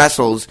anybody that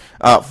wrestles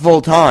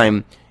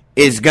full-time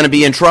is going to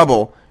be in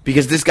trouble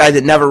because this guy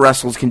that never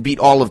wrestles can beat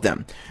all of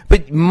them.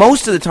 But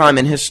most of the time,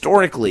 and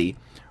historically,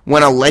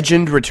 when a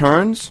legend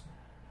returns,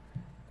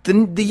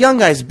 the young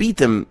guys beat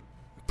them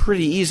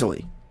pretty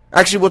easily.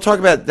 Actually, we'll talk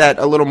about that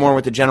a little more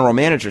with the general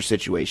manager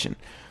situation.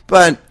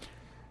 But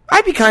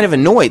I'd be kind of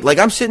annoyed.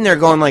 I'm sitting there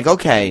going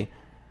okay,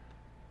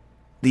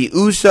 the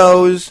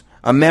Usos,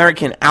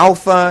 American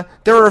Alpha,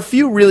 there are a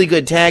few really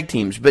good tag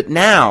teams, but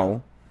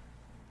now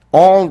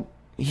all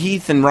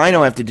Heath and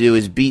Rhino have to do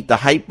is beat the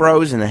Hype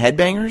Bros and the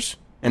Headbangers,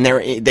 and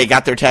they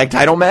got their tag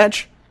title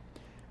match.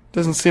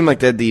 Doesn't seem like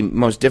they're the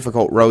most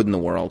difficult road in the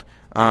world.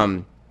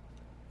 No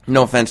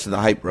offense to the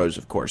Hype Bros,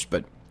 of course,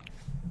 but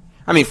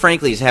I mean,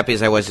 frankly, as happy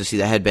as I was to see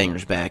the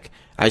Headbangers back,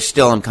 I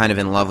still am kind of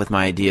in love with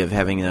my idea of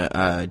having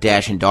a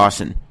Dash and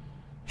Dawson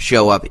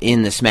show up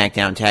in the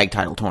SmackDown Tag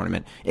Title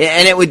Tournament,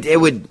 and it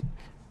would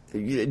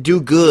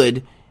do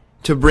good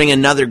to bring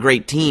another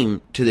great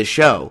team to the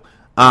show.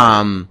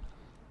 I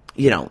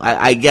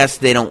guess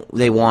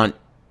they want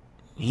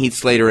Heath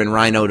Slater and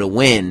Rhino to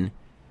win,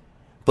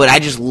 but I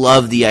just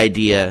love the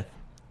idea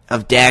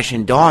of Dash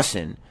and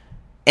Dawson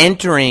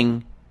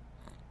entering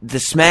the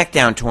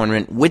SmackDown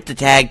tournament with the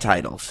tag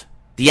titles,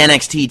 the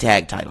NXT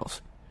tag titles,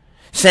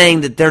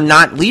 saying that they're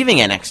not leaving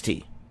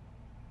NXT.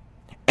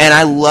 And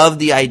I love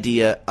the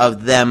idea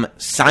of them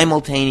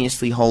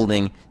simultaneously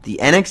holding the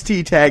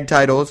NXT tag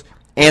titles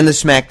and the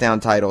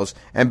SmackDown titles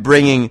and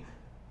bringing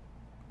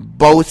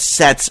both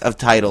sets of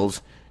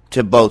titles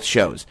to both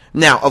shows.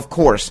 Now, of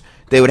course,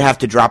 they would have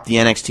to drop the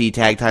NXT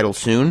tag title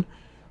soon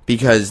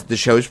because the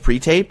show's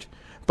pre-taped,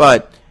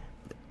 but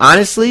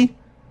honestly,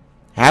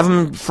 have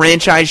them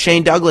franchise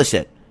Shane Douglas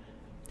it.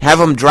 Have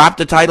them drop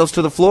the titles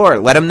to the floor.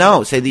 Let them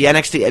know. Say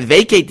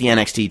vacate the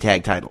NXT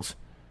tag titles.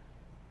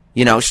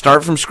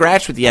 Start from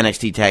scratch with the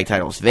NXT tag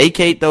titles.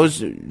 Vacate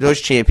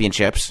those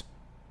championships,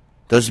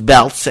 those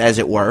belts, as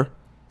it were.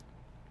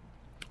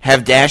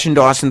 Have Dash and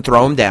Dawson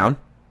throw them down,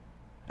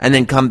 and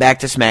then come back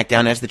to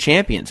SmackDown as the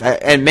champions.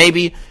 And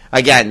maybe,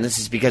 again, this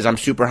is because I'm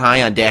super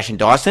high on Dash and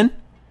Dawson,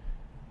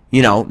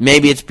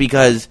 Maybe it's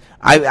because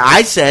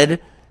I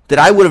said that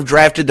I would have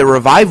drafted the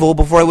Revival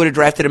before I would have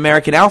drafted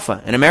American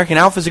Alpha. And American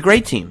Alpha is a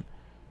great team.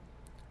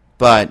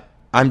 But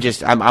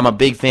I'm a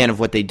big fan of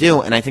what they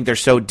do, and I think they're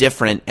so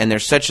different, and they're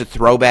such a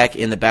throwback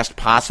in the best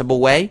possible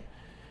way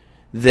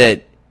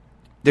that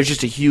there's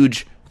just a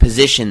huge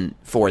position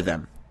for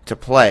them to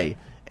play.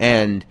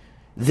 And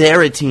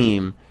they're a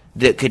team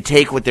that could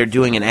take what they're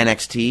doing in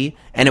NXT,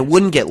 and it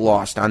wouldn't get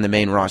lost on the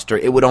main roster.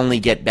 It would only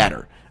get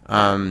better.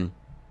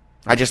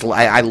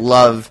 I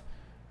love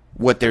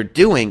what they're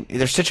doing.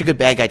 They're such a good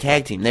bad guy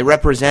tag team. They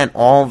represent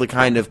all the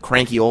kind of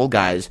cranky old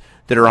guys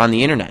that are on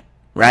the internet,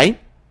 right?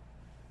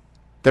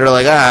 That are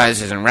like,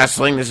 this isn't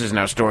wrestling. This isn't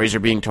how stories are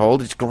being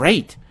told. It's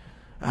great.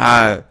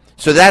 So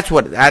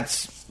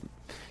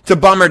it's a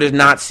bummer to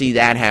not see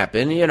that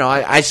happen.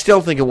 I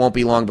still think it won't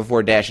be long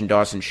before Dash and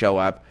Dawson show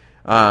up.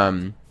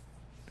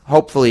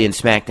 Hopefully in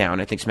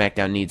SmackDown. I think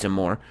SmackDown needs them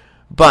more.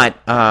 But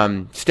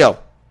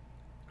still,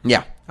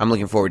 yeah, I'm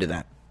looking forward to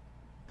that.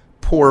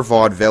 Poor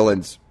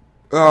Vaudevillains.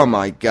 Oh,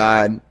 my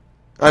God.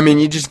 I mean,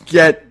 you just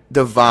get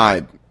the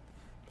vibe.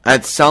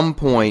 At some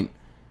point,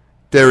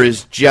 there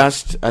is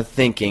just a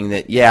thinking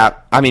that,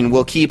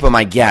 we'll keep them,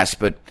 I guess,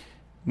 but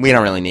we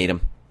don't really need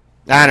them.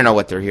 I don't know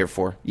what they're here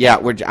for. Yeah,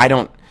 I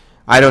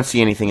don't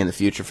see anything in the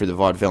future for the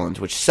Vaudevillains,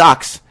 which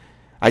sucks.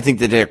 I think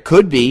that there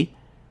could be.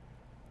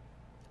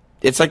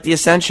 It's like the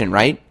Ascension,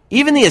 right?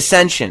 Even the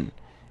Ascension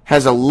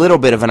has a little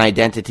bit of an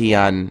identity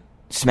on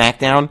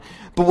SmackDown,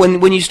 but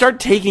when you start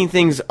taking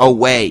things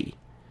away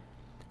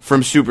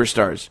from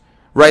superstars,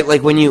 right?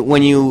 Like when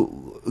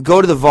you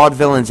go to the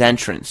Vaudevillains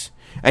entrance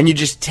and you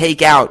just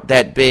take out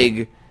that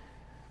big,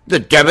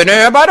 like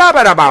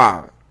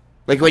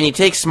when you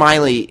take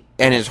Smiley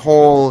and his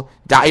whole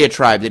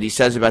diatribe that he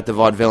says about the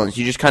Vaudevillains,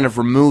 you just kind of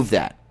remove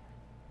that.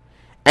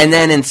 And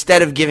then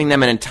instead of giving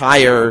them an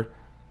entire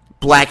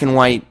black and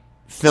white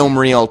film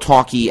reel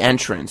talkie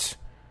entrance,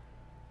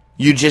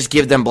 you just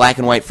give them black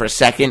and white for a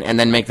second and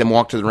then make them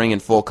walk to the ring in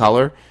full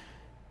color.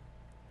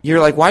 You're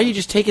like, why are you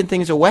just taking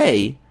things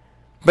away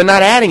but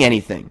not adding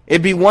anything?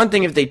 It'd be one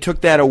thing if they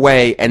took that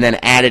away and then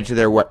added to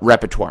their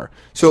repertoire.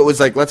 So it was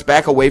like, let's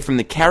back away from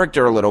the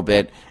character a little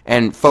bit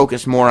and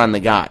focus more on the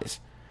guys.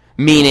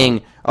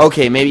 Meaning,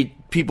 okay, maybe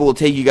people will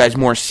take you guys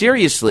more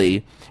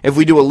seriously if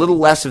we do a little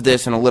less of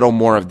this and a little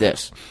more of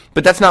this.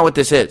 But that's not what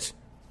this is.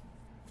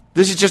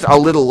 This is just a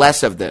little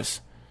less of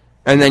this.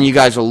 And then you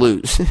guys will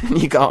lose.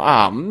 You go,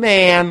 oh,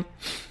 man.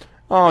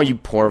 Oh, you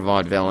poor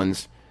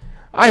Vaudevillains.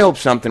 I hope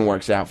something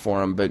works out for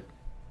them, but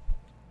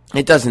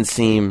it doesn't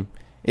seem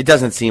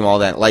all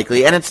that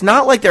likely. And it's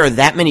not like there are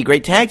that many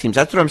great tag teams.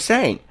 That's what I'm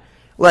saying.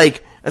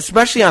 Like,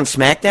 especially on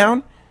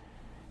SmackDown,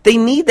 they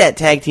need that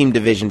tag team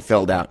division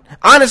filled out.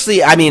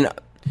 Honestly, I mean,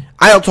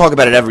 I'll talk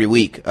about it every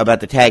week, about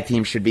the tag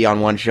team should be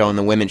on one show and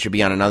the women should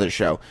be on another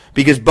show,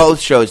 because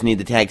both shows need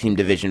the tag team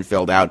division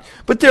filled out.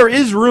 But there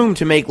is room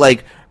to make,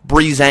 like,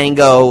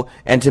 Breezango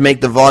and to make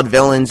the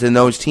Vaudevillains and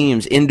those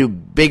teams into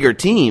bigger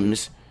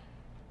teams.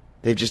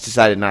 They've just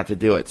decided not to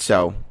do it.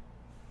 So,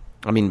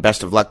 I mean,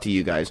 best of luck to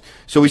you guys.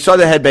 So we saw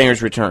the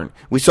Headbangers return.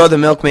 We saw the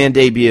Milkman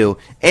debut.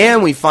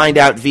 And we find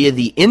out via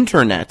the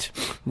internet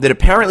that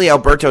apparently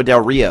Alberto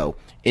Del Rio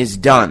is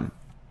done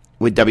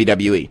with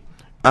WWE.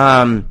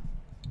 I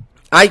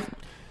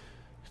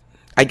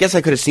guess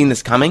I could have seen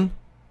this coming.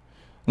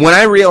 When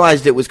I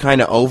realized it was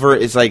kind of over,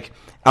 it's like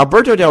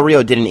Alberto Del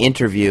Rio did an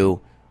interview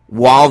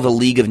while the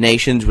League of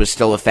Nations was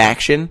still a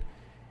faction,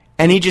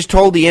 and he just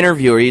told the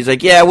interviewer, he's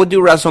like, yeah, we'll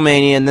do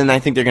WrestleMania, and then I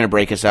think they're going to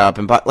break us up.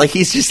 And like,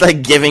 he's just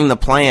like giving the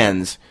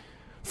plans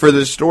for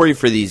the story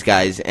for these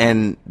guys,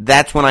 and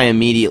that's when I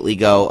immediately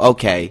go,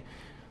 okay,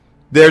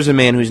 there's a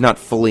man who's not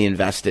fully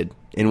invested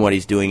in what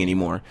he's doing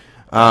anymore.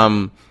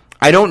 I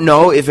don't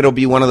know if it'll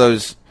be one of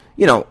those,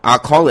 I'll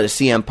call it a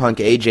CM Punk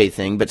AJ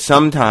thing, but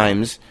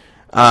sometimes,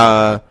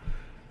 and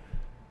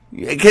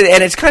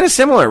it's kind of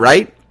similar,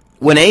 right?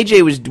 When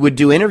AJ would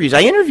do interviews,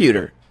 I interviewed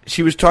her.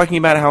 She was talking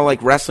about how,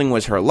 like, wrestling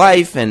was her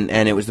life, and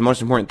it was the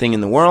most important thing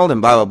in the world,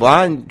 and blah, blah,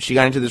 blah, and she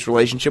got into this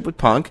relationship with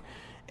Punk,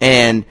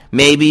 and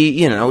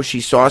maybe,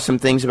 she saw some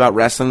things about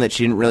wrestling that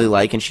she didn't really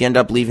like, and she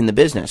ended up leaving the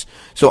business.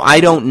 So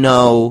I don't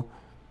know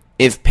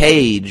if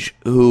Paige,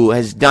 who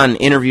has done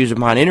interviews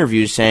upon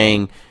interviews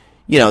saying,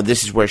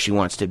 this is where she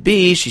wants to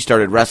be, she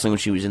started wrestling when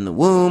she was in the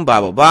womb,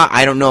 blah, blah, blah,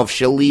 I don't know if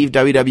she'll leave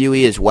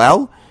WWE as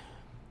well,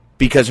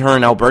 because her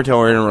and Alberto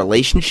are in a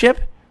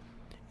relationship,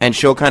 and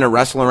she'll kind of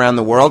wrestle around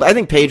the world. I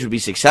think Paige would be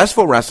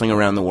successful wrestling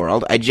around the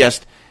world. I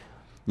just,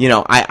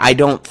 I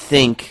don't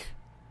think,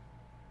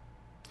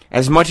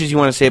 as much as you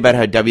want to say about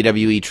how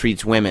WWE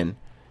treats women,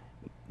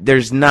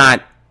 there's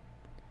not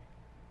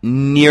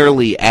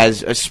nearly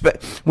as,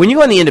 when you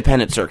go on the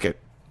independent circuit,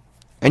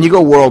 and you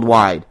go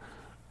worldwide,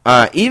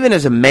 even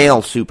as a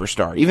male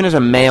superstar, even as a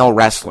male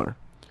wrestler,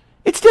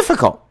 it's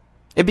difficult.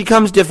 It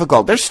becomes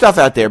difficult. There's stuff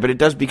out there, but it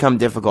does become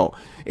difficult.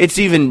 It's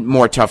even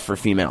more tough for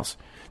females.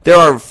 There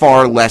are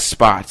far less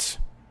spots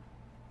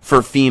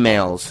for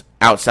females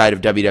outside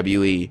of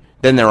WWE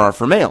than there are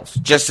for males,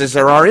 just as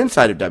there are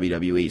inside of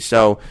WWE.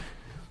 So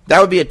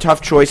that would be a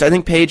tough choice. I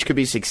think Paige could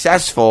be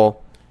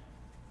successful,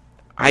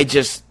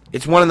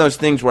 it's one of those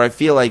things where I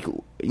feel like,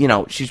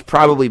 she's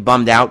probably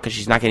bummed out because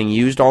she's not getting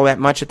used all that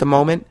much at the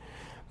moment,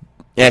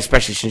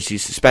 especially since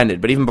she's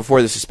suspended. But even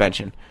before the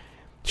suspension,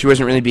 she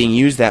wasn't really being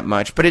used that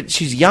much. But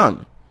she's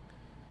young,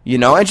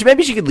 and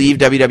maybe she could leave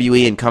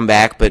WWE and come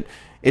back. But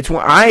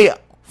I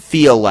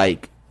feel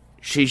like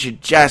she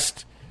should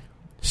just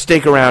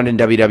stick around in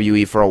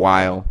WWE for a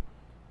while,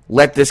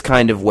 let this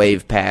kind of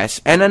wave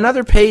pass, and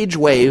another Paige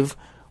wave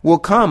will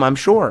come, I'm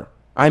sure.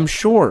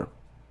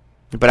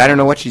 But I don't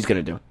know what she's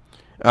going to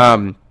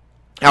do.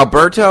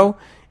 Alberto,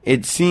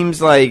 it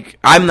seems like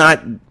I'm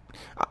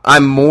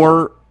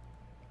more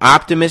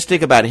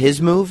optimistic about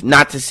his move.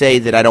 Not to say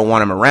that I don't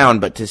want him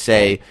around, but to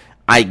say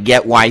I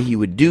get why he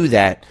would do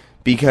that,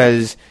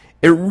 because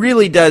it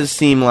really does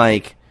seem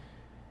like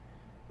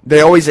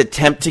they always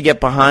attempt to get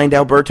behind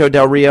Alberto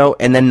Del Rio,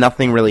 and then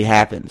nothing really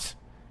happens.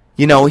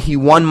 He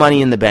won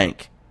Money in the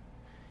Bank.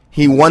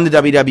 He won the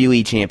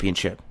WWE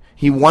Championship.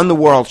 He won the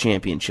World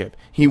Championship.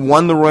 He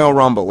won the Royal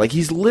Rumble. Like,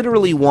 he's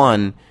literally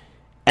won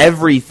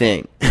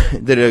everything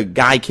that a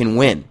guy can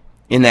win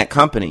in that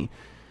company.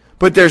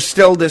 But there's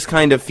still this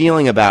kind of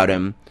feeling about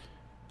him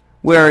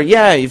where,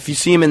 yeah, if you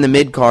see him in the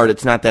mid-card,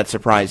 it's not that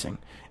surprising.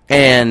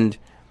 And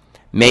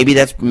maybe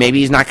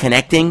he's not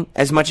connecting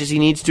as much as he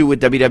needs to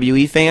with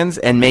WWE fans,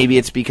 and maybe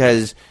it's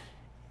because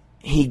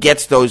he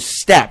gets those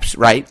steps,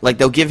 right? Like,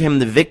 they'll give him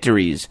the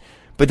victories,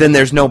 but then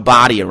there's no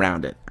body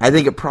around it. I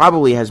think it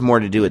probably has more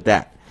to do with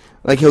that.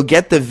 Like, he'll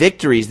get the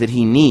victories that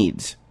he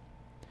needs,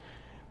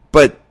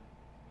 but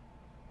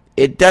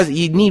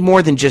you need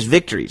more than just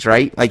victories,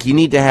 right? Like, you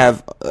need to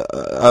have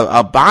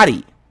a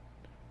body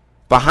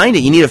behind it.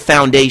 You need a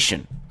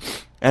foundation.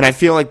 And I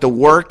feel like the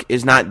work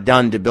is not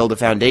done to build a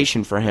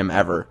foundation for him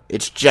ever.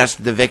 It's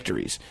just the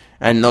victories.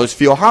 And those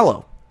feel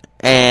hollow.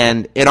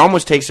 And it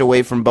almost takes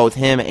away from both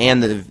him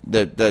and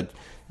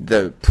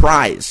the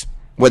prize,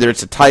 whether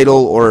it's a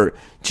title or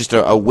just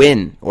a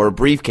win or a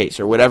briefcase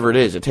or whatever it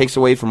is. It takes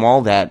away from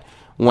all that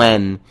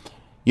when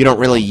you don't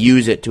really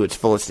use it to its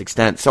fullest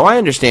extent. So I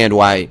understand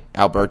why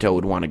Alberto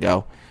would want to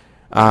go.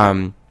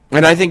 And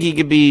I think he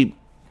could be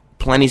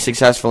plenty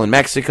successful in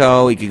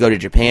Mexico. He could go to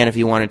Japan if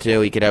he wanted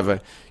to. He could have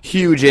a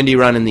huge indie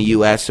run in the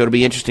U.S., so it'll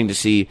be interesting to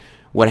see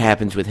what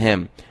happens with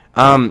him.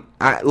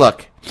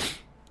 Look,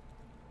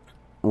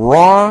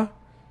 Raw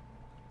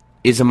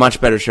is a much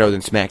better show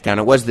than SmackDown.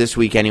 It was this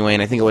week anyway,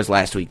 and I think it was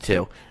last week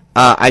too.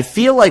 I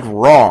feel like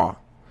Raw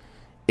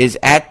is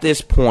at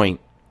this point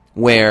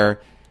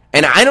where,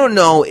 and I don't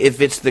know if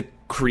it's the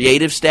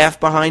creative staff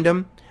behind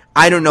him.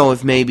 I don't know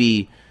if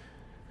maybe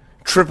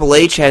Triple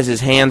H has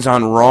his hands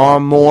on Raw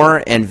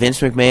more and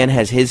Vince McMahon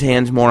has his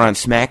hands more on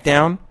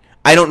SmackDown.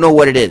 I don't know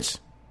what it is.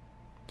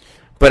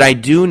 But I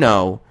do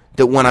know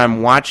that when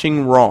I'm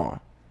watching Raw,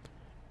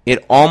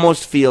 it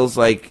almost feels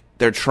like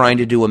they're trying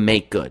to do a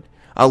make-good.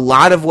 A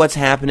lot of what's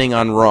happening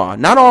on Raw,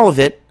 not all of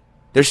it,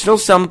 there's still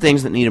some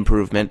things that need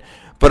improvement,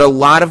 but a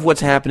lot of what's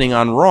happening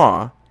on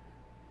Raw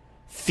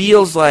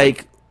feels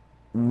like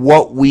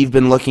what we've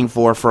been looking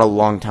for a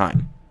long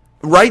time.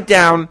 Right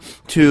down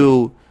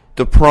to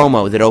the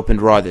promo that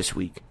opened Raw this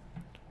week.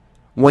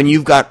 When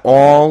you've got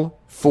all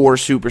 4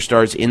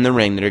 superstars in the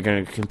ring that are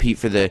going to compete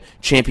for the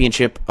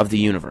championship of the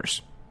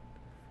universe.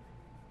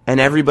 And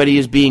everybody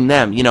is being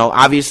them.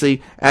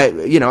 Obviously,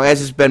 as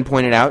has been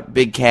pointed out,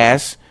 Big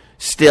Cass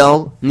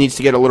still needs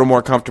to get a little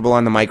more comfortable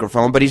on the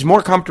microphone, but he's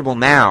more comfortable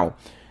now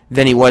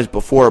than he was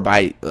before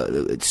by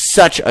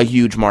such a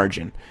huge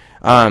margin.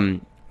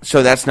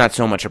 So that's not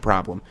so much a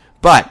problem.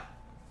 But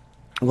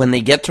when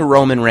they get to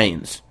Roman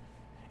Reigns,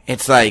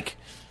 it's like,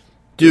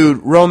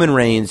 dude, Roman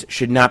Reigns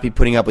should not be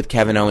putting up with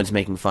Kevin Owens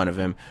making fun of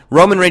him.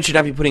 Roman Reigns should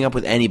not be putting up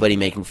with anybody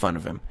making fun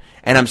of him.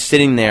 And I'm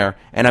sitting there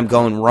and I'm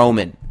going,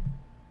 Roman,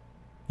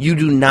 you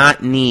do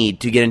not need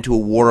to get into a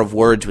war of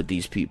words with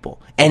these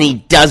people. And he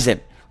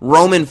doesn't.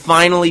 Roman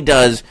finally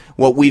does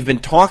what we've been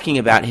talking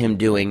about him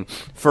doing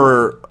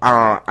for,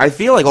 I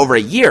feel like, over a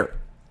year.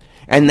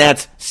 And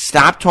that's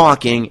stop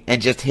talking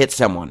and just hit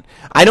someone.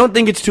 I don't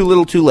think it's too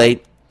little too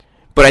late,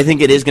 but I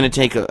think it is going to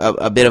take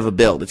a bit of a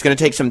build. It's going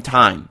to take some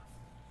time.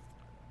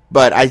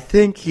 But I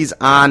think he's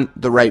on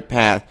the right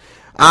path.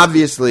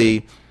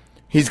 Obviously,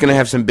 he's going to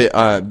have some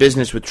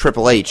business with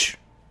Triple H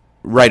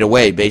right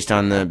away based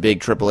on the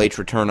big Triple H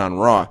return on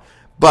Raw.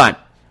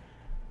 But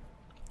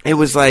it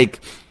was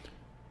like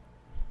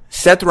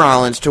Seth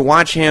Rollins, to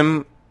watch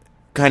him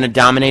kind of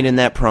dominate in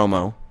that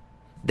promo.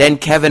 Then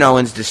Kevin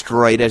Owens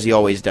destroyed, as he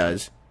always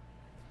does.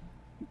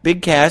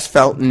 Big Cass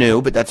felt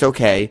new, but that's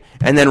okay.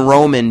 And then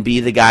Roman be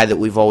the guy that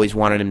we've always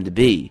wanted him to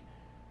be.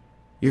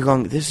 You're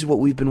going, this is what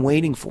we've been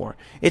waiting for.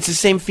 It's the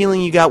same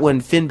feeling you got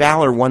when Finn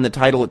Balor won the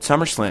title at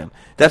SummerSlam.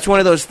 That's one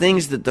of those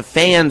things that the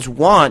fans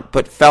want,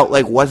 but felt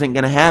like wasn't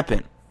going to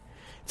happen.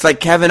 It's like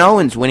Kevin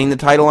Owens winning the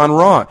title on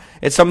Raw.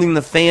 It's something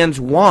the fans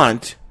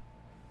want,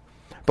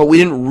 but we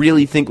didn't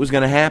really think was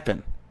going to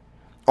happen.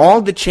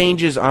 All the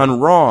changes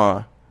on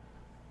Raw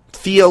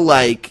feel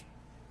like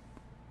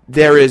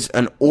there is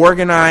an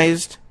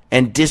organized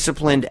and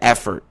disciplined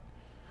effort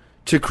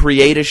to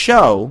create a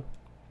show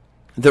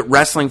that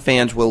wrestling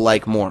fans will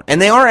like more.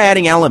 And they are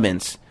adding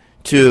elements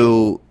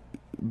to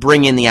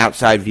bring in the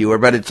outside viewer,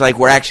 but it's like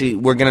we're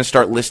going to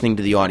start listening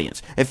to the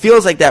audience. It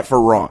feels like that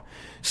for Raw.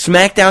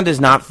 SmackDown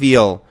does not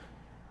feel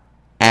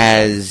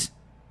as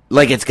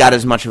like it's got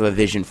as much of a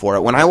vision for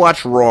it. When I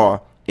watch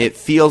Raw, it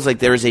feels like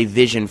there is a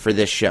vision for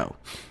this show.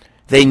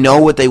 They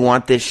know what they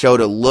want this show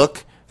to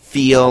look,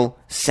 feel,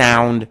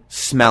 sound,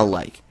 smell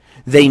like.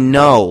 They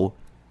know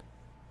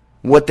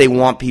what they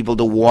want people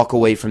to walk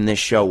away from this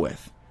show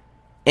with.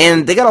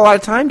 And they got a lot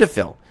of time to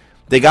fill.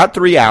 They got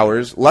 3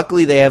 hours.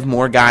 Luckily, they have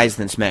more guys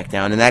than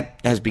SmackDown, and that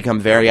has become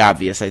very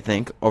obvious, I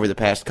think, over the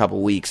past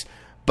couple weeks.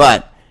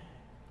 But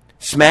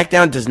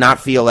SmackDown does not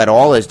feel at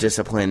all as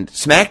disciplined.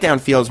 SmackDown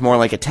feels more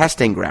like a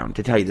testing ground,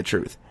 to tell you the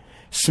truth.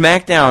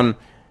 SmackDown,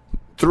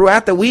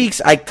 throughout the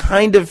weeks, I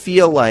kind of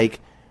feel like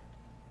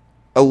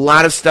a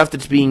lot of stuff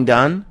that's being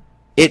done,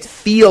 it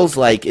feels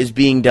like is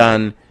being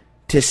done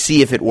to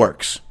see if it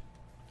works.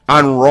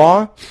 On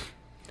Raw,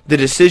 the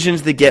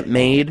decisions that get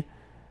made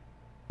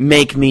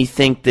make me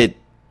think that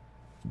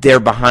they're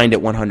behind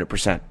it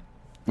 100%.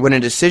 When a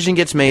decision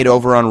gets made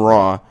over on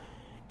Raw,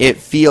 it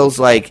feels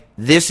like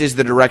this is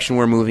the direction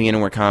we're moving in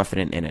and we're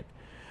confident in it.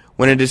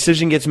 When a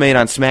decision gets made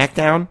on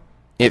SmackDown,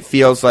 it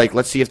feels like,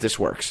 let's see if this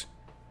works.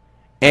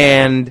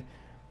 And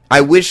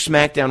I wish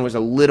SmackDown was a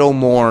little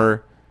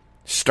more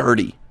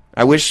sturdy.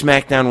 I wish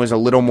SmackDown was a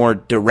little more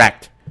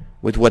direct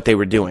with what they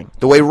were doing.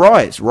 The way Raw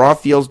is. Raw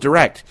feels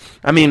direct.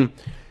 I mean,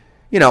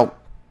 you know,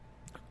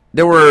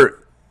 there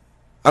were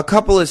a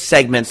couple of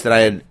segments that I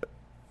had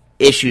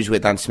issues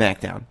with on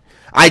SmackDown.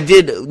 I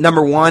did,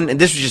 number one, and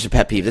this was just a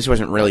pet peeve. This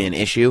wasn't really an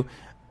issue.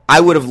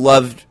 I would have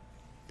loved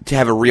to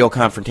have a real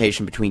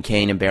confrontation between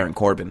Kane and Baron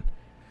Corbin.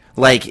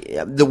 Like,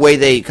 the way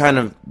they kind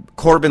of,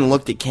 Corbin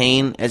looked at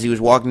Kane as he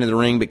was walking to the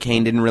ring, but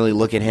Kane didn't really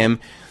look at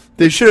him.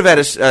 They should have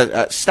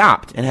had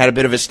stopped and had a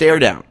bit of a stare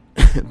down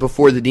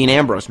before the Dean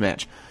Ambrose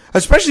match.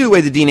 Especially the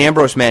way the Dean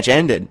Ambrose match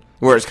ended,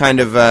 where it's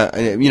kind of,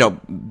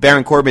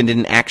 Baron Corbin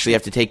didn't actually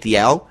have to take the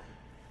L.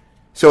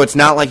 So it's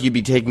not like you'd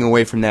be taking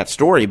away from that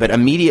story, but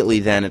immediately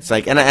then it's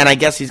like, and I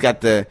guess he's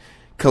got the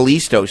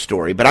Kalisto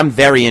story, but I'm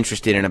very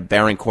interested in a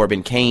Baron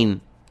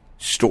Corbin-Kane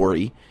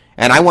story,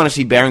 and I want to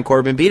see Baron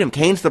Corbin beat him.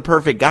 Kane's the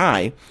perfect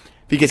guy,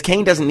 because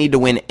Kane doesn't need to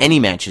win any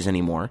matches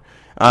anymore.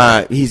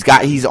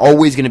 He's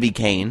always going to be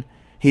Kane.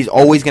 He's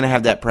always going to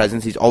have that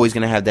presence. He's always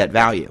going to have that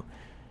value.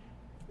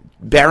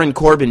 Baron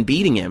Corbin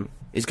beating him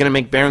is going to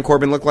make Baron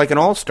Corbin look like an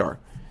all-star.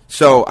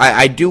 So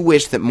I do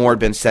wish that more had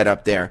been set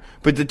up there.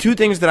 But the two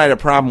things that I had a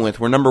problem with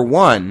were, number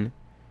one,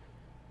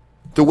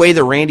 the way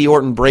the Randy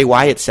Orton-Bray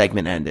Wyatt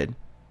segment ended.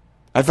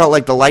 I felt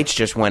like the lights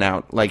just went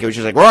out. Like, it was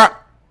just like, Rah!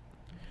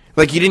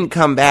 Like, you didn't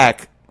come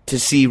back to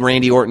see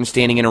Randy Orton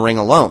standing in a ring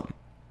alone.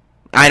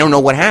 I don't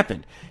know what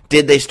happened.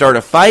 Did they start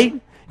a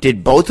fight?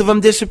 Did both of them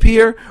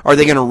disappear? Are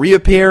they going to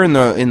reappear in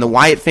the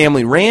Wyatt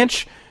family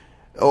ranch?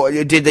 Or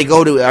did they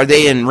are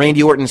they in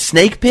Randy Orton's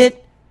snake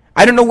pit?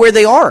 I don't know where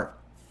they are.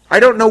 I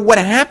don't know what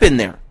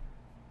happened there.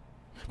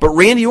 But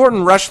Randy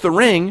Orton rushed the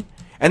ring,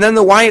 and then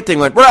the Wyatt thing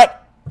went,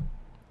 Brett!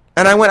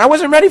 And I went, I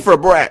wasn't ready for a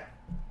Brett.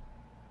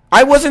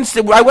 I wasn't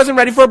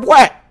ready for a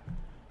Brett.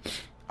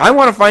 I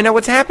want to find out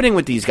what's happening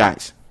with these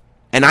guys.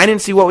 And I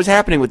didn't see what was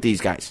happening with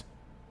these guys.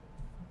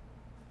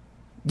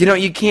 You know,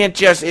 you can't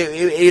just,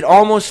 it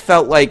almost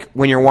felt like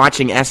when you're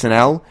watching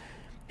SNL,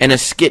 and a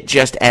skit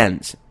just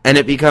ends. And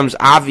it becomes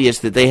obvious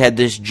that they had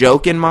this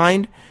joke in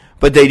mind,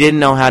 but they didn't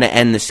know how to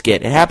end the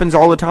skit. It happens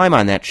all the time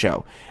on that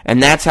show.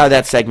 And that's how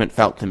that segment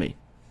felt to me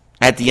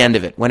at the end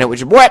of it. When it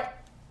was, what?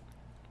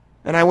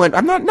 And I went,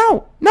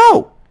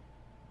 no.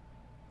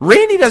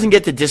 Randy doesn't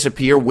get to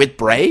disappear with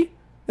Bray.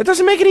 That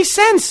doesn't make any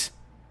sense.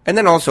 And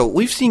then also,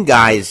 we've seen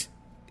guys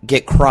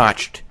get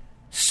crotched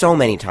so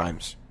many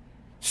times.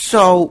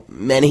 So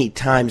many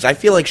times. I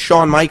feel like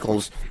Shawn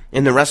Michaels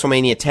in the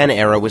WrestleMania 10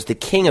 era was the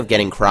king of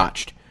getting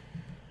crotched.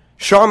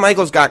 Shawn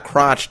Michaels got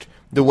crotched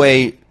the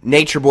way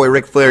Nature Boy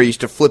Ric Flair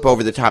used to flip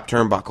over the top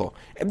turnbuckle.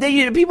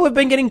 People have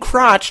been getting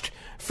crotched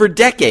for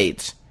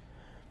decades.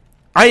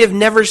 I have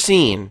never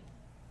seen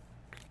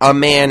a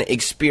man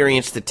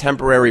experience the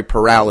temporary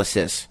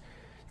paralysis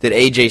that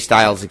AJ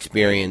Styles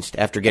experienced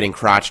after getting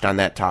crotched on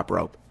that top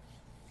rope.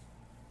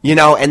 You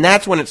know, and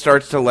that's when it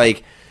starts to,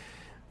 like,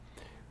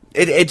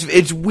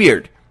 it's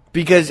weird.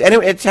 Because, and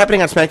it's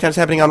happening on SmackDown, it's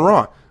happening on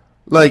Raw.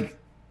 Like,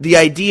 the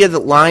idea that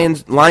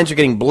lines are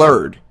getting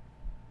blurred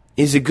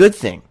is a good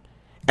thing.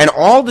 And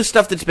all the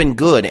stuff that's been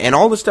good, and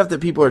all the stuff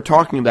that people are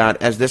talking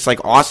about as this,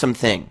 like, awesome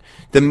thing.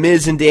 The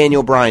Miz and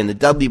Daniel Bryan, the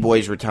Dudley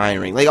Boys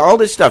retiring, like, all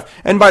this stuff.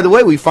 And by the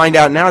way, we find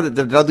out now that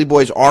the Dudley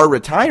Boys are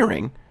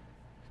retiring.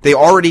 They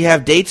already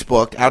have dates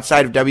booked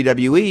outside of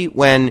WWE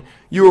when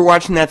you were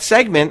watching that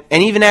segment,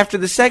 and even after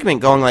the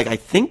segment going like, I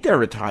think they're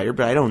retired,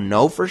 but I don't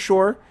know for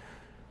sure.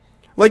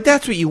 Like,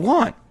 that's what you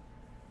want.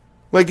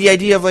 Like, the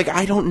idea of, like,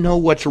 I don't know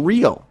what's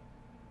real.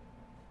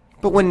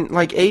 But when,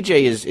 like,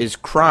 AJ is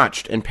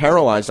crotched and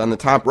paralyzed on the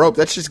top rope,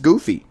 that's just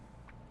goofy.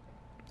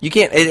 You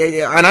can't,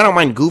 and I don't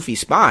mind goofy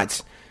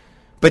spots,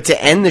 but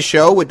to end the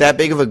show with that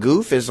big of a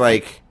goof is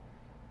like,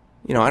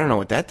 you know, I don't know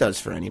what that does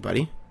for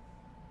anybody.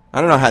 I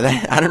don't know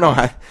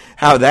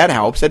how that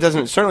helps. That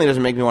certainly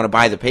doesn't make me want to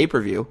buy the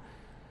pay-per-view.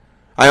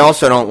 I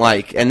also don't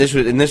like, and this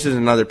is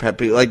another pet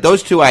peeve. Like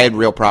those two, I had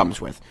real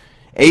problems with.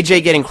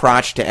 AJ getting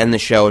crotched to end the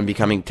show and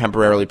becoming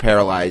temporarily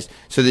paralyzed,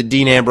 so that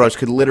Dean Ambrose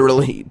could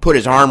literally put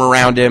his arm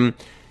around him,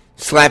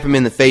 slap him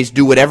in the face,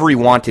 do whatever he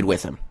wanted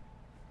with him.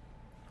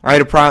 I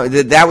had a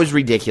problem. That was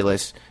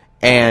ridiculous,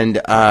 and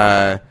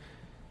the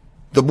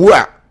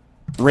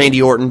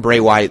Randy Orton, Bray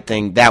Wyatt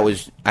thing,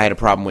 I had a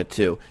problem with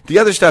too. The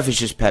other stuff is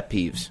just pet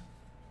peeves.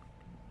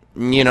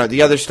 You know,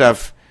 the other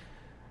stuff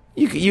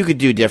you could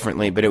do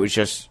differently, but it was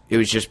just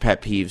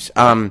pet peeves.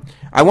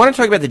 I want to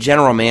talk about the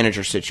general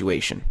manager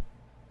situation,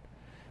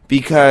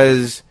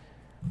 because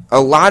a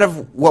lot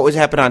of what was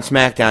happening on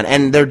SmackDown,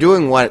 and they're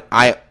doing what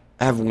I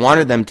have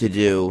wanted them to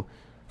do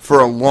for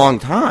a long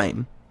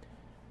time,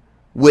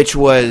 which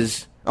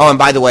was... Oh, and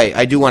by the way,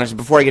 I do want to...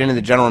 Before I get into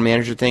the general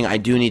manager thing, I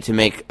do need to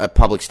make a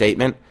public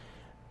statement.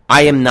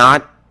 I am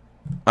not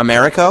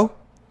Americo.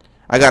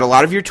 I got a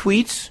lot of your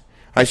tweets.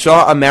 I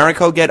saw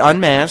Americo get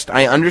unmasked.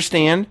 I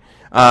understand.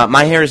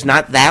 My hair is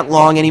not that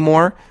long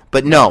anymore.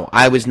 But no,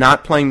 I was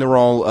not playing the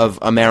role of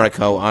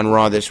Americo on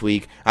Raw this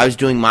week. I was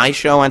doing my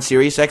show on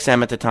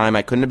SiriusXM at the time.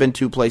 I couldn't have been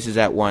two places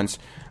at once.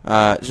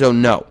 So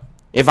no.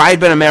 If I had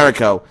been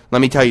Americo, let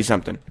me tell you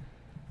something.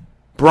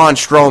 Braun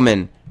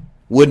Strowman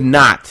would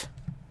not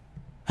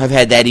have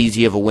had that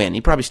easy of a win.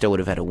 He probably still would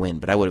have had a win,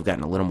 but I would have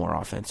gotten a little more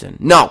offense in.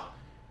 No.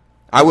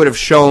 I would have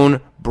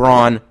shown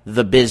Braun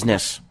the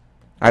business.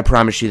 I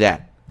promise you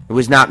that. It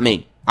was not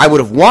me. I would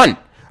have won.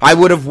 I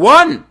would have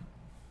won.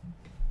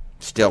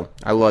 Still,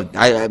 I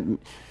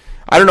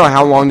don't know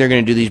how long they're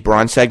going to do these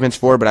Braun segments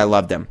for, but I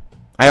love them.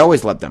 I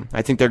always love them.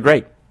 I think they're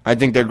great.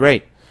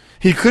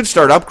 He could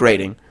start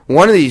upgrading.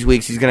 One of these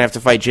weeks he's going to have to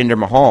fight Jinder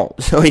Mahal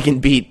so he can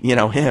beat,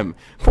 him.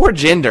 Poor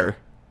Jinder.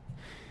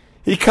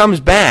 He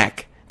comes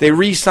back. They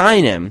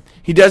re-sign him.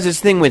 He does his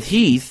thing with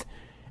Heath,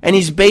 and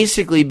he's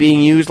basically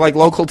being used like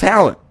local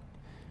talent.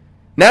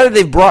 Now that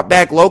they've brought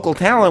back local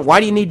talent, why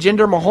do you need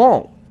Jinder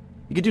Mahal?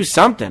 You could do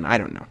something. I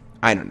don't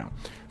know.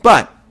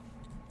 But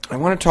I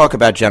want to talk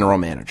about general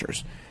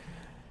managers.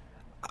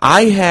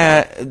 I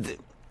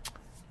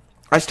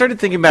started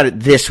thinking about it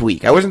this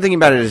week. I wasn't thinking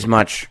about it as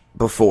much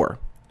before.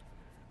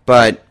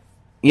 But,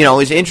 it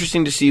was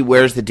interesting to see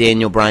where's the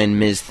Daniel Bryan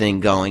Miz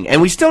thing going.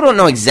 And we still don't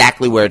know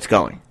exactly where it's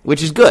going,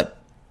 which is good.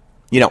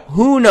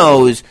 Who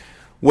knows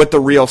what the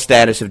real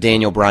status of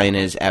Daniel Bryan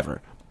is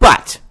ever.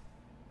 But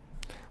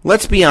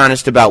let's be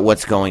honest about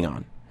what's going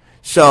on.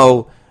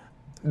 So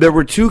there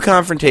were two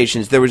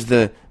confrontations. There was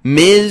the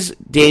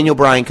Miz-Daniel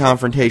Bryan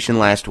confrontation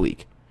last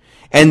week.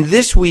 And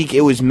this week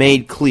it was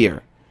made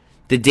clear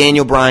that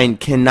Daniel Bryan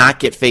cannot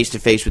get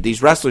face-to-face with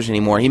these wrestlers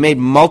anymore. He made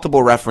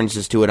multiple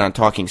references to it on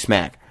Talking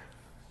Smack.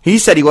 He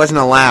said he wasn't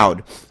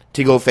allowed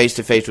to go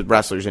face-to-face with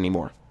wrestlers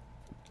anymore,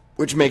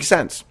 which makes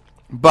sense.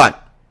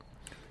 But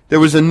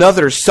there was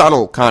another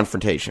subtle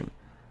confrontation.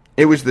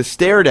 It was the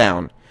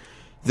stare-down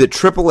that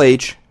Triple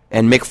H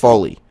and Mick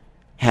Foley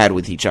had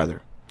with each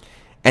other.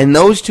 And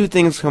those two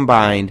things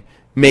combined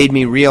made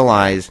me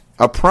realize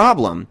a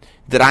problem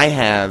that I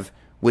have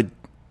with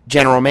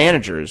general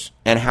managers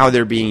and how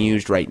they're being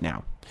used right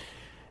now.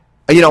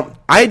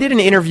 I did an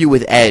interview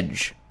with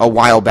Edge a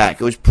while back.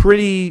 It was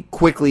pretty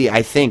quickly,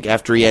 I think,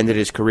 after he ended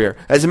his career.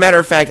 As a matter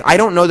of fact, I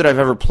don't know that I've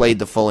ever played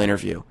the full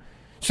interview.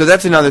 So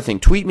that's another thing.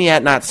 Tweet me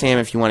at NotSam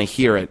if you want to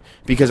hear it,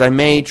 because I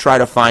may try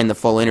to find the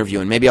full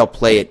interview, and maybe I'll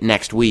play it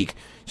next week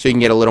so you can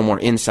get a little more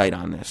insight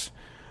on this.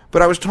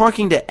 But I was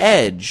talking to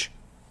Edge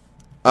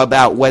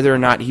about whether or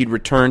not he'd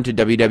return to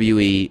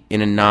WWE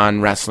in a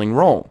non-wrestling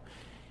role.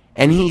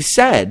 And he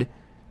said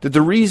that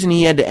the reason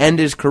he had to end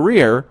his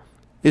career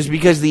is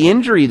because the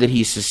injury that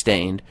he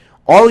sustained,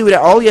 all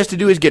he has to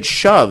do is get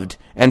shoved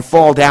and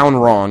fall down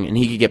wrong, and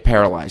he could get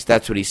paralyzed.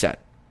 That's what he said.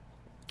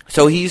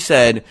 So he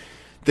said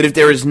that if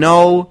there is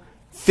no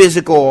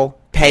physical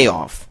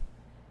payoff,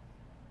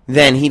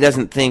 then he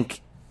doesn't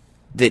think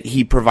that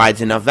he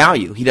provides enough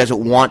value. He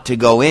doesn't want to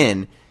go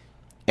in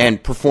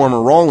and perform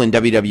a role in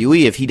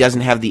WWE if he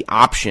doesn't have the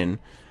option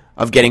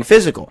of getting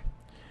physical.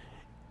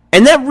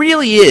 And that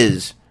really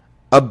is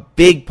a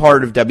big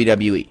part of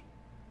WWE,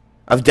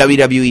 of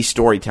WWE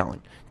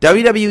storytelling.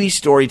 WWE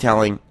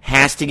storytelling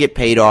has to get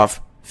paid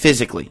off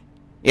physically.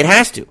 It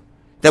has to.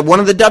 That one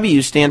of the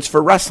W's stands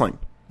for wrestling.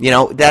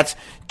 That's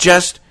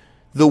just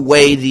the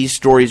way these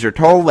stories are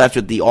told. That's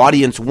what the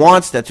audience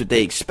wants. That's what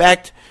they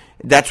expect.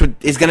 That's what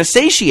is going to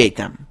satiate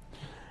them.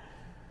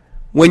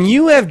 When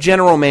you have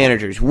general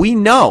managers,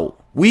 we've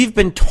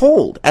been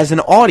told as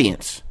an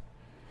audience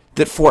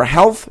that for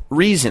health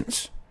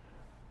reasons,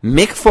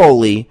 Mick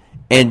Foley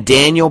and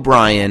Daniel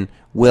Bryan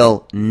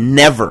will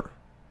never,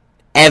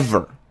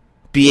 ever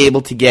be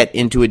able to get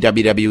into a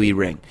WWE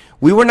ring.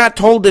 We were not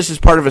told this as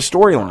part of a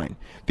storyline.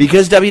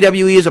 Because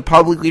WWE is a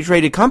publicly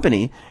traded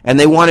company and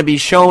they want to be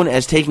shown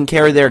as taking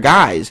care of their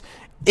guys,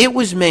 it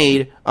was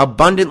made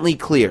abundantly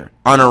clear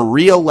on a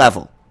real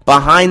level,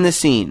 behind the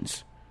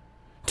scenes,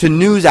 to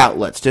news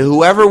outlets, to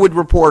whoever would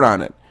report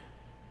on it,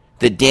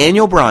 that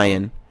Daniel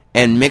Bryan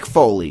and Mick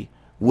Foley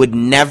would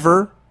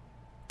never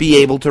be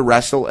able to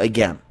wrestle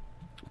again.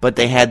 But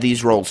they had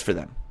these roles for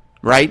them,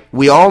 right?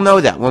 We all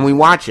know that. When we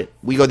watch it,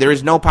 we go, there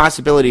is no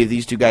possibility of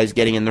these two guys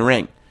getting in the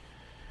ring.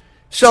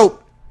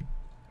 So,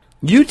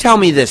 you tell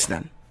me this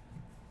then.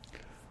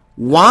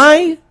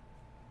 Why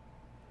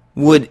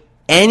would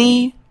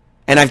any,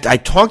 and I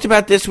talked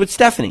about this with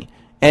Stephanie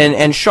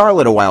and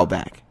Charlotte a while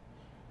back,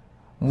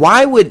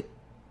 why would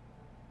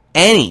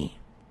any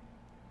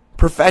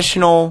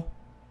professional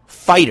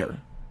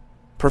fighter,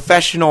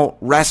 professional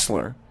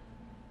wrestler,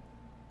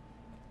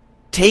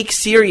 take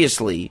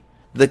seriously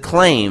the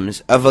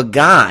claims of a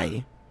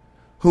guy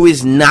who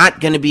is not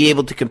going to be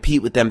able to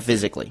compete with them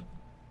physically?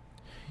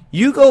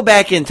 You go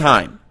back in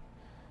time.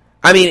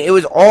 I mean, it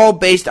was all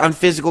based on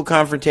physical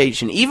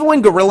confrontation. Even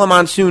when Gorilla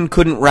Monsoon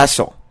couldn't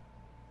wrestle,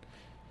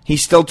 he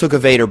still took a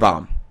Vader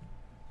bomb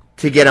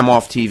to get him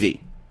off TV.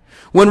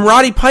 When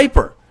Roddy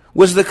Piper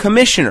was the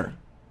commissioner,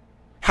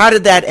 how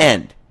did that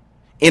end?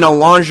 In a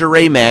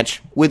lingerie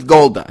match with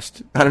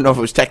Goldust. I don't know if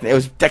it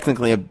was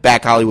technically a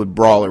back Hollywood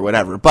brawl or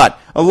whatever, but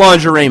a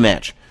lingerie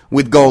match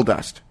with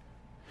Goldust.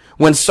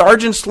 When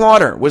Sergeant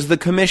Slaughter was the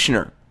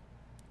commissioner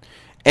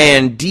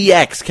and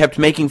DX kept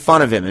making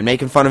fun of him and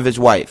making fun of his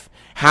wife,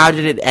 how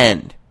did it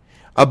end?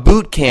 A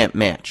boot camp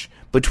match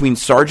between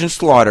Sergeant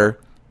Slaughter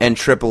and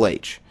Triple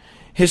H.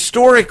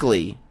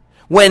 Historically,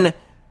 when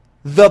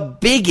the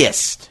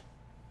biggest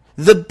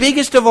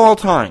of all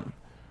time,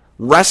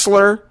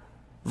 wrestler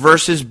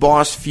versus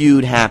boss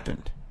feud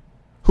happened,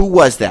 who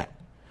was that?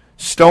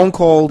 Stone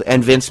Cold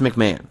and Vince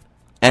McMahon.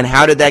 And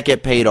how did that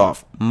get paid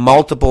off?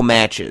 Multiple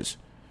matches.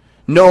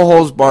 No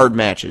holds barred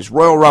matches,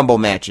 Royal Rumble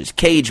matches,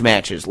 cage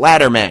matches,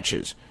 ladder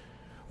matches.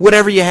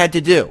 Whatever you had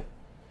to do.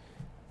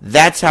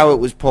 That's how it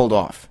was pulled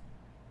off.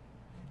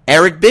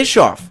 Eric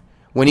Bischoff,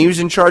 when he was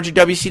in charge of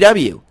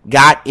WCW,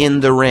 got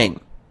in the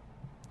ring.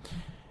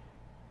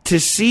 To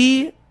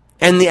see,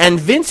 and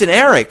Vince and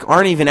Eric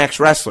aren't even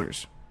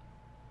ex-wrestlers.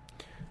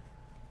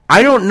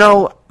 I don't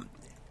know,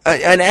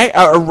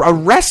 a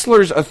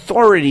wrestler's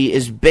authority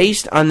is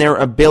based on their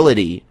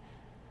ability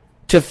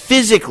to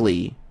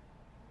physically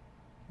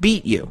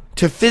beat you,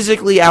 to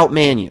physically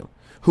outman you.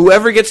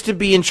 Whoever gets to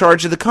be in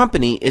charge of the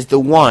company is the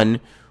one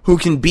who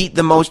can beat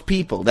the most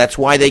people. That's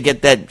why they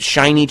get that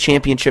shiny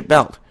championship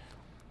belt.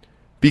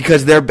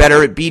 Because they're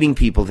better at beating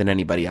people than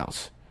anybody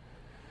else.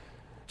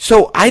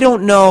 So I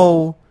don't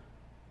know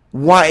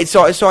why.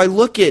 So I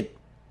look at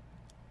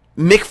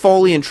Mick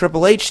Foley and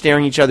Triple H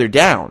staring each other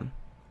down.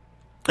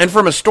 And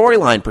from a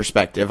storyline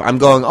perspective, I'm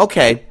going,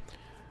 okay,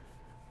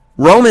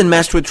 Roman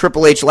messed with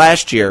Triple H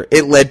last year.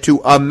 It led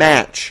to a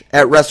match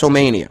at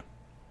WrestleMania.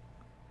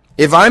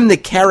 If I'm the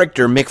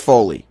character Mick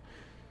Foley,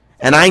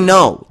 and I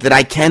know that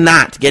I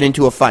cannot get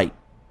into a fight,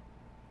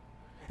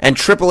 and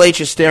Triple H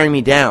is staring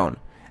me down,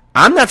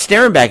 I'm not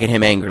staring back at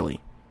him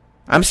angrily.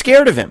 I'm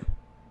scared of him.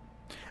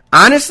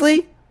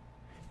 Honestly,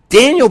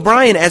 Daniel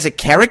Bryan as a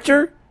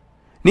character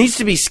needs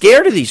to be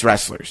scared of these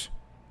wrestlers.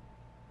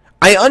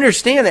 I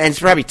understand that, and it's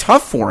probably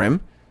tough for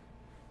him,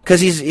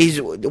 because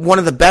he's one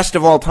of the best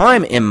of all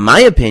time, in my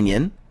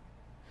opinion.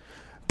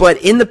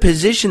 But in the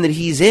position that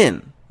he's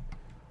in,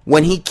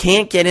 when he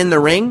can't get in the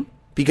ring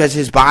because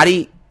his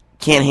body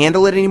can't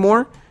handle it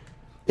anymore,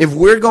 if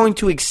we're going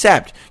to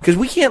accept, because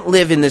we can't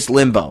live in this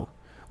limbo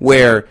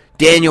where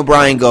Daniel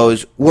Bryan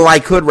goes, well, I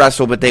could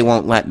wrestle, but they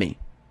won't let me.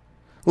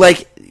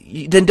 Like,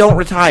 then don't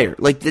retire.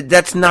 Like,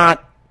 that's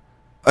not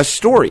a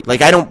story.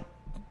 Like, I don't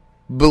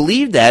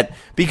believe that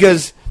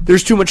because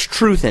there's too much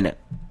truth in it.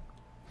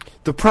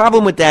 The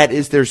problem with that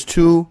is there's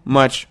too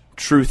much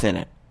truth in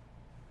it.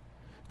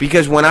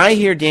 Because when I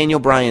hear Daniel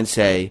Bryan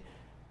say,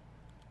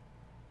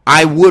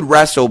 I would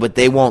wrestle, but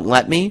they won't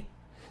let me,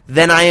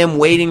 then I am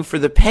waiting for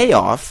the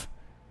payoff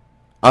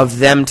of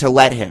them to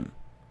let him,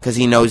 because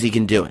he knows he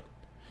can do it.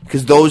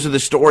 Because those are the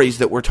stories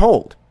that we're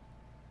told.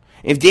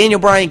 If Daniel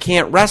Bryan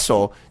can't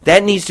wrestle,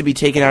 that needs to be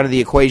taken out of the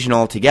equation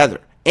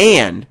altogether.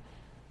 And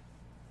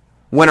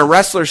when a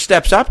wrestler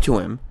steps up to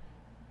him,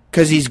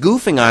 because he's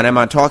goofing on him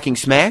on talking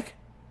smack,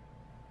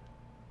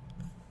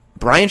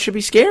 Bryan should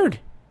be scared.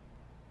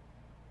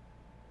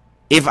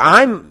 If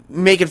I'm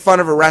making fun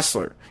of a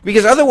wrestler,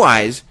 because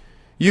otherwise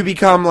you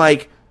become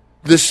like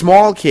the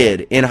small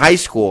kid in high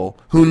school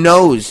who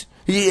knows,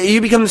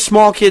 you become the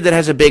small kid that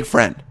has a big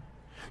friend.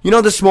 You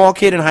know the small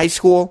kid in high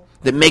school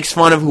that makes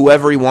fun of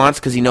whoever he wants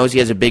because he knows he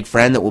has a big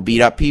friend that will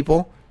beat up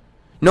people?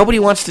 Nobody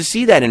wants to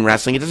see that in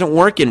wrestling. It doesn't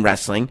work in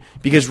wrestling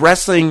because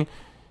wrestling,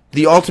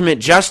 the ultimate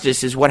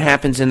justice is what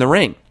happens in the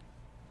ring.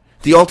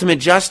 The ultimate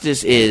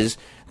justice is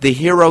the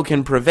hero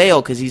can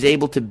prevail because he's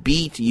able to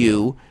beat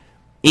you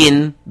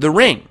in the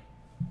ring.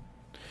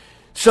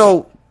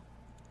 So,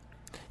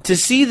 to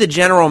see the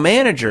general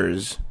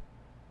managers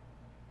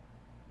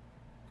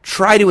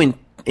try to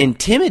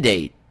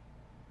intimidate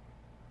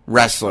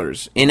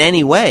wrestlers in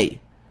any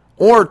way,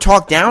 or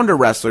talk down to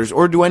wrestlers,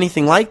 or do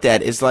anything like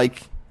that is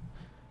like,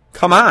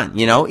 come on,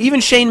 you know? Even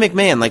Shane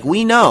McMahon, like,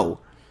 we know,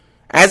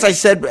 as I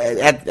said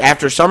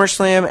after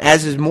SummerSlam,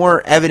 as is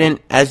more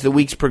evident as the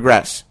weeks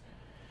progress,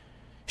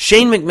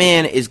 Shane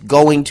McMahon is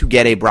going to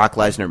get a Brock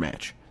Lesnar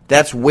match.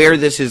 That's where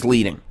this is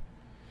leading.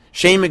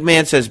 Shane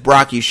McMahon says,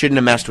 Brock, you shouldn't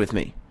have messed with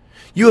me.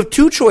 You have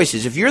two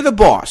choices. If you're the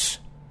boss,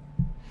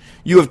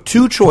 you have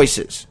two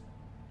choices.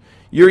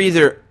 You're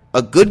either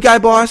a good guy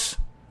boss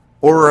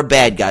or a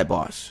bad guy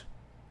boss.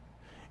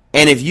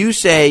 And if you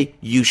say,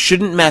 you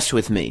shouldn't mess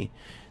with me,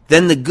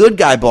 then the good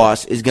guy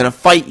boss is going to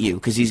fight you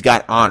because he's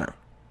got honor.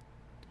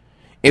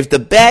 If the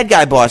bad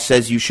guy boss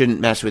says you shouldn't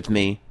mess with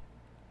me,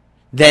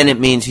 then it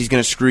means he's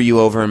going to screw you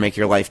over and make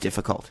your life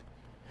difficult.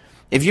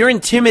 If you're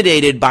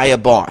intimidated by a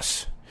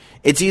boss,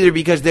 it's either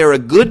because they're a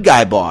good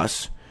guy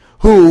boss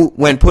who,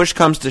 when push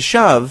comes to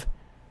shove,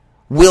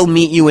 will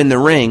meet you in the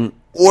ring,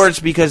 or it's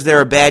because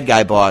they're a bad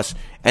guy boss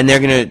and they're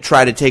going to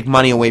try to take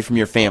money away from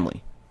your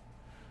family.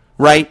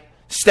 Right?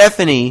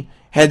 Stephanie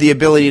had the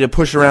ability to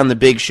push around the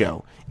Big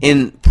Show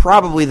in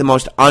probably the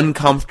most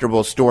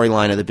uncomfortable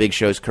storyline of the Big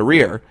Show's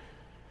career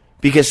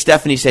because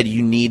Stephanie said,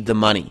 you need the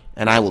money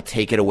and I will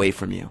take it away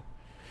from you.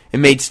 It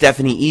made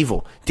Stephanie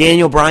evil.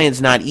 Daniel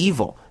Bryan's not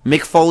evil.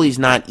 Mick Foley's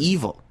not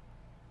evil.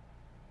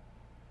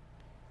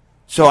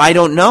 So I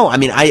don't know. I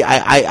mean,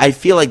 I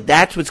feel like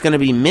that's what's going to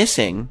be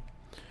missing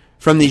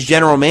from these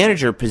general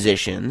manager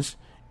positions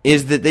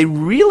is that they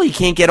really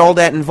can't get all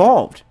that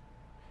involved.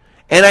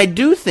 And I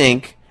do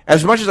think,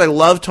 as much as I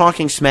love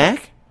talking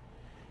smack,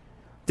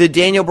 that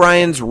Daniel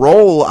Bryan's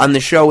role on the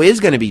show is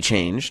going to be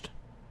changed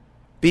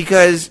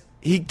because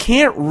he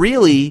can't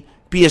really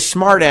be a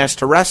smartass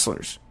to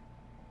wrestlers.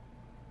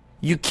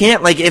 You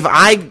can't, like, if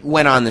I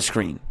went on the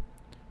screen,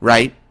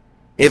 right?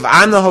 If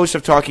I'm the host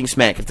of Talking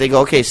Smack, if they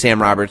go, okay,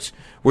 Sam Roberts,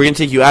 we're going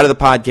to take you out of the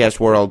podcast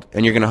world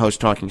and you're going to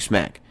host Talking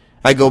Smack.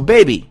 I go,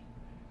 baby,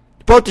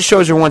 both the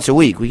shows are once a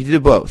week. We can do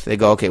both. They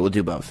go, okay, we'll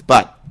do both.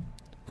 But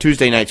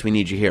Tuesday nights we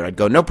need you here. I'd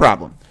go, no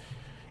problem.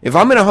 If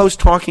I'm going to host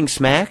Talking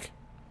Smack,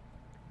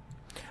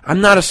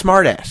 I'm not a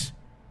smartass,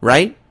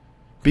 right?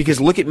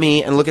 Because look at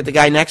me and look at the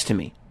guy next to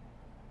me.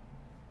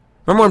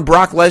 Remember when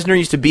Brock Lesnar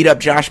used to beat up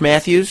Josh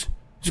Matthews?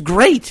 It was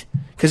great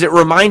because it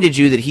reminded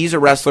you that he's a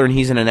wrestler and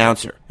he's an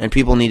announcer and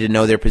people need to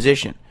know their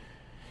position.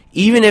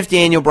 Even if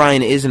Daniel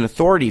Bryan is an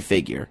authority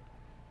figure,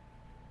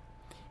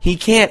 he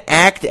can't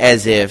act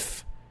as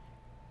if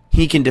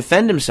he can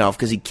defend himself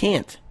because he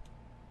can't.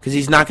 Because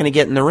he's not going to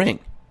get in the ring.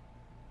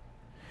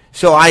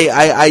 So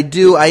I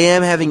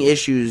am having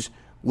issues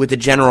with the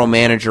general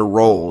manager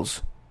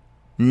roles,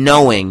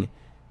 knowing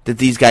that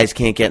these guys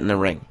can't get in the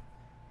ring.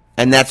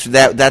 And that's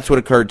what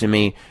occurred to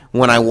me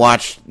when I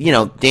watched,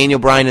 Daniel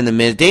Bryan and The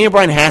Miz. Daniel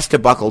Bryan has to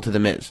buckle to The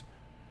Miz.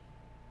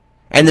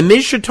 And The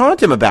Miz should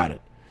taunt him about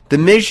it. The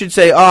Miz should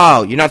say,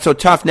 oh, you're not so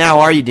tough now,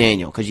 are you,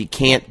 Daniel? Because you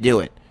can't do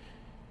it.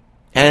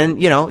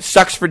 And, it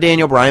sucks for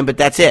Daniel Bryan, but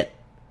that's it.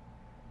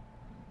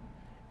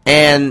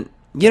 And,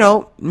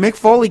 Mick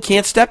Foley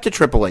can't step to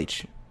Triple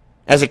H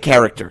as a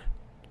character.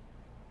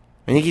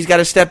 I think he's got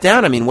to step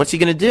down. I mean, what's he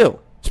going to do?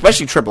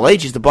 Especially Triple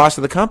H, he's the boss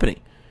of the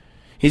company.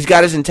 He's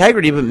got his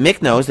integrity, but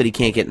Mick knows that he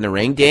can't get in the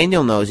ring.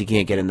 Daniel knows he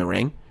can't get in the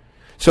ring.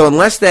 So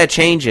unless that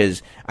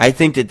changes, I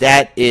think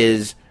that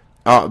is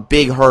a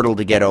big hurdle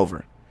to get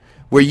over.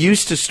 We're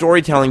used to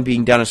storytelling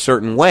being done a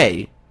certain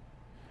way,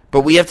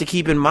 but we have to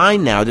keep in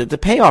mind now that the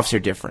payoffs are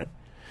different.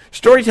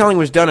 Storytelling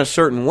was done a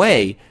certain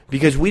way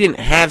because we didn't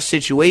have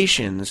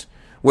situations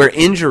where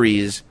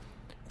injuries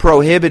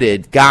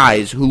prohibited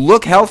guys who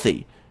look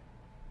healthy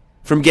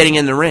from getting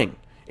in the ring.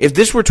 If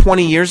this were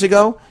 20 years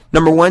ago,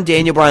 number one,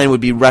 Daniel Bryan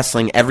would be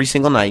wrestling every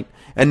single night,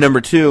 and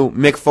number two,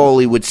 Mick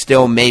Foley would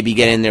still maybe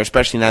get in there,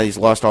 especially now that he's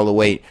lost all the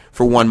weight,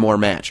 for one more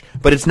match.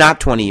 But it's not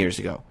 20 years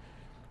ago.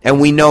 And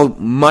we know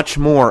much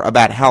more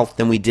about health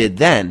than we did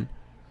then,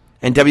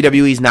 and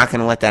WWE is not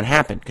going to let that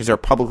happen because they're a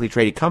publicly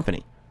traded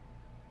company.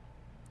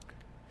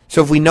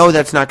 So if we know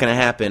that's not going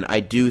to happen, I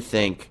do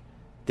think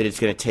that it's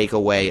going to take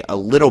away a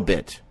little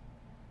bit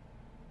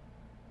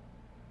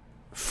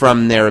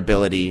from their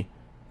ability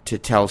to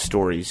tell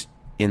stories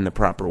in the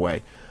proper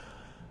way.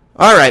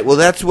 All right, well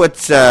that's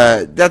what's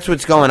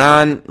going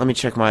on. Let me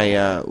check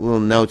my little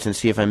notes and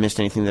see if I missed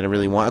anything that I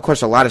really want. Of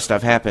course, a lot of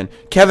stuff happened.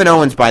 Kevin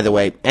Owens, by the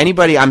way,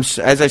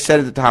 as I said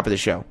at the top of the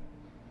show,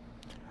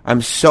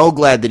 I'm so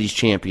glad that he's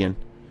champion.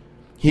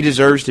 He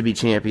deserves to be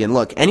champion.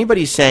 Look,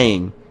 anybody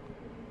saying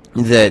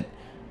that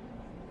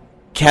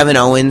Kevin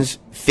Owens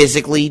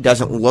physically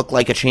doesn't look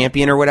like a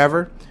champion or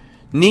whatever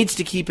needs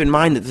to keep in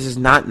mind that this is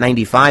not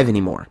 95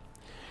 anymore.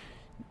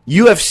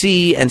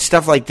 UFC and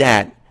stuff like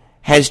that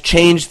has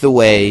changed the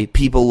way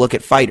people look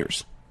at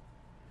fighters.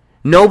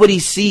 Nobody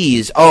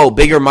sees,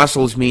 bigger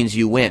muscles means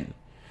you win.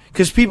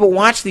 Because people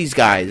watch these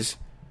guys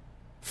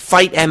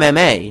fight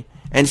MMA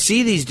and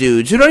see these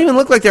dudes who don't even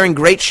look like they're in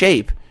great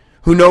shape,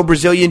 who know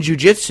Brazilian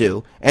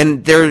Jiu-Jitsu,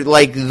 and they're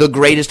like the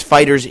greatest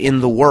fighters in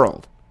the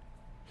world.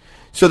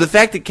 So the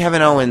fact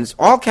that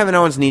all Kevin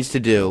Owens needs to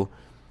do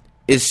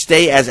is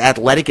stay as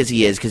athletic as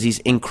he is, because he's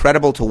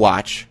incredible to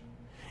watch,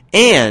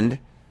 and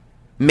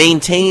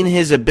maintain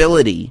his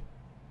ability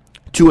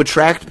to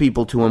attract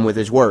people to him with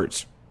his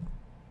words.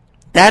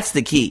 That's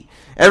the key.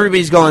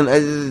 Everybody's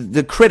going,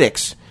 the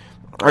critics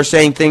are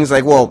saying things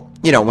like, well,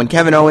 when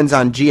Kevin Owens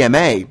on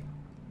GMA,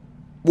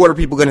 what are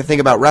people going to think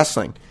about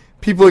wrestling?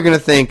 people are going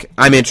to think,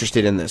 I'm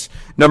interested in this.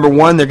 Number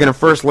one, they're going to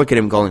first look at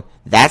him going,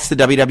 that's the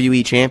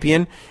WWE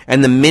champion?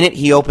 And the minute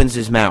he opens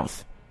his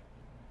mouth,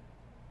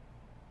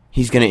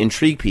 he's going to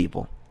intrigue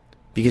people.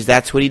 Because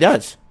that's what he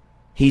does.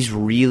 He's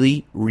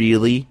really,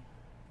 really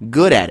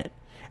good at it.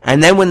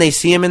 And then when they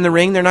see him in the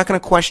ring, they're not going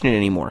to question it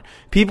anymore.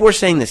 People are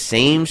saying the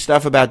same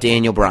stuff about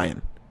Daniel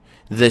Bryan.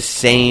 The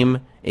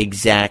same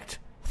exact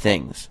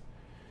things.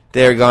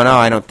 They're going, oh,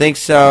 I don't think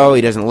so.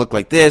 He doesn't look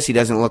like this. He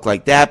doesn't look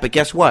like that. But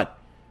guess what?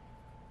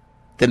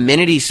 The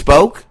minute he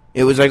spoke,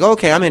 it was like,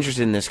 okay, I'm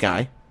interested in this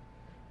guy.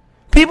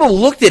 People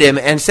looked at him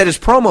and said his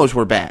promos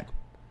were bad.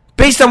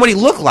 Based on what he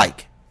looked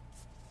like.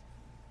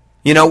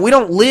 You know, we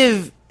don't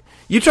live...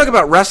 You talk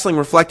about wrestling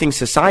reflecting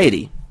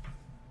society.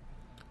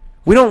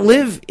 We don't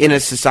live in a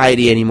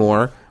society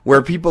anymore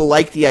where people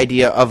like the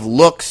idea of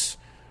looks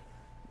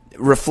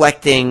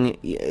reflecting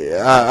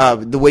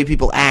the way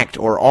people act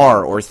or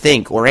are or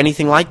think or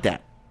anything like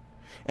that.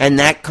 And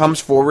that comes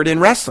forward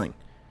in wrestling.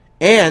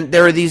 And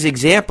there are these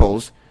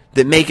examples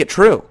that make it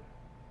true.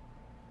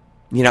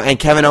 You know, and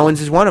Kevin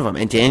Owens is one of them,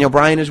 and Daniel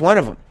Bryan is one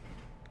of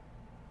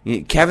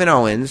them. Kevin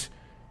Owens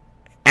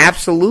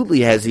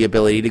absolutely has the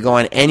ability to go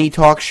on any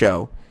talk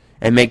show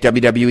and make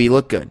WWE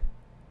look good.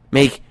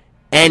 Make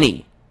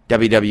any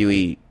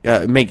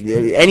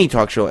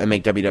talk show and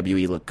make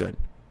WWE look good.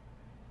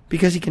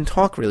 Because he can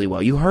talk really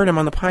well. You heard him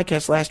on the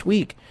podcast last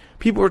week.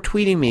 People were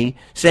tweeting me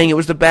saying it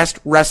was the best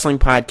wrestling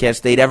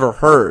podcast they'd ever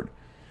heard.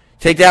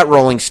 Take that,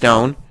 Rolling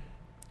Stone.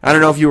 I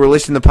don't know if you were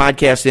listening to the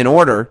podcast in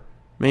order.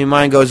 Maybe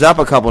mine goes up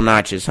a couple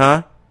notches,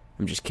 huh?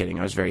 I'm just kidding.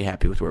 I was very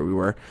happy with where we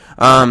were.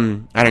 I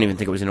don't even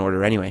think it was in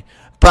order anyway.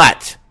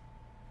 But,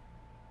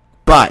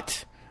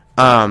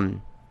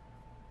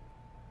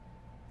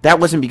 that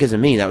wasn't because of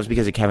me. That was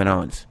because of Kevin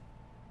Owens.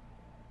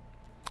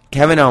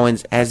 Kevin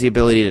Owens has the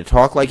ability to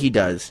talk like he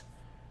does,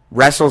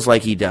 wrestles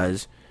like he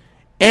does,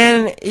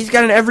 and he's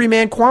got an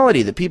everyman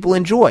quality that people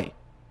enjoy.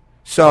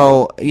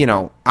 So, you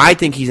know, I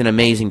think he's an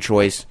amazing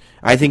choice.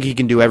 I think he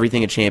can do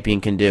everything a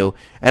champion can do,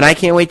 and I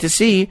can't wait to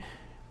see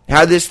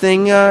how this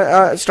thing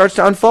starts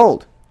to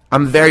unfold.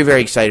 I'm very,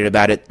 very excited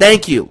about it.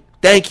 Thank you.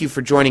 Thank you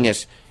for joining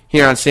us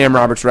here on Sam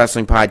Roberts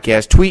Wrestling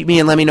Podcast. Tweet me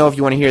and let me know if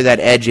you want to hear that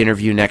Edge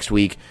interview next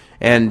week,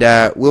 and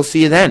we'll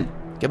see you then.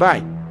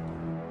 Goodbye.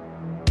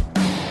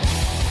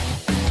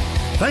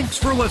 Thanks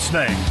for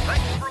listening.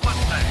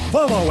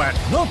 Follow at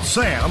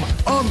NotSam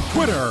on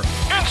Twitter,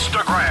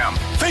 Instagram,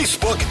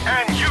 Facebook,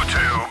 and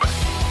YouTube.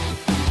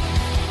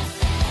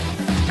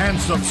 And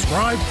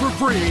subscribe for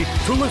free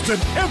to listen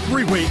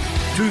every week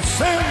to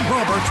Sam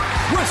Roberts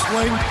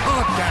Wrestling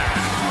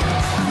Podcast.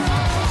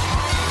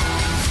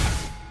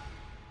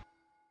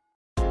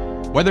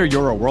 Whether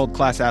you're a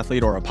world-class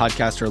athlete or a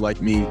podcaster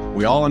like me,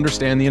 we all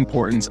understand the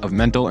importance of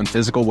mental and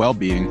physical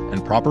well-being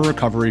and proper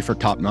recovery for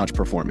top-notch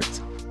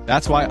performance.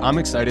 That's why I'm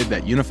excited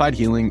that Unified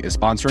Healing is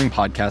sponsoring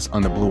podcasts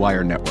on the Blue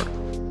Wire Network.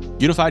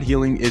 Unified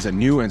Healing is a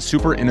new and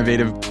super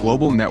innovative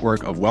global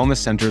network of wellness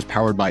centers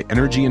powered by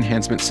Energy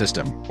Enhancement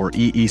System, or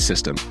EE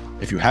System.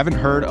 If you haven't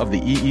heard of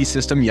the EE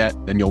System yet,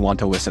 then you'll want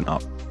to listen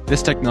up.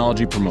 This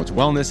technology promotes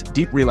wellness,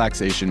 deep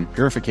relaxation,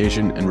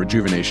 purification, and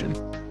rejuvenation.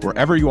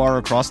 Wherever you are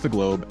across the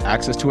globe,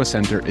 access to a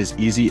center is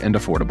easy and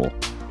affordable.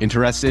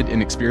 Interested in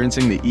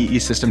experiencing the EE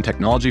System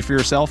technology for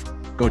yourself?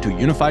 Go to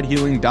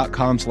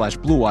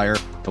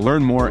unifiedhealing.com/bluewire to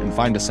learn more and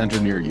find a center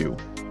near you.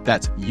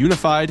 That's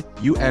unified,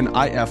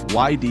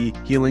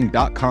 UNIFYD,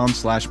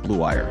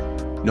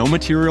 healing.com/bluewire. No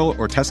material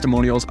or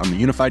testimonials on the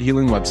Unified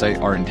Healing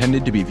website are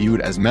intended to be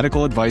viewed as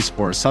medical advice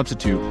or a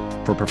substitute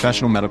for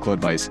professional medical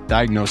advice,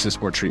 diagnosis,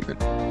 or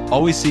treatment.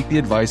 Always seek the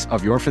advice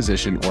of your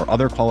physician or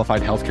other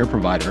qualified healthcare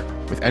provider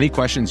with any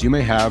questions you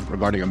may have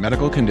regarding a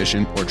medical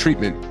condition or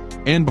treatment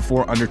and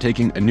before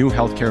undertaking a new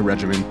healthcare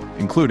regimen,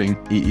 including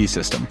EE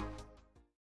System.